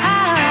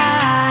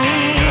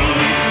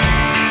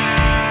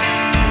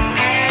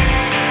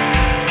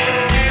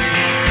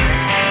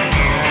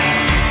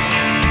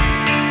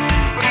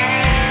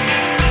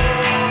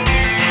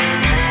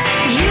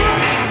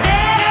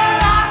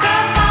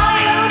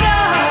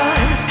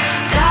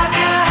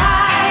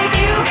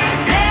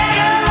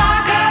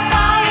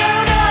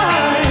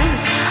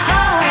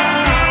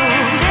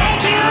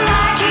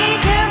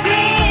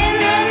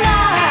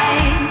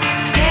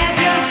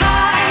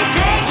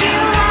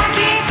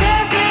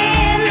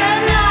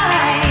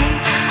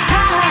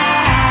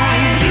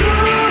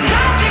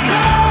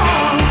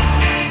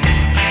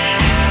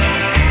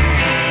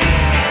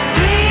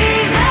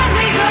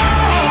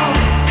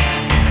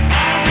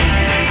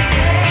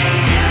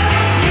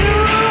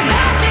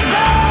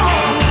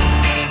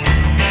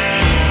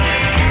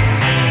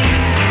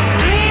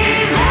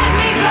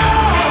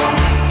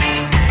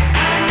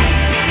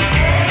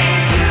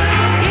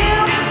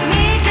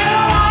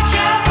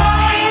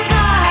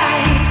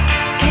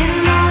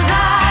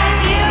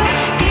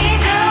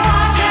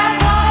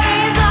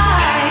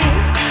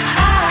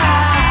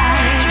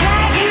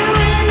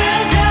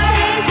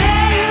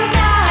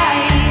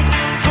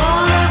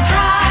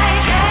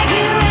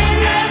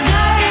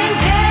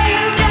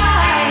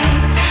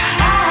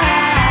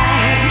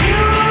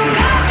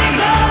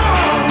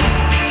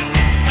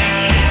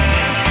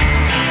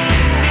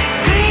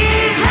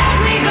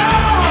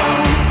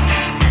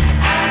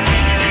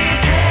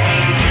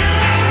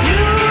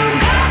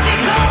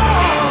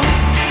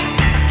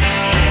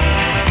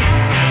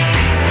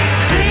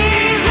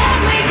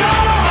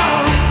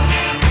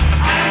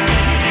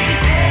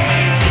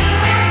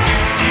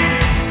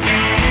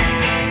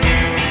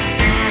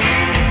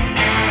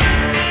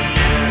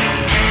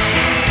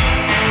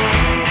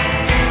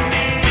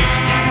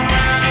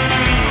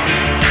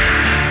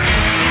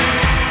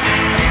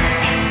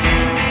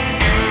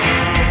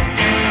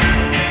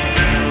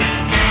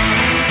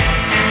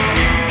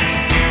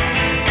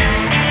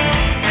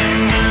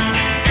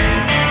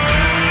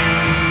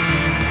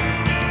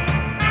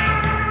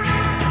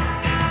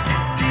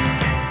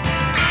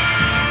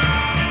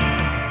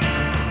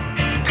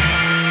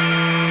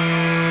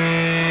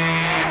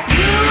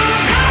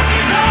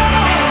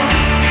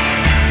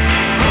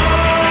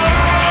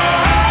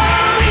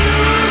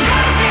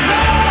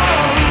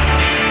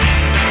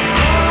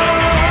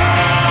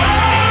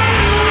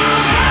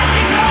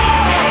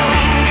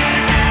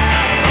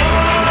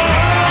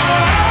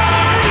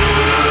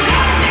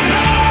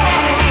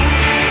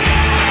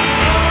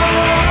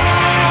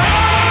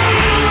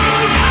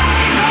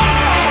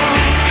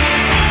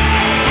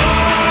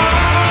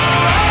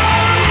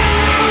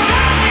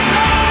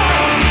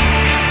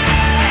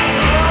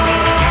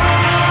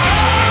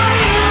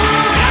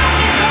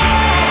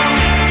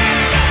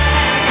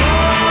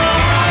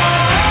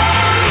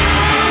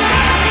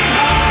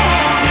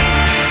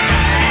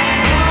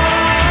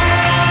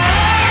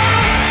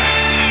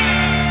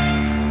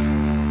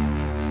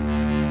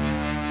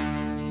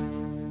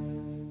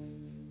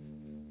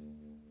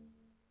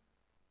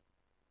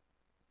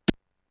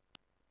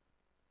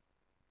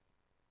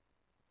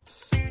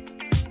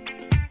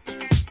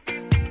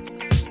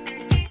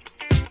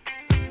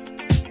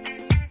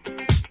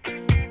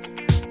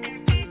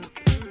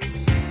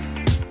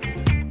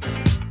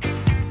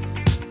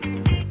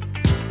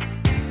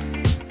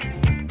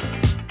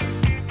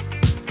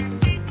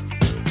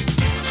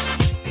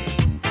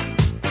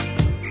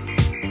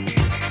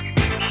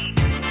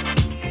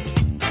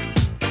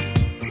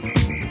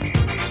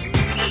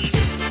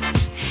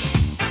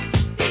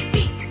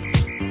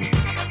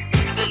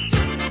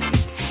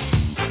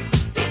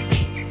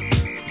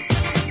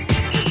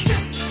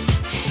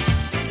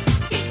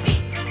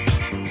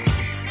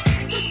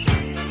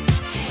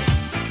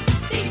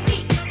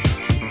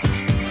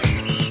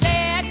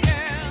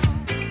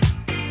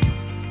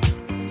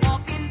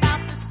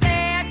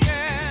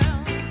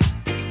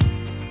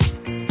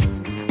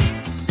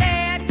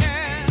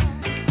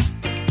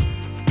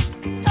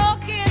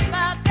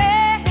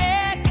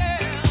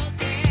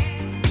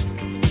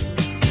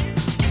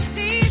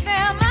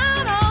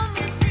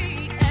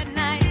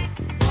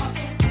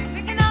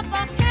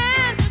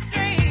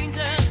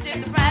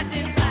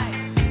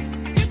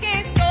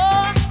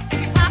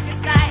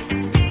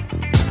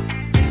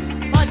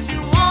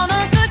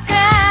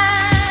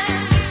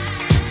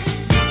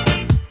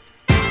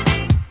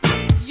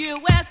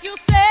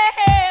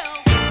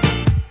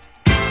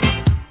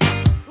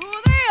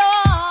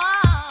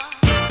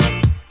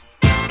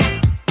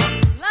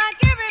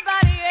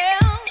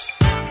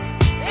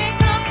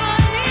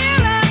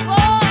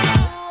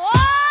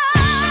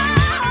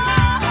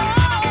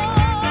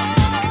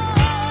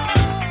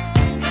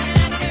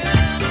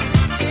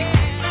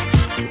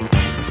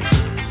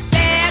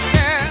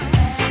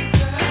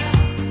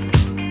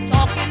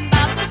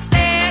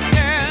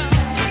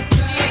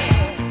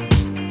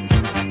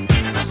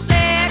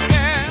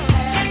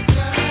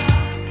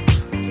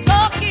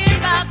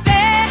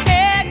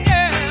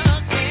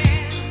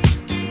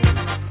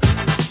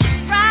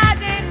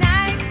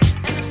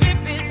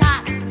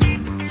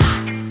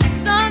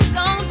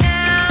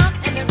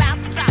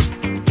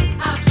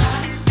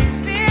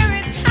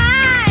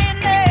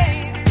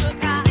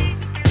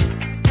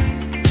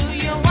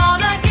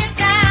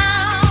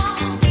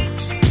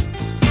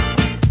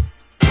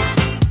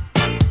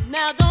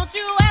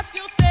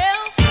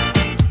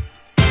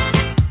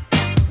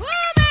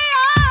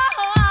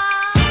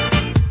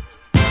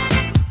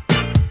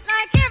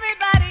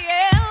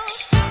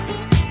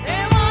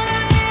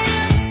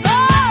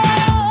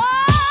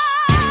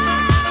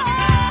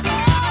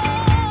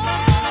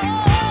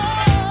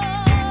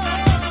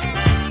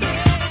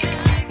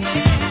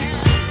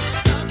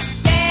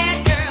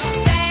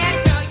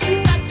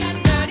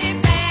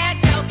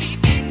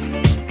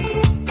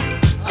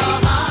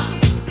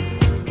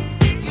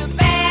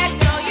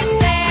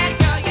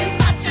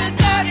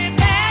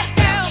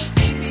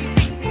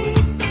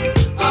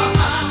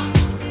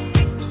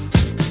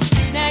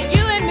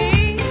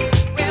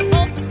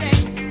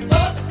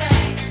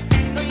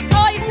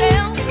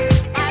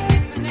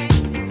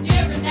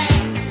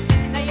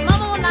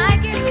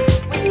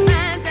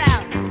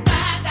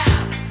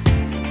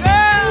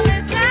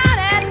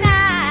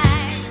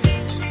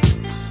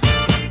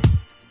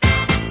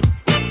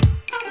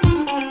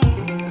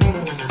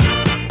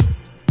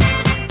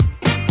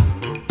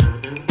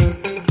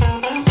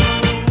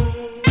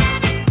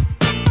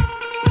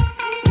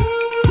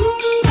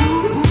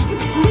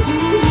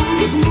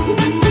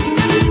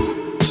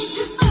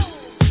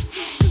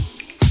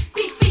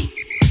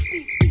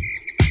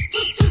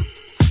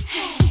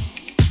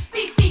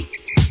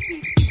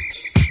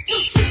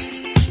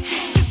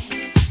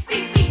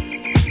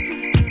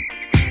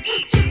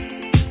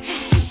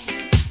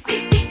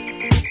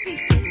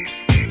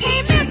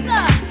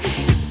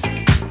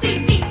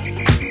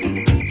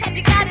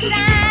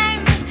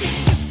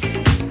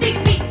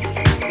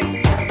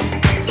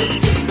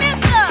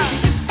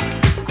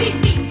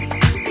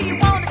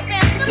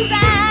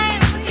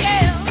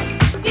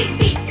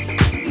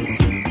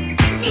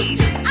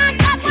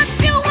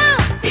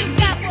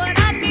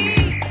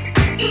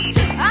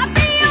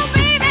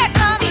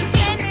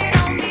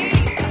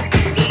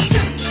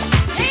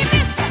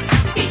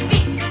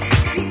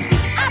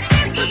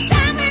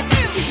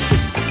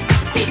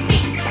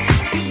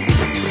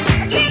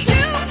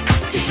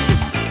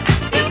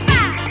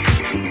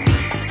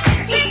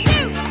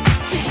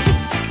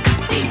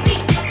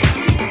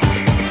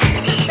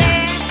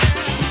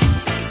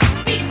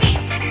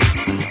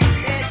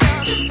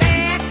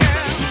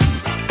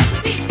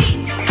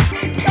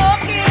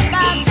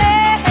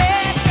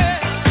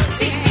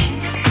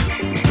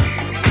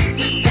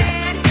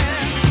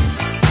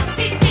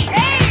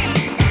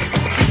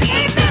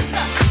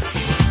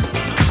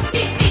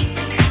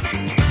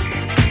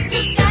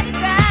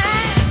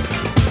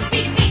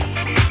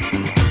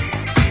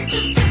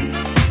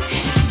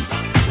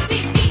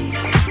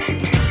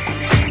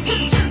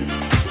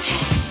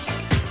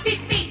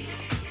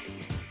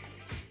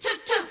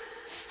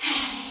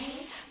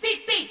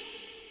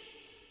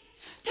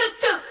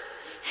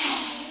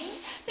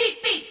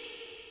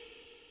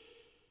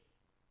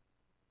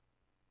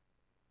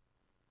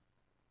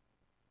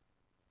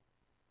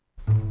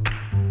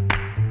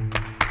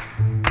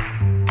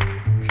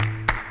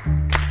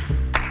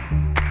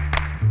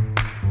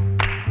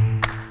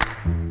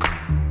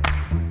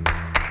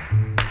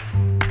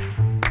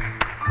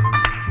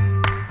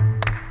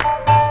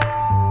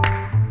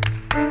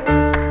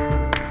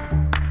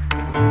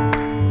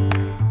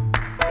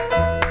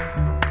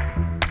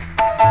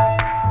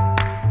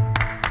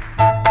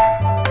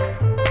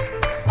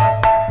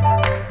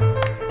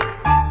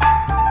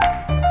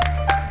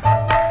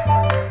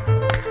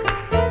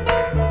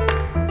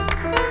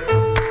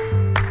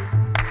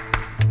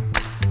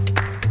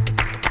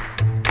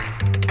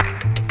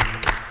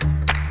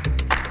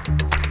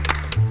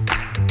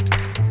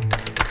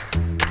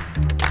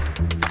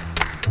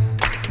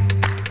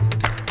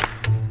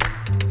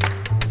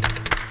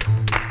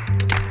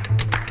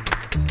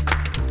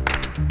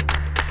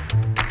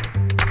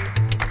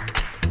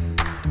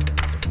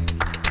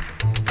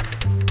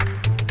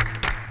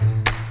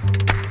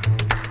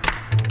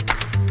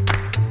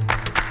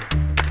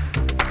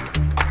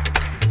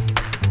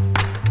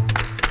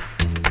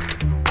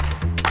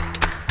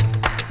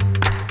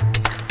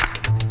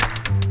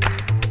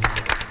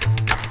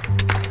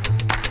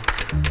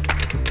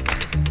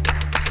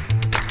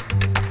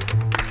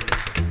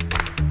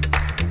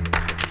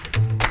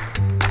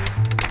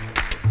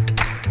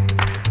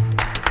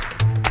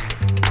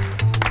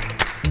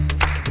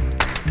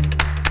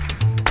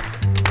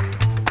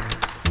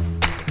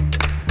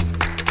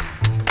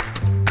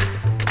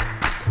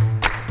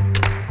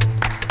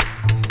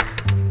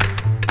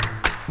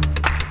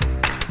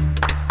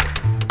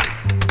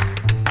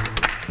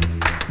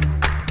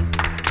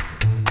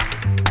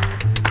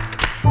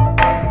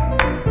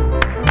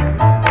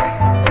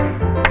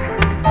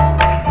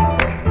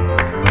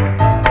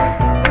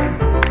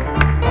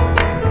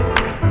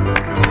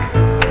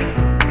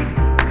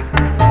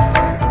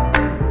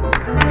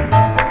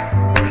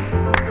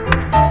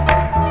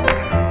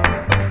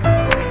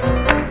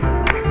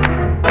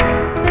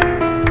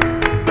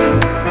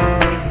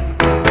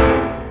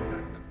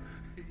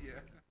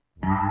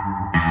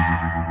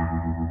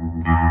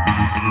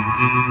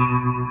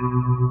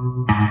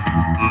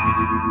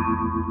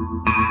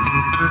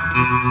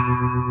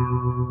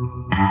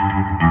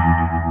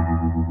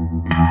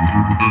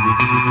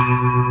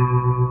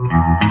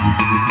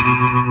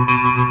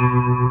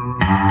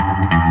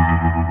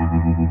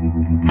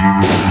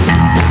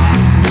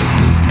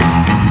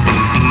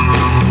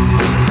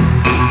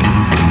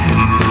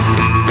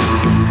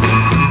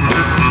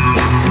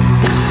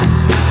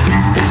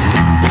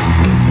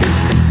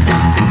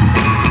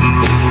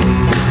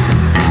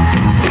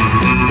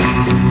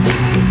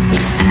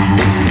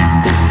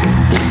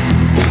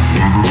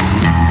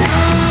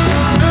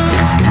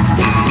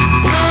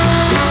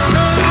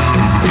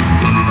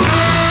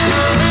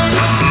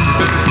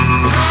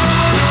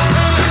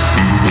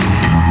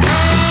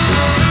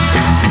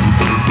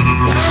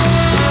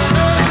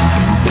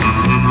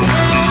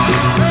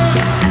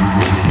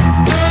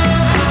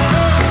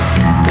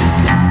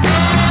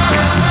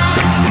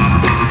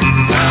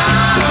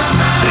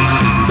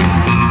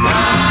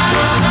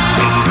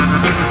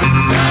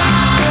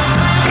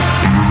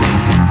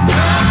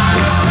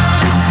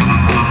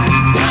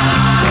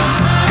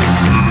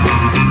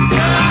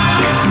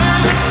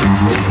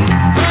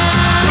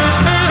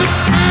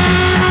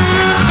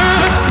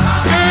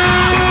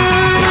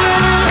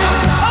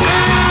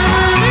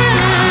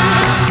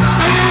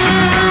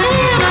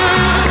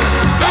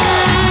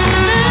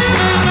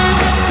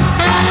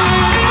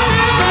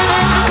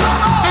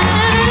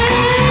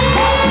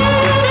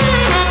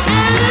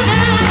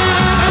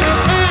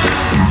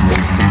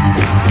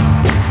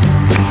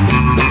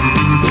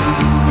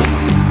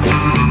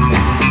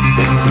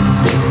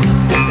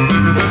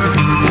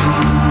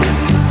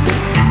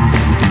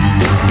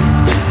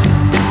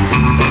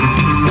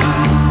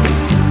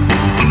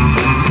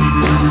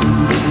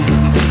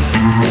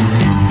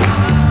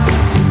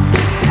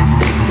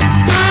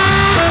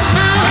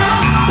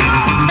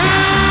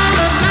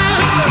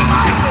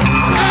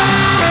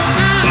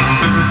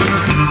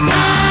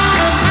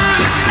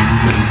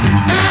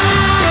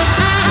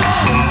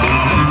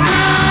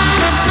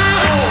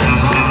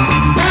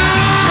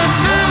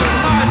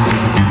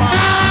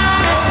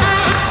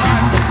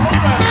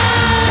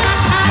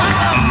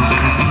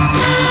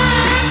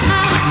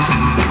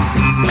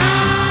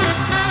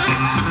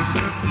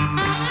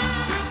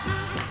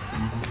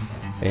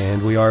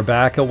 are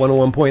back at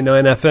 101.9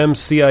 FM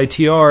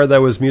CITR.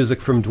 That was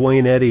music from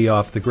Dwayne Eddy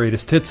off the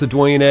greatest hits of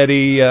Dwayne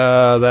Eddy.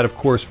 That, of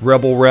course,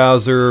 Rebel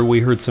Rouser.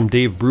 We heard some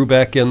Dave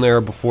Brubeck in there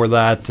before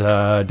that.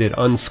 Did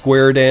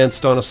Unsquare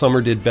Danced on a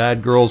Summer, did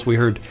Bad Girls. We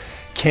heard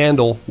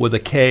Candle with a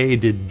K,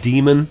 did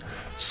Demon.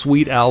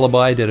 Sweet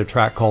Alibi did a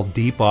track called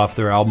Deep off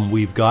their album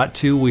We've Got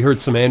To. We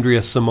heard some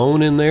Andrea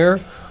Simone in there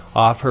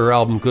off her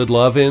album Good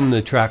Lovin'.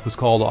 The track was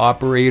called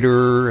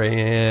Operator,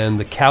 and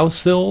the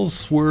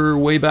Cowsills were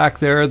way back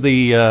there,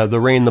 the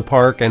Rain the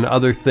Park and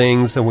Other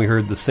Things, and we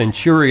heard the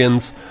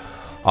Centurions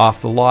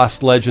off the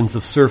Lost Legends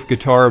of Surf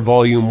Guitar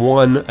Volume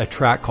 1, a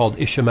track called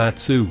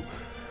Ishimatsu.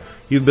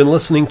 You've been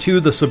listening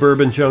to the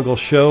Suburban Jungle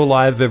Show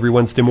live every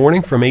Wednesday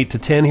morning from 8 to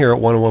 10 here at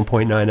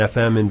 101.9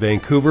 FM in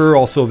Vancouver.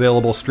 Also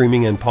available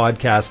streaming and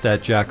podcast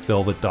at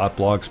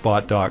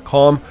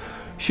jackvelvet.blogspot.com.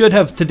 Should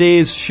have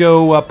today's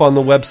show up on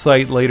the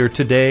website later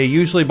today,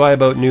 usually by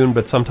about noon,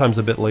 but sometimes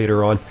a bit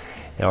later on.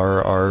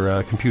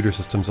 Our computer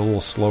system's a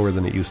little slower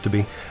than it used to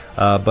be.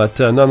 But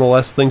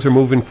nonetheless, things are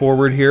moving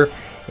forward here.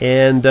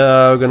 And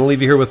I'm going to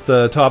leave you here with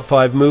the top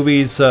 5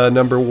 movies.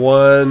 Number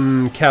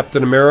 1,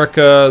 Captain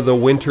America, The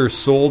Winter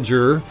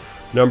Soldier.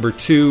 Number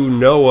 2,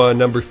 Noah.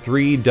 Number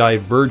 3,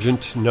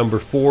 Divergent. Number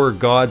 4,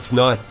 God's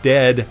Not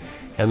Dead.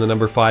 And the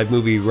number 5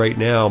 movie right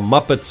now,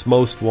 Muppets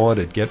Most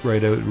Wanted. Get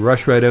right out,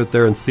 rush right out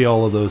there and see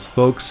all of those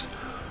folks.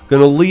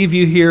 Going to leave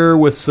you here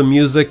with some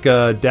music.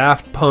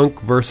 Daft Punk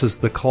versus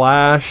The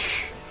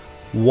Clash.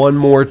 One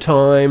more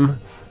time.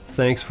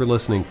 Thanks for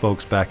listening,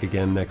 folks. Back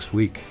again next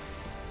week.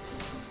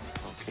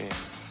 Okay,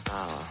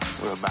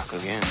 we're back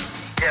again.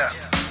 Yeah.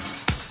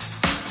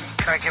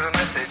 Can I give a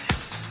message?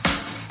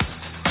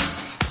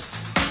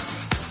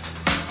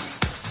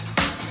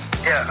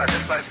 Yeah, I'd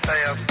just like to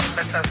say,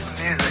 let's have some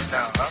music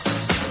now, huh?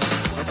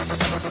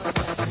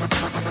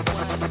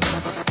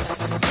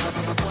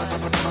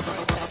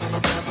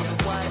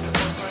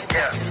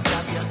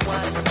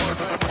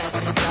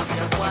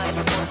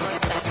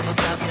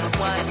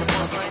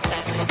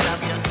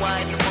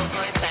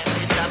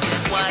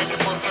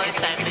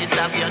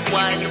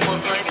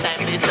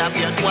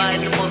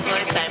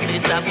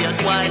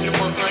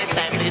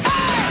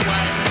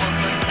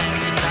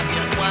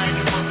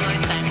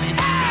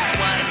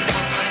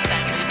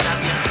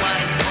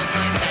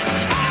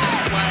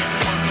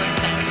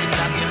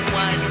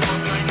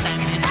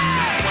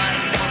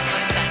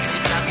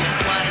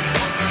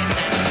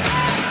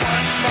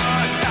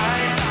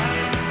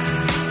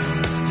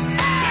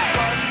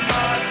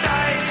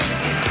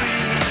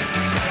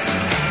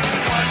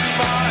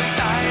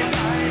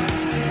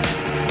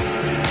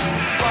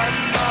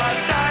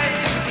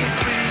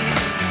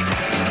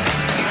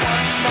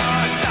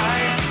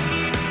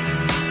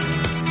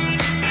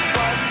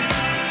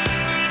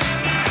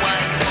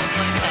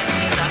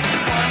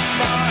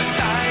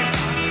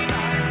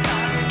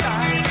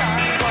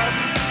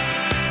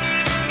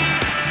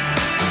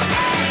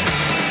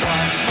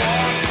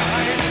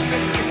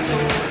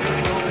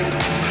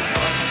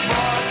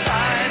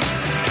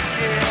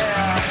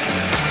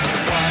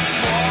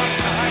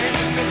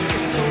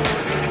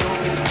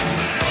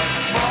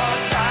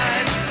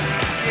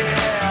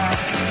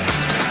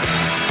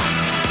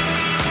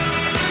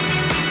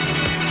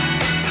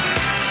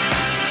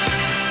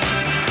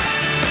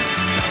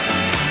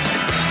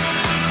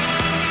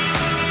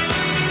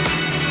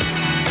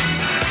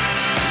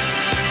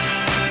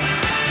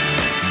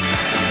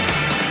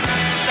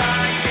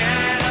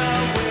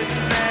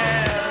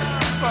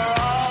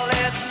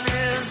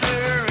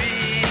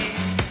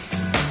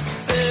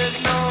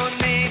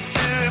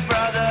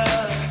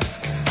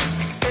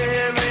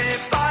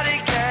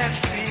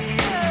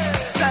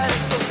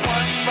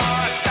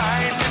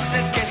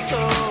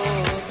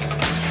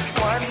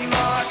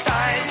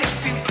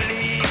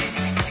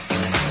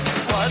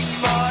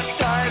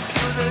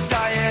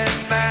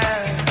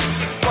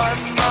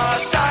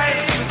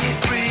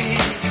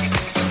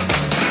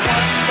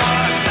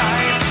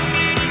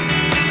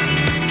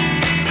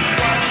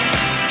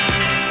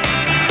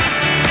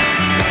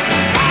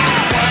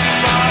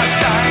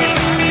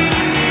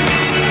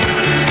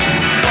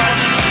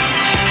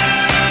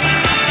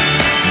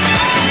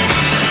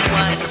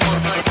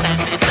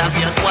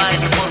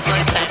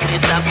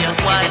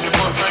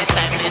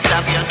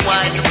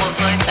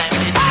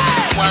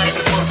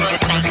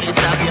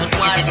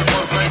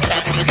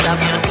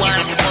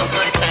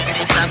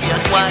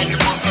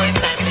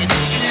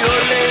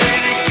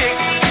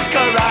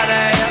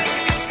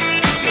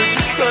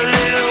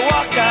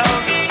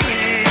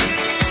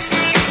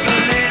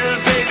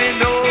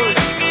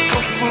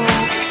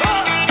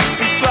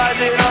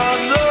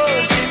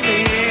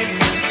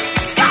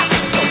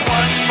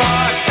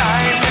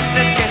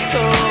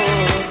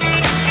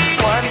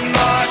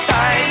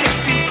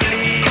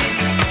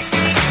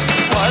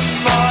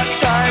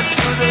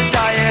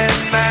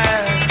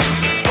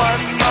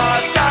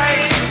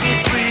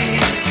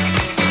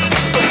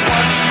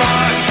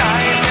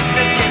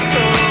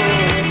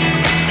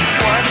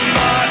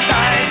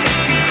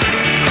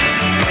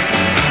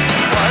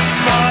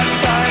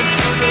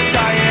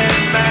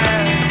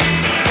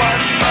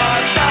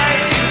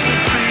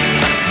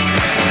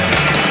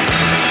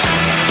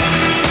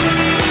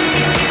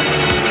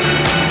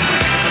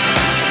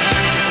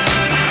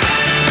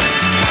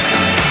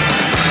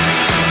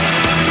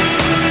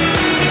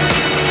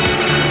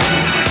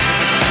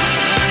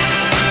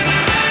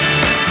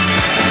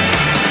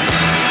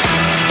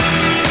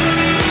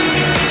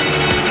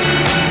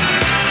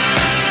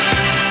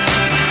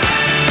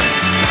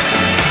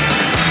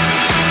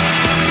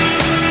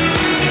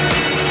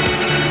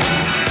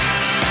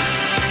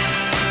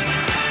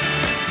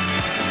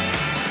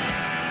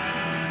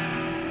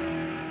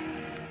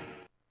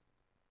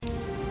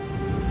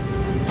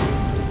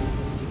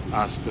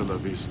 Hasta la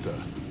vista,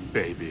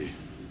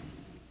 baby.